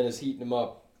problem then is heating them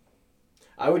up.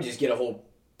 I would just get a whole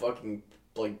fucking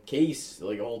like case,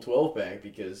 like a whole 12-pack,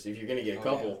 because if you're gonna get a Oh,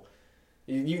 couple,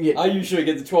 you can get I usually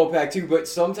get the 12-pack too, but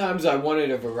sometimes I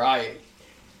wanted a variety.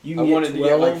 you I can get wanted 12. to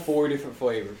get like 4 different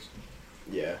flavors.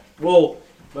 Yeah. Well,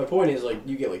 my point is like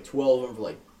you get like 12 of them for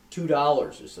like $2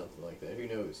 or something like that. Who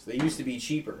knows? They used to be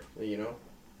cheaper, you know.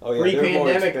 Oh yeah, they're more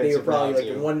Pre-pandemic, they were expensive probably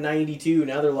now, like too. $1.92.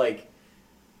 Now they're like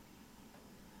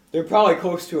They're probably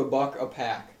close to $1 a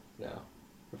pack now.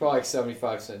 They're probably like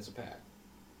 75 cents a pack.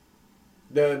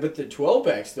 but the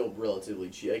 12-pack's still relatively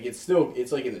cheap. Like it's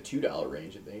like in the $2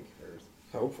 range, I think. Or,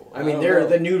 Hopefully. I mean, don't they're know.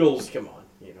 the noodles. Come on,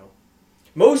 you know.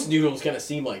 Most noodles kind of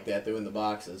seem like that though in the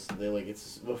boxes. They like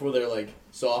it's before they're like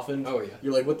softened. Oh yeah.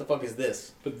 You're like, what the fuck is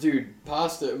this? But dude,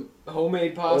 pasta,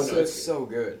 homemade pasta it's is so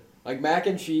good. Like mac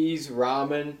and cheese,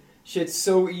 ramen, shit's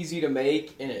so easy to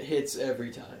make and it hits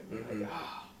every time. Mhm. Like,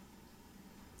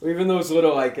 Or even those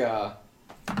little like I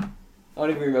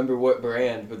don't even remember what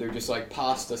brand, but they're just like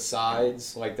pasta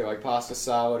sides, like they're like pasta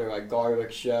salad or like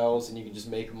garlic shells, and you can just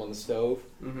make them on the stove.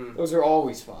 Mm-hmm. Those are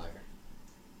always fire,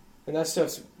 and that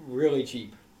stuff's really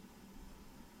cheap.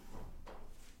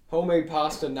 Homemade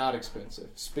pasta not expensive.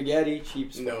 Spaghetti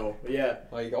cheap. No, yeah.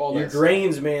 Like all Your that.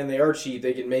 grains, man, they are cheap.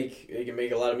 They can make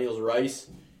a lot of meals, rice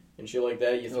and shit like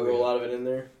that. You throw yeah. a lot of it in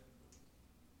there.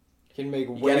 Can make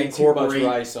gotta way too much incorporate,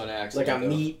 rice on Like accident. a though.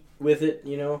 meat with it,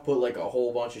 you know. Put like a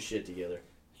whole bunch of shit together.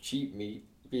 Cheap meat.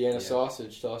 Vienna Yeah.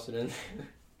 sausage, toss it in.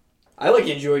 I like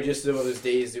enjoy just some of those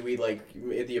days that we like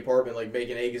at the apartment, like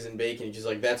making eggs and bacon. Just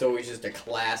like that's always just a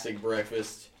classic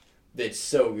breakfast. That's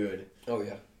so good. Oh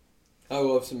yeah. I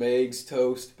love some eggs,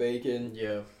 toast, bacon,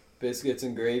 Yeah. biscuits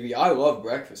and gravy. I love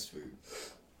breakfast food.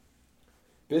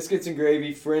 Biscuits and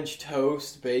gravy, French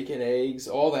toast, bacon, eggs,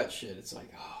 all that shit. It's like,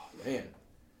 oh man.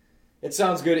 It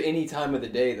sounds good any time of the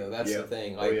day though. That's the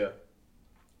thing. Like, Oh yeah.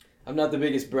 I'm not the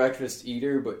biggest breakfast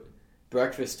eater, but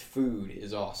breakfast food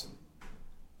is awesome.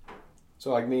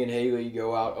 So like me and Haley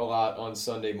go out a lot on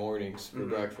Sunday mornings for Mhm.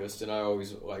 breakfast, and I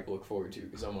always like look forward to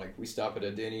it because I'm like, we stop at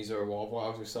a Denny's or a Waffle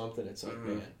House or something. It's like, Mhm.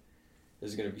 man,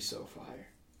 this is gonna be so fire.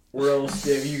 Where else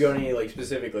have you gone? Any like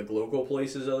specific like local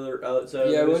places outside?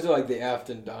 Yeah, I of went this? to like the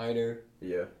Afton Diner,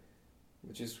 Yeah.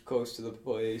 which is close to the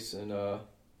place, and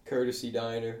Courtesy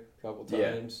Diner a couple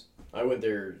Yeah. times. I went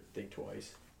there, I think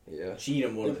twice. Yeah,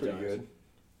 Cheatham one they're of the pretty times. good.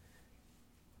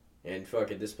 And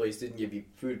fuck it, this place didn't give me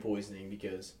food poisoning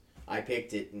because I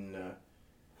picked it, and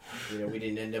we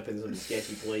didn't end up in some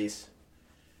sketchy place.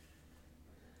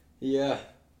 Yeah,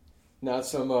 Not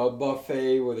some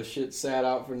buffet where the shit sat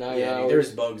out for 9 Yeah, hours. dude,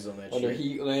 there's bugs on that under shit.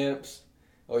 heat lamps.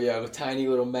 Oh yeah, with tiny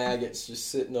little maggots just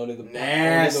sitting under the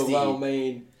Nasty. lo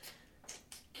mein.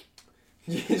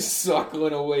 Just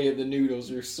suckling away at the noodles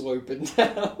you're slurping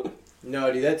down.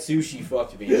 No, dude, that sushi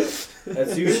fucked me up.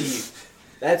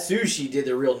 That sushi did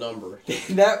the real number.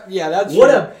 That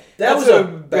was a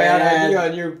bad idea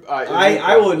on your.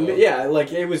 I will admit, yeah,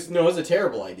 like it was a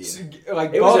terrible idea.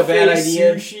 Like It was a bad buffet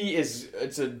idea. Sushi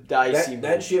it's a dicey.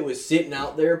 That shit was sitting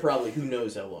out there probably who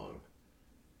knows how long,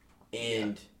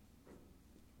 and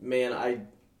man, I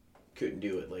couldn't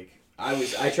do it. Like I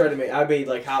made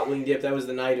like hot wing dip. That was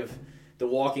the night of The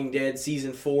Walking Dead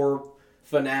season 4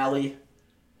 finale.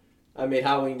 I made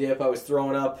hot wing dip. I was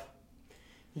throwing up.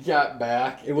 Got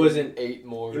back. It wasn't 8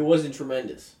 more. It wasn't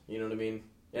tremendous. You know what I mean?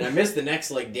 And I missed the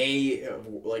next like day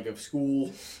of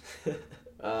school,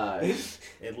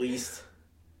 at least.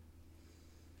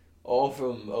 All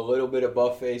from a little bit of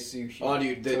buffet sushi. Oh,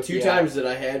 dude, the two times that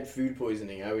I had food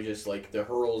poisoning, I was just like the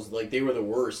hurls, like they were the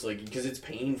worst, like because it's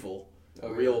painful,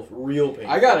 real painful.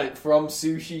 I got it from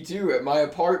sushi too at my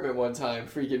apartment one time.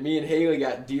 Freaking me and Haley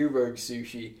got Deerberg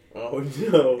sushi. Oh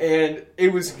no! And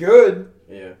it was good.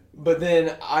 Yeah. But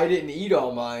then I didn't eat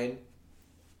all mine,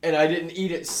 and I didn't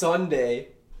eat it Sunday,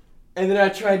 and then I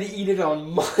tried to eat it on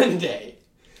Monday.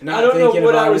 I don't know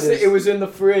what I was saying. It was in the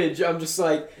fridge. I'm just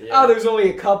like, Yeah. oh, there's only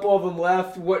a couple of them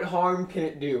left. What harm can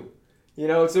it do? You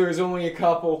know, so there's only a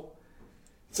couple.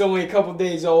 It's only a couple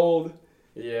days old.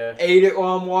 Yeah. Ate it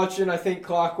while I'm watching, I think,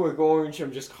 Clockwork Orange.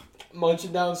 I'm just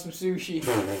munching down some sushi.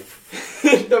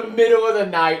 In the middle of the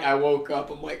night, I woke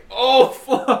up. I'm like, oh,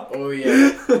 fuck. Oh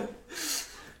yeah.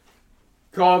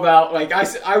 Called out. Like,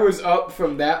 I was up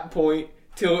from that point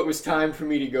till it was time for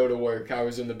me to go to work. I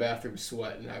was in the bathroom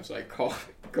sweating. I was like, called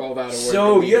out of work.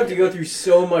 So you have to go through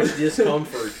so much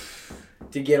discomfort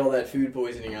to get all that food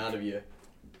poisoning out of you.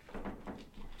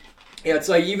 Yeah, it's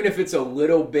like even if it's a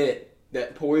little bit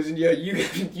that poisoned you,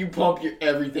 you pump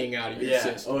everything out of your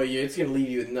system. Oh yeah, it's gonna leave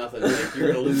you with nothing. Like, you're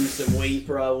gonna lose some weight,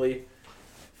 probably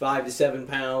 5 to 7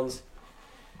 pounds.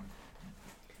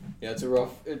 Yeah,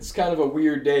 it's kind of a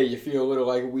weird day. You feel a little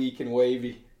like weak and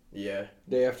wavy. Yeah.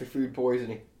 Day after food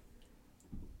poisoning.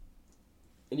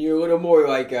 And you're a little more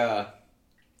like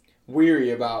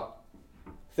weary about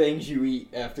things you eat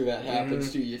after that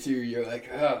happens to you too. You're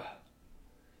like,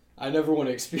 I never want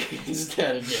to experience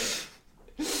that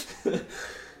again.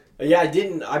 Yeah, I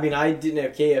didn't have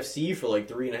KFC for like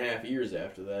 3.5 years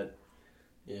after that.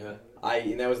 Yeah.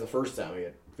 And that was the first time I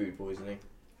got food poisoning.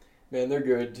 Man, they're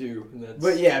good too.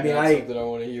 But yeah, I mean, that's something I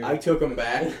want to hear. I took them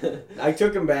back.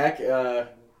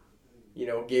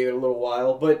 Gave it a little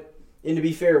while. But, and to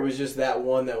be fair, it was just that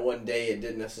one day. It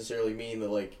didn't necessarily mean that,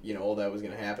 like, all that was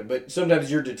going to happen. But sometimes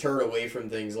you're deterred away from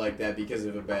things like that because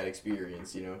of a bad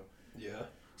experience, Yeah.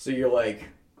 So you're like,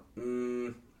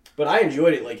 But I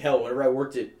enjoyed it like hell. Whenever I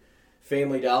worked at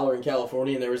Family Dollar in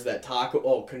California and there was that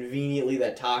conveniently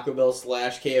that Taco Bell /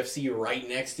 KFC right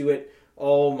next to it.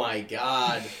 Oh my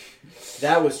God.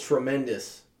 That was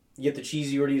tremendous. You get the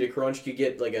cheesy Gordita Crunch. You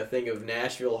get like a thing of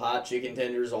Nashville hot chicken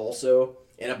tenders also.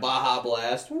 And a Baja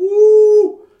Blast.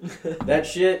 Woo! That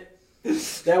shit.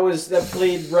 That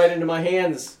played right into my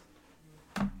hands.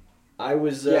 I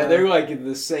was... yeah, they're like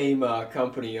the same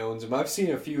company owns them. I've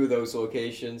seen a few of those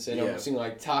locations, and I've seen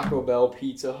like Taco Bell,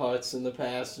 Pizza Huts in the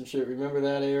past and shit. Remember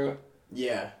that era?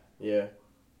 Yeah.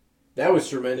 That was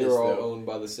tremendous, They were all owned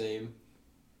by the same.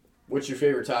 What's your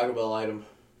favorite Taco Bell item?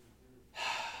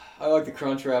 I like the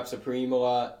Crunchwrap Supreme a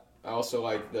lot. I also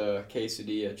like the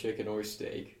quesadilla, chicken or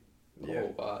steak, a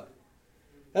whole lot.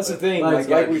 That's the thing.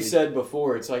 Like we said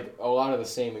before, it's like a lot of the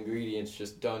same ingredients,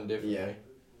 just done differently. Yeah.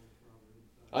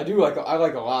 I like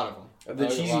a lot of them. The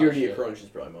cheesy Gordita Crunch is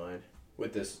probably mine.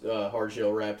 With this hard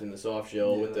shell wrapped in the soft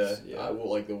shell with the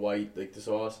the white, like the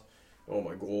sauce. Oh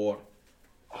my God.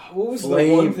 What was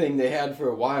the one thing they had for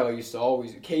a while? I used to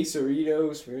always...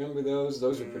 Quesaritos, remember those?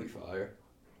 Those are pretty fire.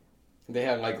 They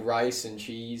had like rice and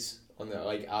cheese on the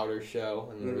like outer shell,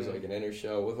 and there was like an inner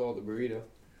shell with all the burrito.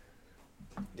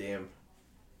 Damn.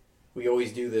 We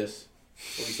always do this.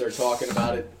 When we start talking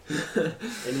about it.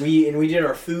 and we did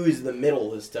our foods in the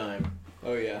middle this time.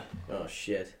 Oh yeah. Oh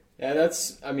shit. Yeah,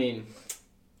 that's... I mean...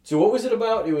 So what was it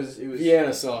about? It was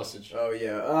Vienna sausage. Oh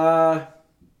yeah.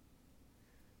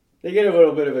 They get a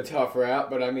little bit of a tough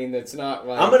rap, but I mean, it's not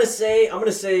like... I'm gonna say,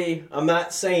 I'm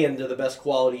not saying they're the best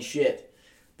quality shit,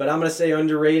 but I'm gonna say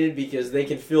underrated because they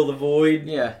can fill the void.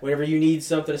 Yeah. Whenever you need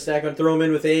something to stack on, throw them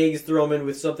in with eggs, throw them in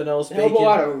with something else. Help Bacon. a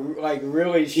lot of like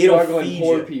really struggling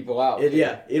poor people out.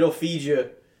 It'll feed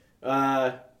you.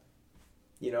 I'm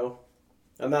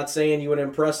not saying you want to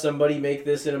impress somebody, make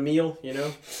this in a meal.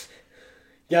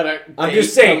 Got a I'm date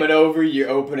just saying. coming over, you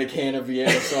open a can of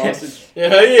Vienna sausage.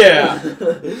 yeah.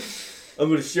 I'm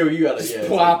gonna show you how to Just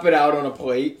plop it out on a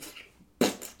plate.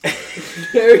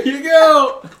 There you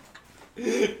go.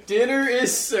 Dinner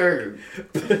is served.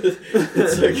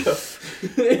 It's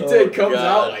like It comes God.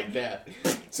 out like that.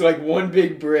 It's like one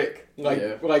big brick. Like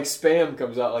Yeah. like Spam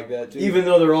comes out like that too. even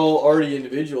though they're all already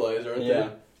individualized, aren't Yeah.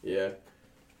 they? Yeah.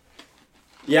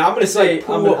 Yeah, I'm gonna It's say like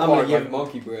I'm pull gonna apart give like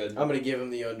monkey bread. I'm gonna give him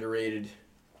the underrated.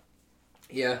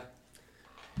 Yeah.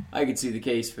 I could see the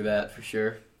case for that for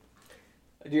sure.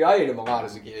 Dude, I ate them a lot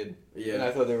as a kid. And I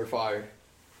Yeah. thought they were fire.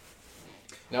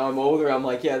 Now I'm older, I'm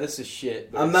like, yeah, this is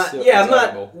shit. But I'm it's not. still Yeah, I'm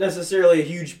enjoyable. not necessarily a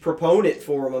huge proponent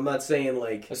for him. I'm not saying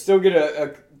like. I still get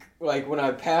a like when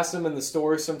I pass them in the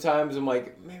store sometimes I'm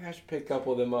like, maybe I should pick a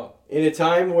couple of them up. In a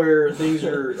time where things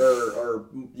are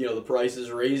you know, the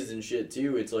prices raised and shit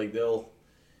too, it's like they'll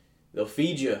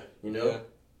feed you, you know. Yeah.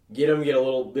 Get a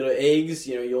little bit of eggs.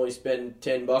 You know, you only spend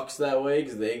 $10 that way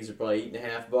because the eggs are probably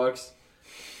 $8.50.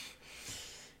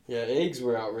 Yeah, eggs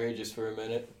were outrageous for a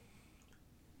minute.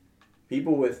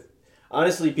 People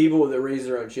that raise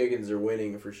their own chickens are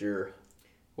winning for sure.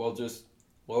 Well, just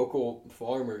local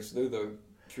farmers, they're the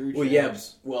true Well, yeah.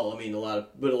 champs. Well, I mean, a lot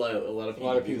of people. A lot of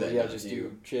people, do yeah, that just now,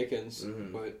 do chickens,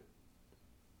 Mhm. but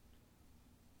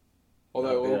all that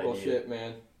Not a bad local idea. shit,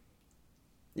 man,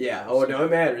 Yeah. Oh no,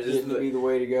 it matters. It's getting to be the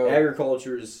way to go.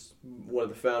 agriculture is one of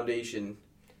the foundation.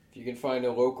 If you can find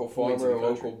a local Points farmer, in a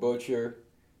the local butcher,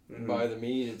 Mhm. buy the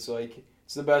meat, it's like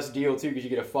it's the best deal too because you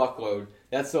get a fuckload.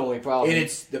 That's the only problem. And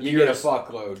it's the you get a purest.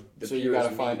 fuckload, the so you got to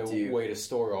purest find a meat, too. way to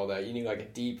store all that. You need like a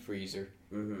deep freezer.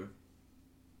 Mm-hmm.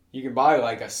 You can buy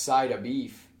like a side of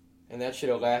beef, and that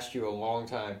shit'll last you a long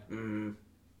time. Mm-hmm.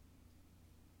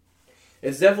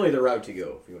 It's definitely the route to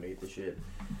go if you want to eat the shit.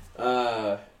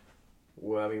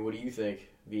 Well, I mean, what do you think?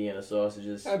 Vienna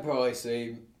sausages. I'd probably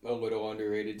say a little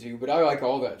underrated too, but I like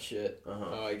all that shit.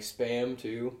 Uh-huh. I like Spam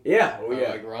too. Yeah. Oh I yeah.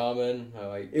 like ramen. I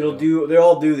like It'll you know. do. They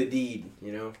all do the deed.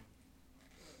 You know.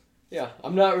 Yeah,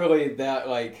 I'm not really that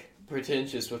like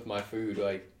pretentious with my food.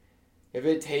 Like, if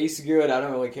it tastes good, I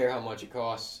don't really care how much it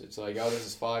costs. It's like, oh, this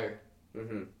is fire.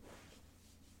 Mm-hmm.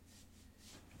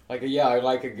 Like, yeah, I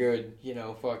like a good, you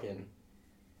know, fucking,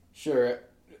 sure,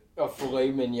 a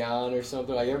filet mignon or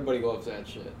something. Like, everybody loves that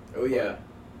shit. Oh yeah.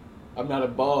 I'm not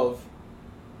above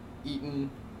eating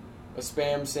a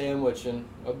Spam sandwich and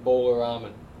a bowl of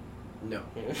ramen. No.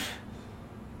 You know?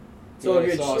 It's all Yeah,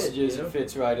 good sausages, shit, you know? it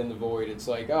fits right in the void. It's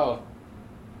like, oh,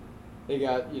 they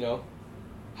got, you know,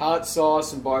 hot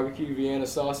sauce and barbecue Vienna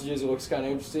sausages. It looks kind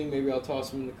of interesting. Maybe I'll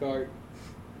toss them in the cart.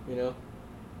 You know?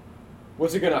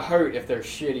 What's it going to hurt if they're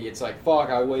shitty? It's like, fuck,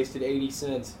 I wasted 80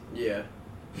 cents. Yeah.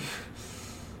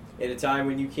 At a time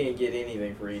when you can't get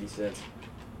anything for 80 cents.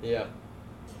 Yeah.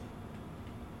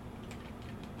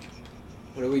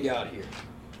 What do we got here?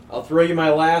 I'll throw you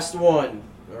my last one.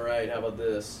 All right, how about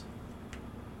this?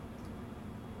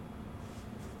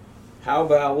 How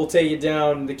about we'll take it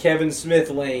down the Kevin Smith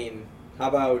lane? How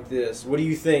about this? What do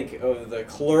you think of the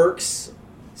Clerks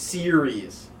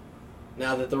series?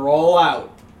 Now that they're all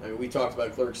out. I mean, we talked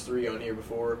about Clerks 3 on here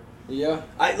before. Yeah.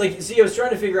 I was trying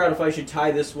to figure out if I should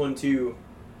tie this one to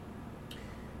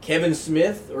Kevin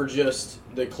Smith or just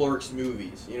the Clerks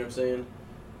movies. You know what I'm saying?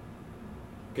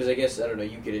 Because I guess, I don't know,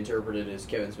 you could interpret it as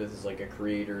Kevin Smith is like a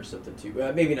creator or something too.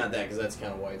 Maybe not that, because that's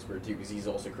kind of widespread too, because he's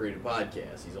also created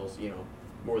podcasts. He's also, you know,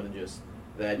 more than just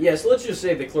that. Yeah, so let's just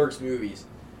say the Clerks movies.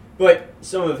 But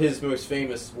some of his most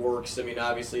famous works, I mean,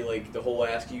 obviously, like, the whole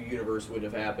Ask You universe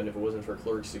wouldn't have happened if it wasn't for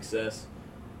Clerks' success.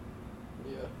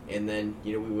 Yeah. And then,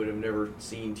 you know, we would have never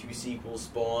seen 2 sequels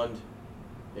spawned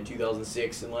in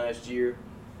 2006 and last year.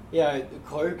 Yeah,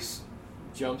 Clerks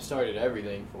jump-started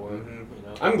everything for him, Mhm. you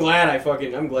know?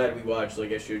 I'm glad we watched,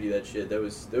 like, I showed you that shit. That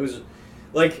was,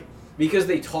 like, because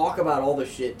they talk about all the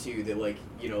shit, too, that, like,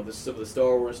 you know, some of the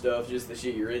Star Wars stuff, just the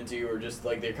shit you're into, or just,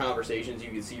 like, their conversations you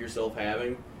can see yourself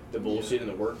having, the bullshit in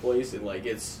the workplace, and, like,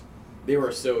 they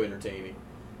were so entertaining.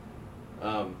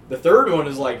 The third one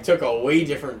is, like, took a way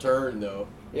different turn, though.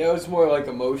 Yeah, it was more like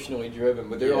emotionally driven,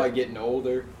 but they're Yeah. like getting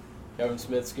older. Kevin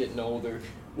Smith's getting older.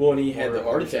 Well, and he had More the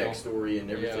heart emotional. attack story and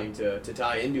everything to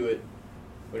tie into it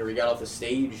whenever he got off the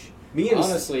stage.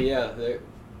 Honestly, yeah,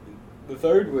 the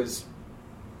third was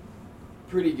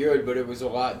pretty good, but it was a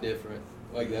lot different.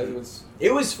 Like that was.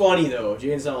 It was funny though.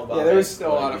 Jay and Silent Bob. Yeah, there was had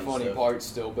still a lot of good funny stuff. parts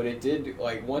still, but it did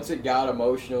like once it got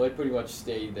emotional, it pretty much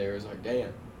stayed there. It was like,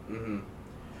 damn. Mm-hmm.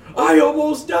 I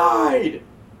almost died.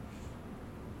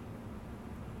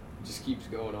 It just keeps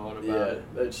going on about Yeah,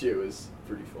 it. that shit was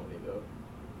pretty funny though.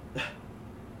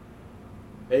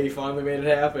 Hey, finally made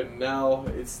it happen. Now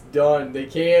it's done. They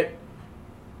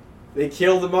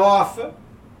killed him off.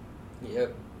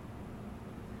 Yep.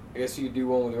 I guess you could do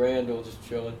one with Randall just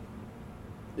chilling.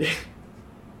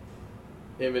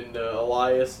 Him and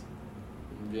Elias.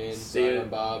 James, Stay-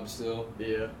 Silent Bob still.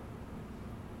 Yeah.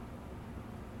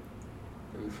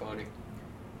 It'd be funny.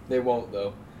 They won't,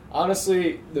 though.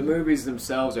 Honestly, the movies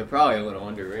themselves are probably a little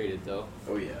underrated, though.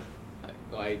 Oh yeah.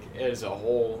 Like, as a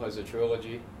whole, as a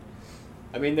trilogy.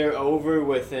 I mean, they're over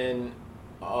within,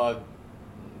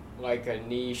 like, a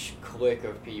niche clique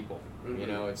of people. You Mhm.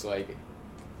 know, it's like,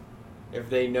 if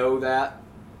they know that,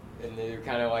 and they're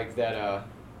kind of like that,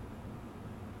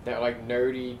 like,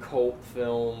 nerdy cult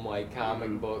film, like, comic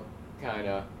Mhm. book kind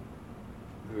of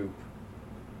group.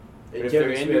 But And if Kevin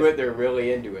they're into Smith- it, they're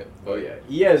really into it. Oh yeah,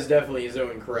 he has definitely his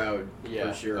own crowd Yeah.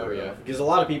 for sure. Oh, yeah. Because a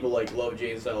lot of people like love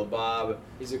Jay and Silent Bob.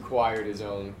 He's acquired his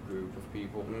own group of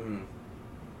people. Mm-hmm.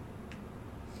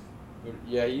 But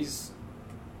yeah, he just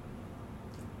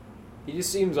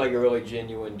seems like a really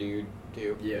genuine dude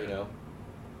too. Yeah. You know.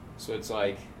 So it's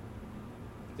like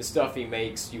the stuff he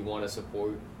makes, you want to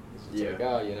support. It's Yeah. like,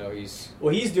 oh, you know, he's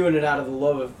Well, he's doing it out of the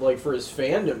love of like for his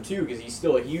fandom too, because he's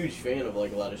still a huge fan of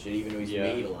like a lot of shit, even though he's Yeah.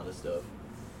 made a lot of stuff.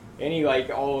 and he like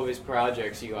all of his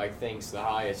projects he like thinks the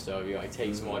highest of. He like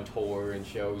takes Mhm. them on tour and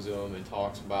shows them and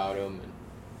talks about them.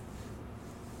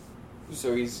 And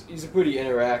so he's a pretty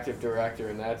interactive director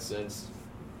in that sense.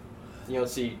 You don't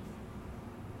see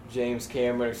James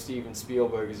Cameron or Steven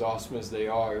Spielberg, as awesome as they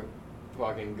are,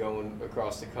 fucking going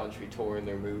across the country touring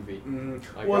their movie.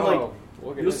 Mm-hmm. Like, Well, oh,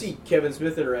 look at You'll this. see Kevin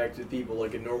Smith interact with people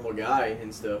like a normal guy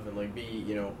and stuff, and like be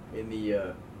in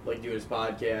the like doing his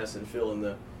podcast and filling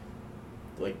the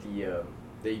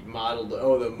they modeled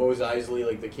the Mos Eisley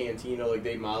like the cantina, like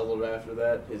they modeled it after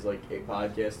that, his like a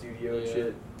podcast studio and Yeah.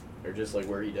 shit, or just like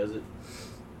where he does it.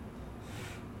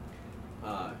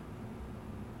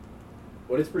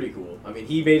 But it's pretty cool. I mean,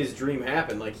 he made his dream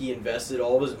happen. Like he invested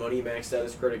all of his money, maxed out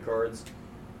his credit cards,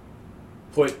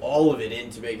 put all of it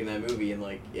into making that movie, and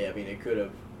like yeah, I mean it could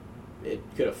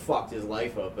have fucked his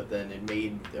life up, but then it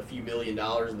made a few $1 million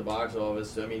in the box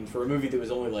office. So, I mean, for a movie that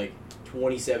was only like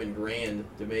 $27,000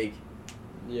 to make,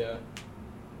 Yeah,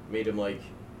 made him like.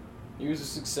 he was a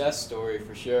success story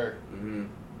for sure. Mm-hmm.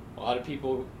 A lot of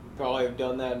people probably have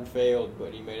done that and failed,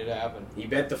 but he made it happen. He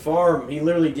bet the farm. He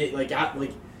literally did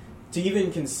to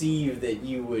even conceive that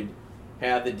you would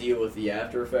have to deal with the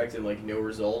after effects and like no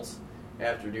results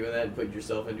after doing that and put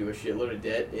yourself into a shitload of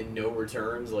debt and no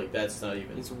returns. Like that's not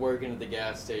even. He's working at the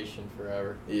gas station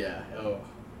forever. Yeah. Oh.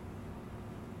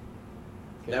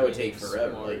 That would take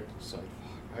forever, Smart. like- It's like,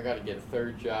 fuck, I gotta get a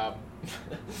third job.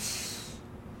 There's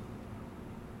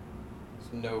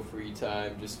no free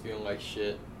time, just feeling like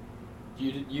shit.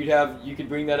 You could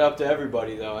bring that up to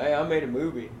everybody though. Hey, I made a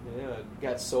movie. Yeah, it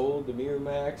got sold to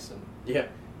Miramax, and Yeah,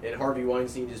 and Harvey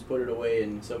Weinstein just put it away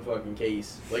in some fucking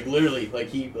case. Like literally,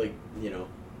 like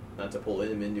not to pull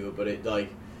him into it, but it like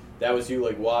that was who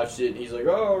like watched it. And he's like,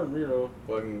 oh,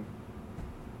 fucking.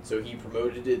 So he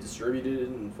promoted it, distributed it,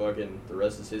 and fucking the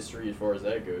rest is history as far as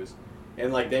that goes.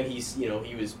 And like then he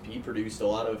produced a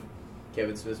lot of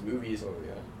Kevin Smith's movies. oh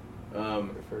yeah,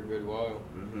 for a good while.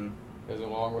 Mm-hmm. As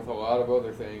along with a lot of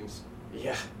other things.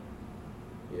 Yeah.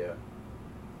 Yeah.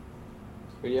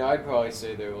 But yeah, I'd probably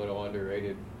say they're a little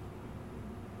underrated.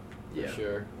 For Yeah.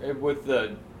 sure. And with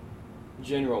the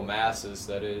general masses,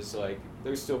 that is, like,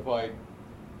 there's still probably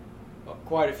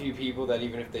quite a few people that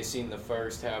even if they've seen the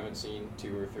first, haven't seen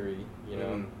 2 or 3, you know?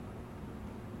 Mm.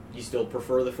 You still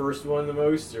prefer the first one the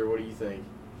most, or what do you think?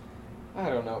 I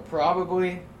don't know.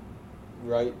 Probably.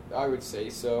 Right. I would say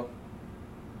so.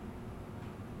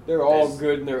 They're all There's-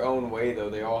 good in their own way, though.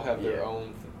 They all have their Yeah.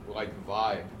 own,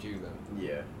 vibe to them.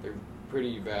 Yeah. They're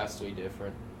pretty vastly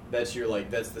different. That's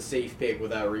that's the safe pick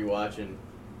without rewatching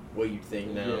what you'd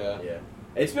think now. Yeah.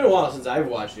 It's been a while since I've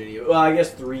watched any. Well, I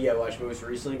guess 3 I watched most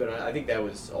recently, but I think that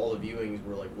was all the viewings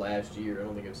were like last year. I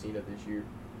don't think I've seen it this year.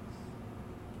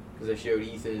 Because I showed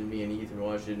Ethan, me and Ethan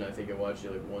watched it, and I think I watched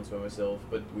it like once by myself,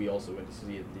 but we also went to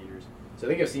see it in theaters. So I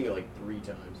think I've seen it like 3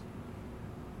 times.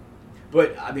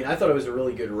 But, I mean, I thought it was a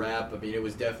really good wrap. I mean, it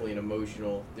was definitely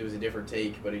it was a different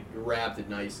take, but it wrapped it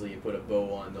nicely and put a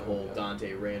bow on the whole Yeah.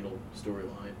 Dante Randall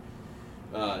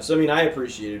storyline. So, I mean, I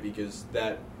appreciate it because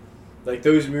that, like,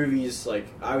 those movies, like,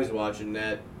 I was watching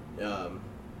that,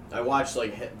 I watched,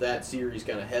 like, that series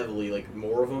kind of heavily, like,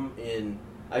 more of them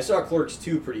I saw Clerks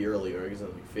 2 pretty early, or I guess I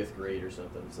was like 5th grade or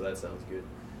something, so that sounds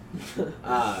good.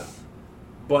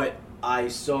 But I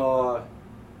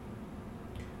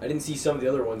didn't see some of the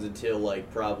other ones until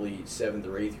like probably 7th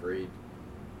or 8th grade,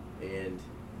 and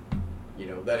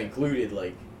that included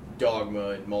like Dogma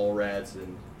and Mallrats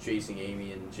and Chasing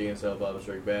Amy and Jay and Silent Bob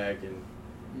Strike Back and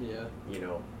Yeah.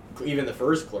 even the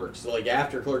first Clerks. So like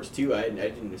after Clerks 2, I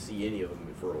didn't see any of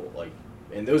them for like,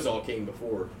 and those all came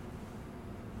before.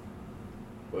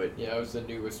 But Yeah, it was the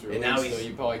newest release, And now so he's-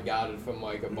 you probably got it from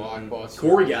like a Blockbuster.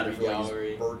 Corey got it for like gallery.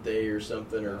 his birthday or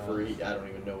something, or for I don't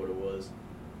even know what it was.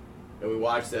 And we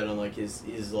watched that on like his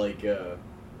like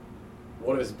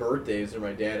one of his birthdays, where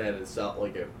my dad had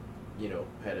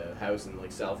had a house in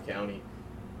like South County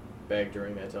back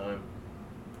during that time.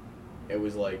 It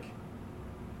was like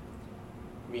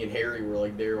me and Harry were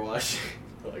like there watching,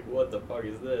 like what the fuck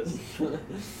is this?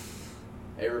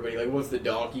 Everybody like once the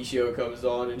donkey show comes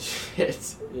on and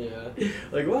shit, Yeah.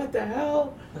 like what the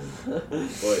hell?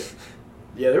 But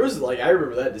yeah, there was like I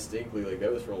remember that distinctly. Like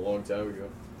that was from a long time ago.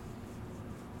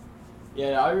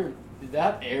 Yeah,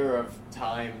 that era of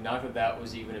time, not that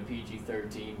was even a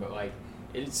PG-13, but like,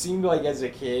 it seemed like as a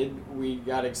kid, we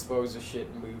got exposed to shit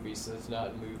in movies that's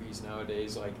not in movies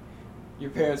nowadays. Like, your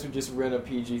parents would just rent a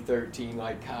PG-13,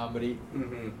 like, comedy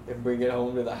Mm-hmm. and bring it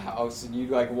home to the house, and you'd,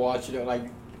 like, watch it at, like,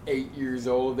 8 years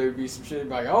old. There'd be some shit,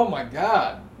 like, oh my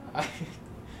god, I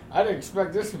didn't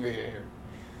expect this to be in here.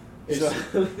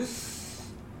 So,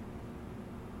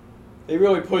 they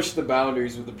really pushed the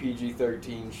boundaries with the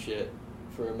PG-13 shit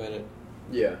for a minute.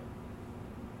 Yeah.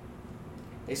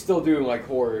 They still do like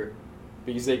horror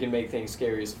because they can make things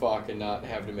scary as fuck and not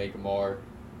have to make them R.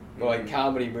 But like Mhm.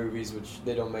 comedy movies, which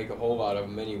they don't make a whole lot of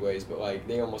them anyways, but like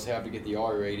they almost have to get the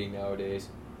R rating nowadays.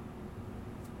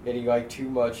 Any like too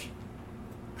much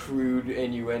crude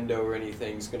innuendo or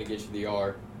anything is gonna get you the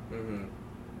R. Mm-hmm.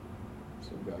 So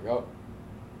you'll be like, oh,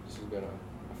 this is gonna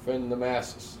offend the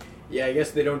masses. Yeah, I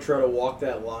guess they don't try to walk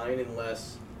that line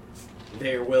unless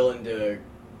they're willing to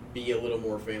be a little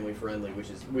more family friendly,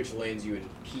 which lands you in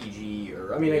PG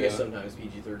or I guess Yeah. sometimes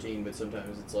PG-13, but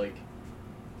sometimes it's like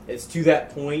it's to that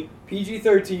point.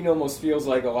 PG-13 almost feels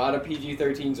like a lot of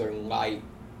PG-13s are light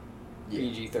Yeah.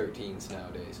 PG-13s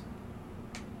nowadays.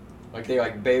 Like they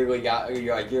like barely got.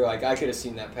 You're like I could have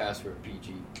seen that pass for a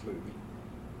PG movie.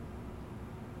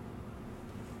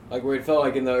 Like where it felt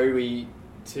like in the early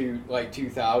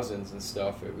 2000s and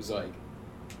stuff, it was like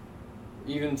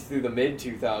even through the mid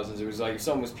 2000s, it was like if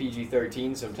something was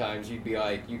PG-13. Sometimes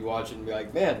you'd watch it and be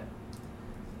like, man,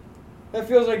 that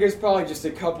feels like it's probably just a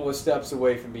couple of steps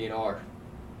away from being R.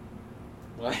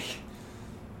 Like.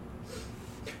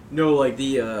 No, like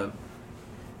the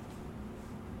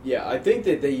yeah, I think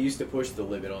that they used to push the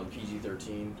limit on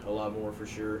PG-13 a lot more for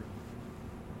sure.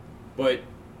 But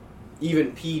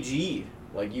even PG,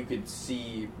 like you could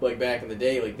see, like back in the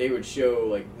day, like they would show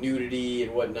like nudity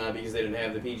and whatnot because they didn't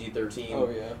have the PG-13. Oh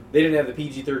yeah. They didn't have the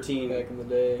PG-13 Back in the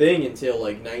day. thing until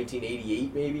like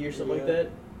 1988 maybe or something like Yeah.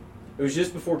 that. It was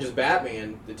just before, because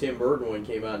Batman, the Tim Burton one,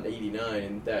 came out in '89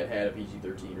 and that had a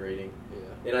PG-13 rating.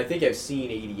 Yeah. And I think I've seen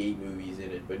 88 movies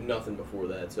in it, but nothing before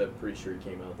that, so I'm pretty sure it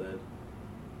came out then.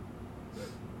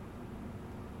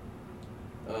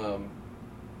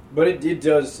 But it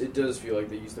does feel like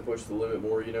they used to push the limit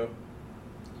more, you know?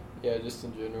 Yeah, just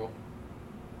in general.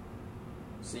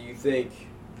 So you think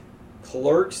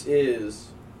Clerks is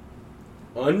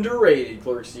underrated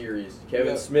Clerks series. Kevin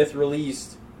Yeah. Smith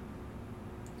released.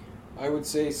 I would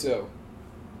say so.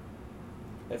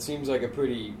 That seems like a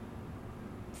pretty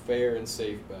fair and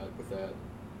safe bet with that.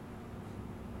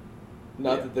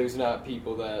 Not Yeah. that there's not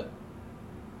people that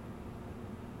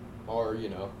are,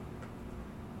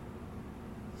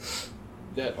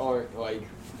 that aren't like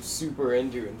super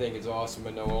into it and think it's awesome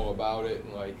and know all about it,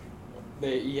 and like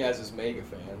he has his mega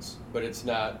fans, but it's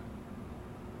not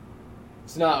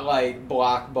like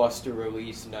blockbuster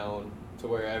release known to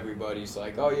where everybody's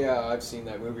like, oh yeah, I've seen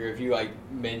that movie. Or if you like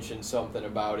mention something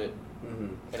about it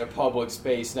Mm-hmm. in a public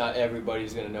space, not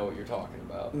everybody's gonna know what you're talking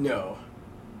about. No.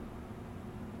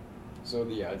 So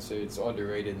yeah, I'd say it's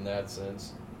underrated in that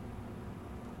sense.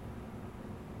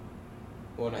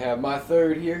 Want to have my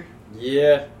third here?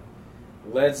 Yeah.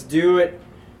 Let's do it.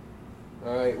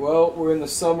 All right. Well, we're in the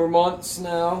summer months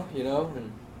now,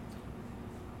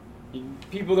 and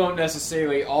people don't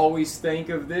necessarily always think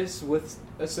of this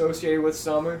associated with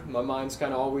summer. My mind's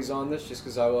kind of always on this just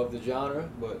because I love the genre.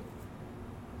 But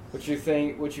what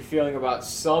you feeling about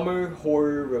summer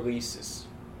horror releases?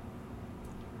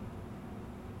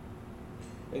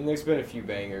 And there's been a few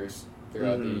bangers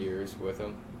throughout the years with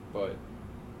them, but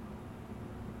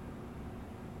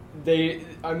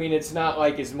it's not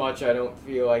like as much, I don't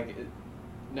feel like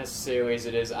necessarily as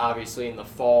it is obviously in the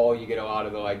fall. You get a lot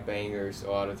of the like bangers a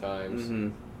lot of times. Mm-hmm.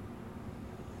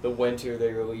 The winter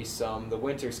they release some. The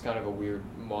winter's kind of a weird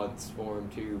month for them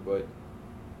too, but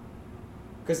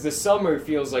because the summer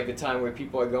feels like the time where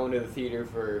people are going to the theater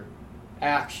for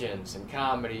actions and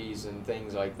comedies and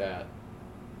things like that.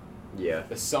 the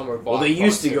summer blockbuster. Well, they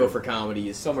used to go for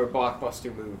comedies. summer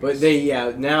blockbuster movies. But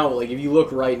now, like, if you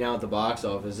look right now at the box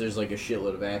office, there's like a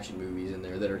shitload of action movies in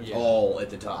there that are all at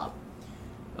the top.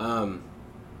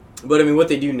 But I mean, what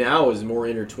they do now is more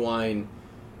intertwine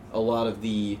a lot of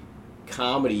the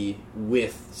comedy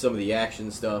with some of the action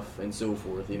stuff and so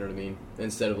forth. You know what I mean?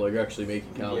 Instead of like actually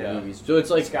making comedy movies, so it's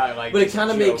like, got, but it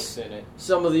kind of makes in it.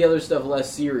 some of the other stuff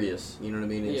less serious. You know what I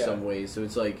mean? In Yeah. some ways, so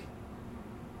it's like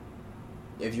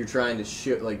if you're trying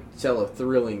to tell a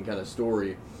thrilling kind of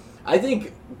story, I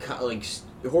think like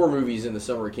horror movies in the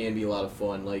summer can be a lot of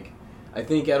fun. Like, I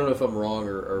don't know if I'm wrong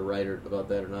or right about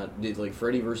that or not. Did like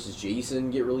Freddy vs.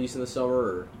 Jason get released in the summer,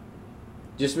 or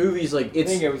just movies like I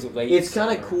think it was late. it's kind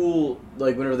of summer. cool,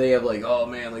 like whenever they have like, oh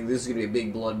man, like this is gonna be a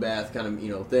big bloodbath kind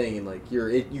of thing, and like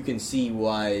you can see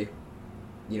why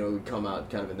it would come out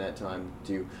kind of in that time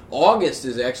too. August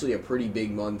is actually a pretty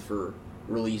big month for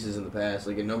releases in the past.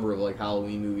 Like a number of like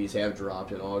Halloween movies have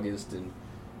dropped in August, and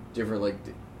different like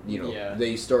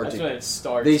they start That's to when it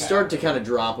starts. they start to kind of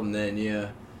drop them then, yeah.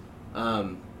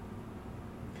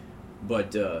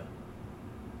 But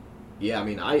yeah, I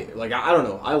mean, I don't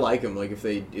know. I like them. Like if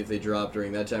they drop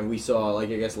during that time, we saw I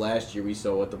guess last year we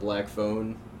saw The Black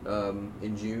Phone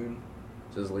in June,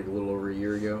 so it was like a little over a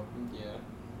year ago.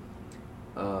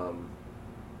 Yeah.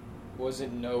 Was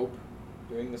it Nope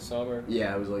during the summer?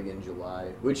 Yeah, it was like in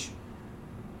July, which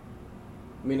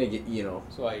I mean, I get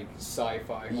It's like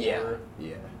sci-fi yeah, horror.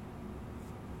 yeah.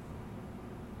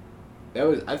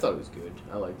 I thought it was good.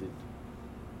 I liked it.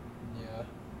 Yeah.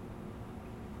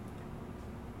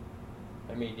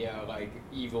 I mean, yeah, like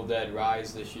Evil Dead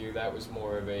Rise this year, that was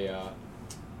more of a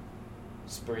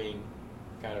spring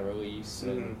kind of release.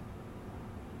 And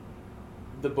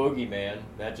The Boogeyman,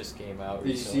 that just came out Did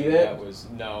you recently. see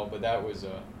that? That was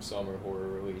a summer horror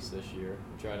release this year.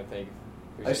 I'm trying to think.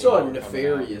 if I there's saw any more coming out.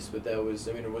 Nefarious, but that was,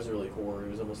 I mean, it wasn't really horror.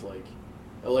 It was almost like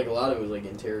a lot of it was like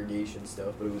interrogation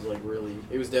stuff, but it was like really,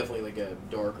 it was definitely like a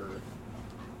darker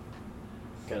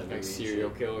kind of movie Like and serial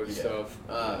shit. killer Yeah. stuff.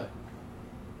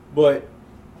 But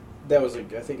that was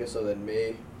like, I think I saw that in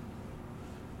May.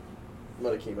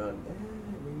 Might have came out in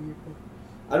maybe April.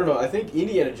 I don't know. I think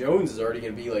Indiana Jones is already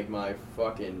going to be like my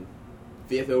fucking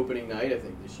 5th opening night, I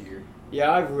think, this year.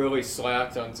 Yeah, I've really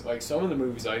slacked on like some of the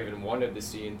movies I even wanted to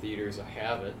see in theaters. I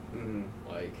haven't. Mm-hmm.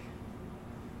 Like,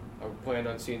 I planned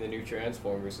on seeing the new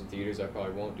Transformers in theaters. I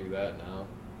probably won't do that now.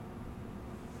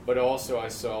 But also, I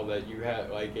saw that you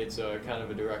had like it's a kind of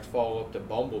a direct follow up to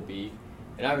Bumblebee,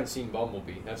 and I haven't seen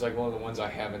Bumblebee. That's like one of the ones I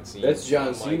haven't seen. That's So John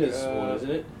I'm like, Cena's one, isn't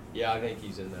it? Yeah, I think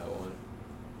he's in that one.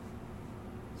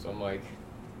 So I'm like,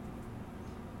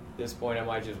 at this point, I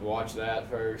might just watch that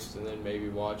first, and then maybe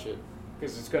watch it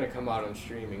because it's going to come out on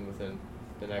streaming within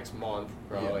the next month,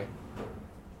 probably. Yeah.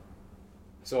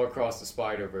 So Across the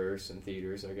Spider-Verse in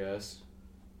theaters, I guess.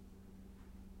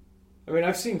 I mean,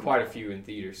 I've seen quite a few in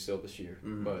theaters still this year,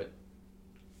 but...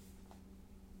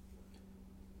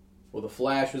 Well, The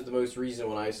Flash was the most recent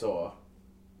one I saw.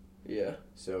 Yeah,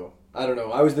 so, I don't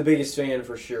know. I was the biggest fan,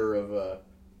 for sure,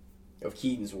 of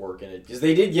Keaton's work in it. Because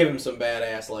they did give him some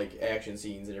badass, like, action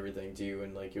scenes and everything, too,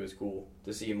 and, like, it was cool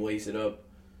to see him lace it up.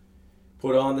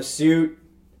 Put on the suit,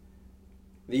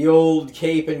 the old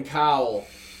cape and cowl.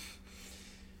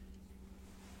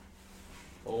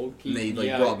 Old Keaton, And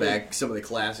they brought back some of the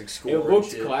classic score. It looked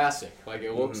and shit. classic. Like,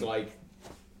 it looks like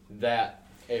that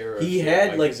era. He of had,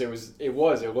 shit. like- it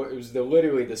was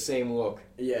literally the same look.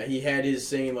 Yeah, he had his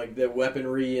same, like, the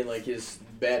weaponry and, like, his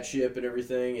bat ship and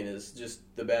everything, and his, just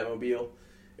the Batmobile.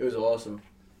 It was awesome.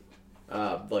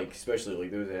 Like, especially, like,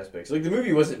 those aspects. Like, the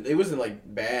movie wasn't,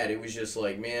 like, bad. It was just,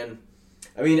 like, man,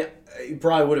 I mean, it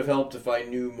probably would have helped if I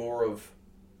knew more of,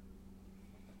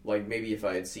 like, maybe if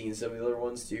I had seen some of the other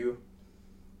ones, too.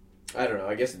 I don't know.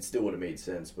 I guess it still would have made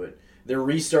sense, but they're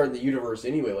restarting the universe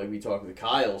anyway, like we talked with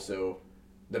Kyle, so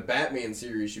the Batman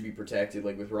series should be protected,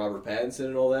 like with Robert Pattinson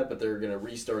and all that, but they're going to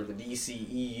restart the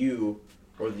DCEU,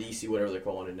 or the DC, whatever they're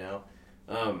calling it now,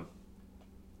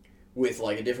 with,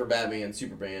 like, a different Batman,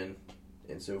 Superman,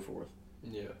 and so forth.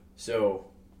 Yeah. So,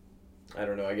 I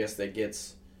don't know. I guess that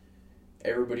gets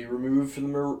everybody removed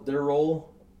from their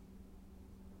role,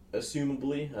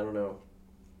 assumably. I don't know.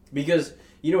 Because,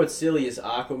 you know what's silly is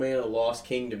Aquaman, The Lost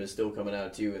Kingdom is still coming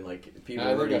out, too, and, like, people I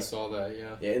think already... I saw that,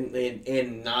 yeah. Yeah,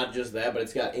 and not just that, but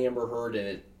it's got Amber Heard in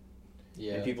it.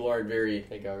 Yeah. And people aren't very... I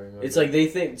think I remember. It's like they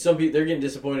think... Some people, they're getting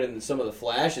disappointed in some of the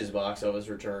Flash's box office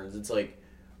returns. It's like...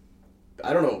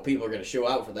 I don't know if people are going to show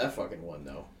out for that fucking one,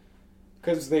 though.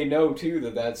 Because they know, too,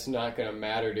 that that's not going to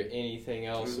matter to anything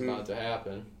else about to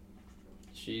happen.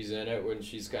 She's in it when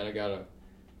she's kind of got a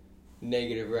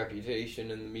negative reputation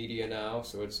in the media now,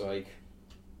 so it's like...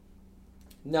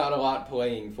 not a lot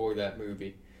playing for that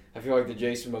movie. I feel like the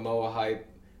Jason Momoa hype,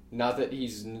 not that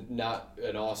he's not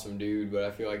an awesome dude, but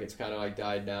I feel like it's kind of like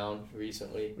died down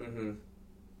recently. Mm-hmm.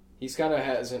 He's kind of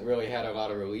hasn't really had a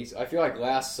lot of release. I feel like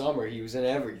last summer he was in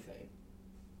everything.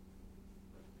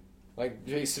 Like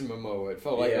Jason Momoa, it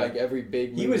felt like every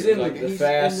big movie. He was in like the he's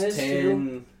Fast in this 10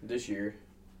 too. this year.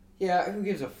 Yeah, who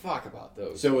gives a fuck about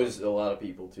those? So is a lot of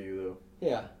people too,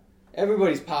 Yeah,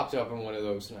 everybody's popped up in one of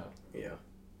those now. though. Yeah.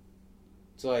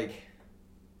 It's like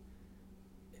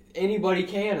anybody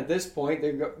can at this point.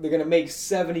 They're gonna make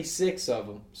 76 of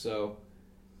them. So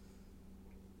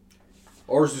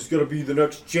Ours is gonna be the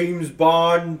next James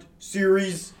Bond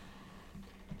series.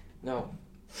 no.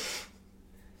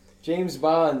 James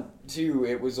Bond too.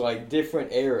 It was like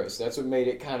different eras. That's what made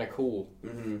it kind of cool.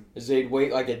 Mm-hmm. Is they'd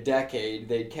wait like a decade.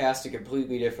 They'd cast a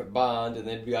completely different Bond, and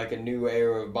then it'd be like a new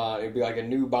era of Bond. It'd be like a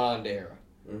new Bond era.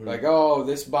 Mm-hmm. Like, oh,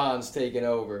 this Bond's taking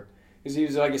over. Because he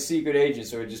was like a secret agent,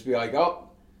 so it'd just be like, oh,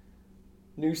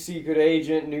 new secret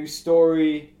agent, new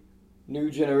story, new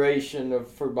generation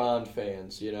for Bond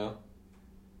fans, you know?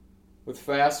 With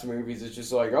fast movies, it's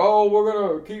just like, oh, we're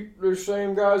going to keep the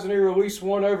same guys and they release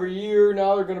one every year.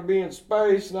 Now they're going to be in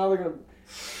space. Now they're going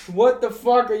to... What the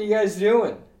fuck are you guys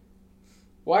doing?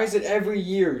 Why is it every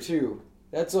year, too?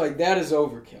 That's like, that is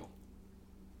overkill.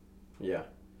 Yeah.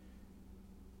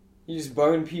 You just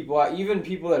burn people out. Even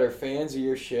people that are fans of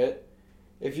your shit.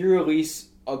 If you release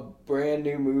a brand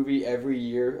new movie every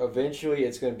year, eventually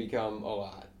it's going to become a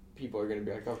lot. People are going to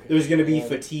be like, okay. There's gonna be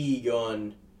fatigue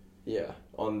on Yeah.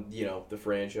 the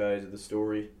franchise or the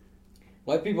story.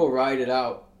 Let people ride it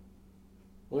out.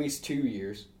 At least 2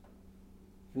 years.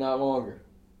 If not longer.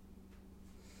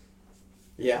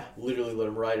 Yeah, literally let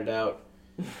them ride it out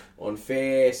on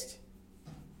Fast.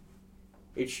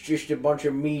 It's just a bunch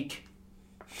of meat.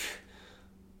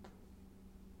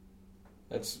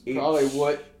 That's probably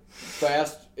what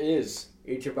Fast is.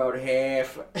 It's about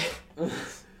half.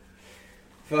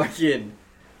 Fucking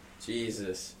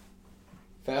Jesus.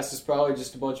 Fast is probably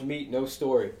just a bunch of meat, no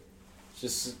story. It's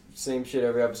just same shit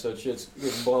every episode. Shit's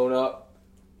getting blown up.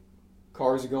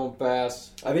 Cars are going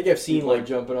fast. I think I've seen People are like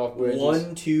jumping off bridges.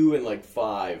 1, 2, and like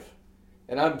 5.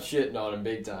 And I'm shitting on him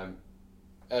big time.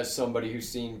 As somebody who's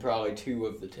seen probably 2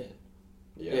 of the 10.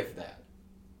 Yeah. If that.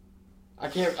 I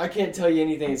can't tell you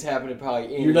anything that's happened in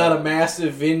probably any You're not of a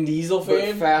massive Vin Diesel but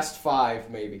fan? Fast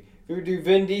 5, maybe. If we do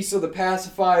Vin Diesel, The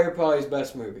Pacifier, probably his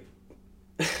best movie.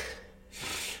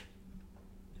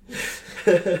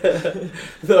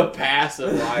 The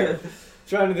Pacifier.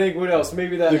 Trying to think what else.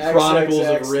 Maybe that The Chronicles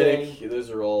XXX of Riddick. thing. Those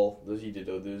are all. He did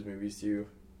those movies too.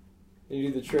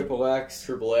 You do the Triple X.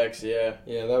 Triple X, yeah.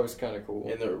 Yeah, that was kind of cool.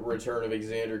 And the Return of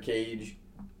Xander Cage.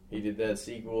 He did that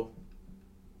sequel.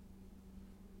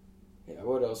 Yeah,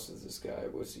 what else is this guy?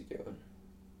 What's he doing?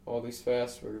 All these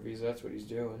fast movies, that's what he's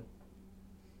doing.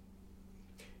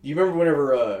 Do you remember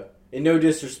whenever, in no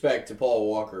disrespect to Paul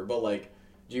Walker, but like,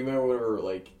 do you remember whenever,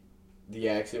 like, the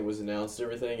accident was announced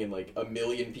and everything, and like 1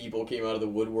 million people came out of the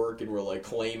woodwork and were like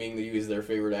claiming that he was their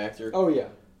favorite actor? Oh, yeah.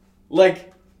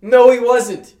 Like, no, he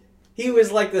wasn't. He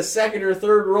was like the second or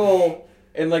third role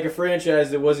in like a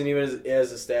franchise that wasn't even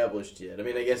as established yet. I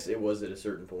mean, I guess it was at a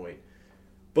certain point.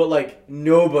 But like,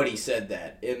 nobody said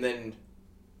that. And then,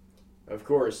 of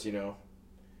course, you know,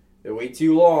 they wait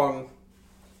too long.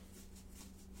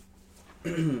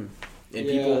 and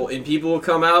people will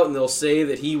come out and they'll say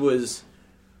that he was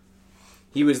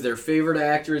their favorite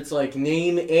actor. It's like,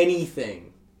 name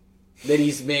anything that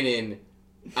he's been in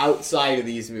outside of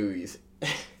these movies.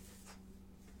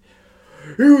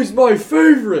 He was my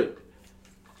favorite.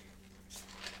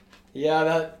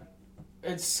 Yeah,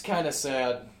 it's kind of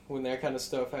sad when that kind of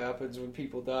stuff happens, when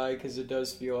people die, because it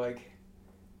does feel like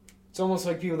it's almost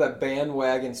like people that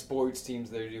bandwagon sports teams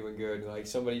that are doing good. Like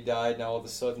somebody died, now all of a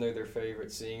sudden they're their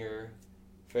favorite singer,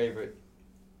 favorite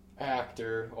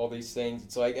actor, all these things.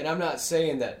 It's like, and I'm not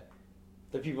saying that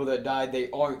the people that died, they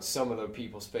aren't some of the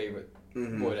people's favorite,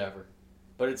 whatever.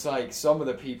 But it's like some of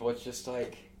the people, it's just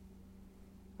like,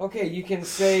 okay, you can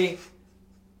say,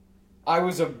 I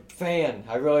was a fan.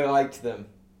 I really liked them.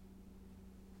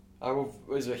 I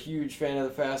was a huge fan of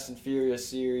the Fast and Furious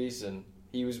series, and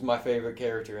he was my favorite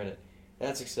character in it.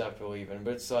 That's acceptable even,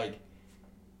 but it's like,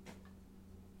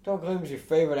 don't claim he's your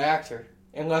favorite actor,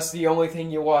 unless the only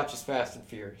thing you watch is Fast and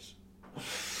Furious.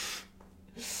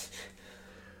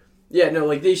 Yeah, no,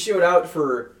 like they showed out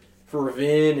for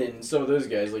Vin and some of those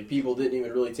guys. Like people didn't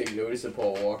even really take notice of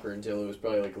Paul Walker until it was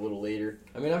probably like a little later.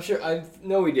 I mean, I'm sure, I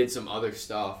know he did some other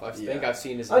stuff. I think I've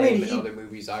seen his name in other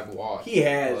movies I've watched. He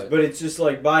has, but it's just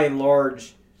like by and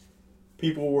large,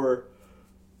 people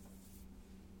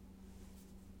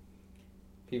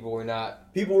People were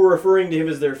not People were referring to him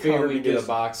as their favorite coming to the because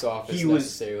box office he was-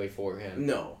 necessarily for him.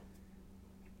 no.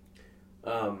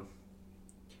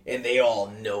 And they all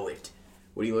know it.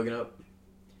 What are you looking up?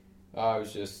 I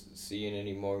was just seeing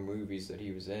any more movies that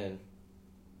he was in.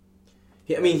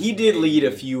 I mean, he did lead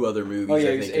a few other movies. Oh yeah,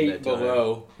 I he was think, in 8 that time.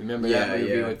 Below. Remember that Yeah,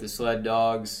 movie yeah. with the sled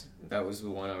dogs? That was the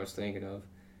one I was thinking of.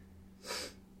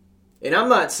 And I'm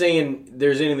not saying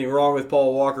there's anything wrong with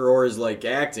Paul Walker or his like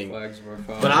acting, Flags of Our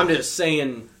Father. but I'm just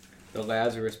saying The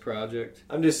Lazarus Project.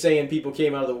 people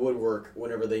came out of the woodwork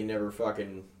whenever they never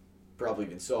fucking probably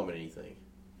even saw him in anything.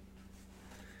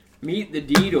 Meet the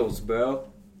Deedles, bro.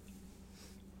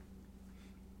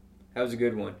 That was a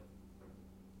good one.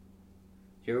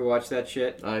 You ever watch that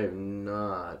shit? I have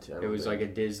not. It was like a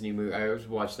Disney movie. I always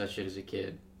watched that shit as a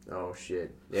kid. Oh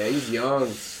shit! Yeah, he's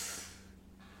young.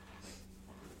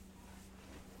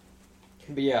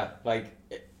 But yeah, like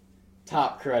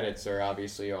top credits are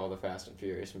obviously all the Fast and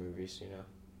Furious movies. You know,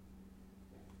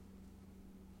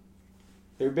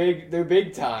 they're big. They're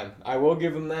big time. I will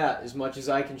give them that. As much as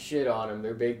I can shit on them,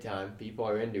 they're big time. People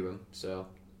are into them, so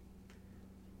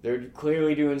they're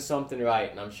clearly doing something right.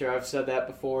 And I'm sure I've said that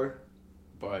before,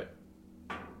 but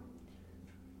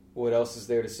what else is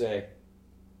there to say?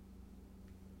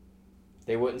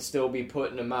 They wouldn't still be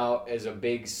putting them out as a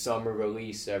big summer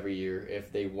release every year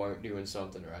if they weren't doing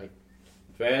something right.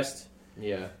 Fast.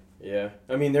 Yeah. Yeah.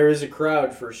 I mean, there is a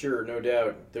crowd for sure, no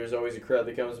doubt. There's always a crowd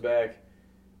that comes back.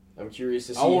 I'm curious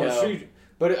to see how.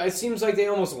 But it seems like they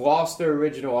almost lost their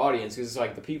original audience because it's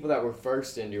like the people that were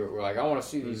first into it were like, I want to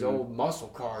see these old muscle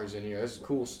cars in here. This is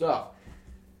cool stuff.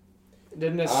 It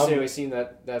didn't necessarily seem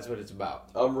that that's what it's about.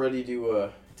 I'm ready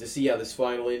to see how this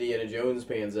final Indiana Jones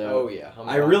pans out. Oh yeah,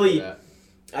 I really-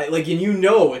 and you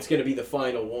know it's gonna be the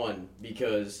final one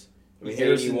because I mean, He's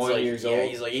Harrison's 81 like, years yeah, old.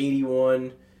 he's like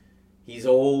 81. He's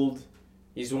old.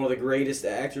 He's one of the greatest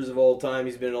actors of all time.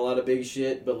 He's been in a lot of big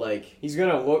shit, but like, He's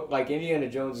gonna look like Indiana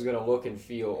Jones is gonna look and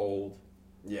feel old,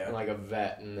 yeah, and like a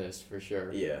vet in this for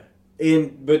sure. yeah.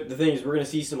 But the thing is, we're gonna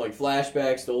see some like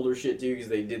flashbacks to older shit too because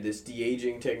they did this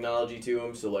de-aging technology to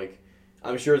him. So like,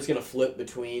 I'm sure it's gonna flip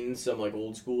between some like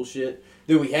old school shit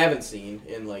that we haven't seen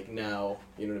and like now.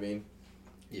 You know what I mean?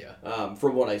 Yeah.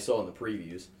 From what I saw in the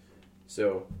previews.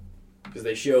 So, because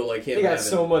they show like him. They got having,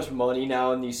 so much money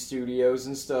now in these studios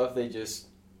and stuff. They just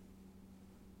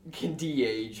can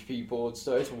de-age people and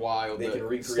stuff. It's wild. They that can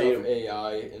recreate stuff, them.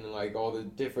 AI and like all the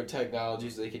different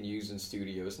technologies they can use in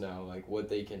studios now. Like what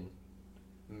they can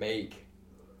make.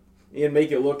 and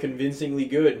make it look convincingly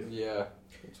good. Yeah,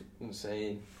 it's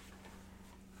insane.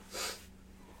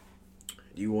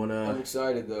 Do you wanna? I'm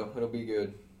excited though. It'll be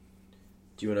good.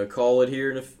 Do you wanna call it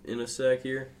here in a sec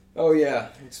here? Oh yeah,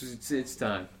 it's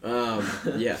time.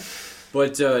 Yeah.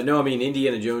 But no, I mean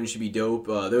Indiana Jones should be dope.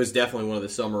 That was definitely one of the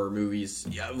summer movies.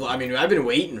 Yeah, I mean I've been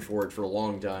waiting for it for a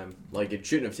long time. Like it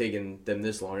shouldn't have taken them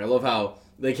this long. I love how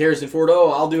like Harrison Ford.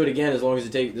 Oh, I'll do it again as long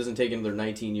as it doesn't take another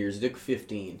 19 years. It took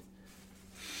 15.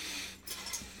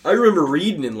 I remember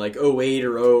reading in like 08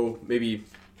 or maybe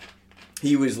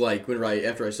he was like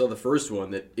after I saw the first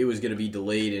one that it was going to be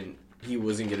delayed and he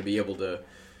wasn't going to be able to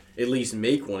at least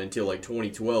make one until like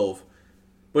 2012.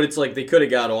 But it's like they could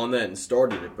have got on that and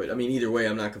started it. But I mean, either way,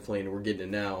 I'm not complaining. We're getting it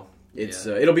now. It's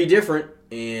it'll be different,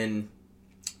 and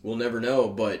we'll never know.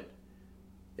 But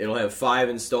it'll have 5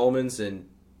 installments, and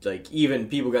like even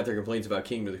people got their complaints about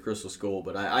Kingdom of the Crystal Skull,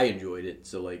 but I enjoyed it.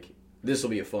 So like this will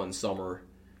be a fun summer.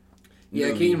 Yeah,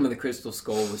 movie. Kingdom of the Crystal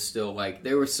Skull was still like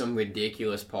there were some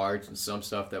ridiculous parts and some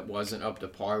stuff that wasn't up to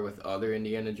par with other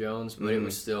Indiana Jones, but it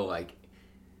was still like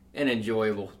an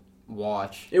enjoyable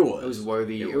watch. It was. It was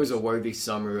worthy. It It was a was. worthy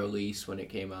summer release when it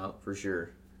came out. For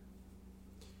sure.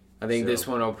 I think So- this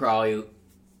one will probably.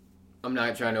 I'm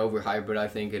not trying to overhype, but I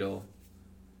think it'll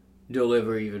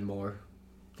deliver even more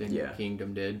than Yeah.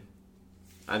 Kingdom did.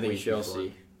 I think We it should shall be fun.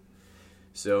 see.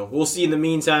 So we'll see. In the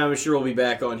meantime, I'm sure we'll be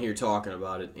back on here talking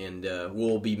about it, and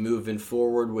we'll be moving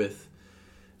forward with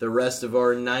the rest of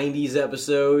our 90s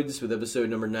episodes, with episode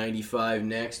number 95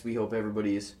 next. We hope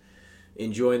everybody's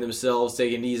enjoying themselves,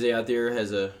 taking it easy out there,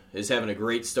 is having a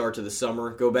great start to the summer.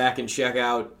 Go back and check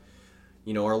out,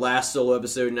 our last solo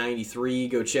episode, 93.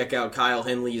 Go check out Kyle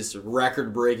Henley's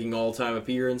record-breaking all-time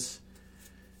appearance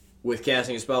with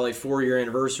Casting a Spotlight 4-year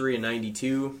anniversary in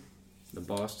 92. The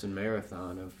Boston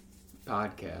Marathon of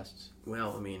podcasts.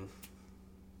 Well, I mean,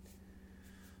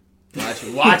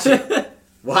 watch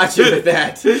it with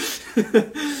that.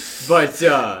 But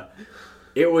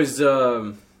it was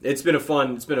it's been a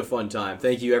fun time.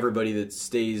 Thank you everybody that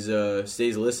stays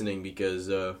listening because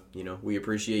we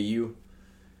appreciate you.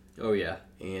 Oh yeah.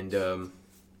 And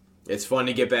it's fun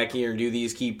to get back here and do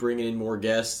these, keep bringing in more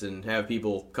guests and have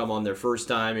people come on their first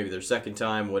time, maybe their second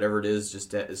time, whatever it is,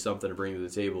 just is something to bring to the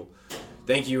table.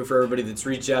 Thank you for everybody that's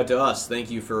reached out to us. Thank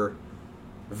you for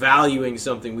valuing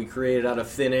something we created out of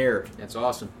thin air. That's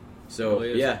awesome. So, It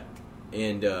really is. yeah.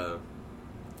 And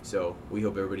so we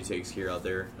hope everybody takes care out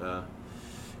there.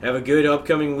 Have a good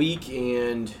upcoming week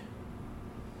and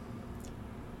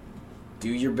do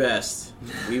your best.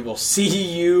 We will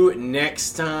see you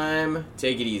next time.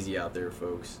 Take it easy out there,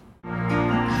 folks. Why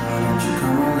don't you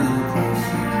come a little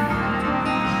closer?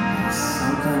 There's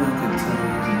something I can tell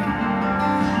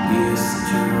you. Yes,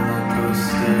 that you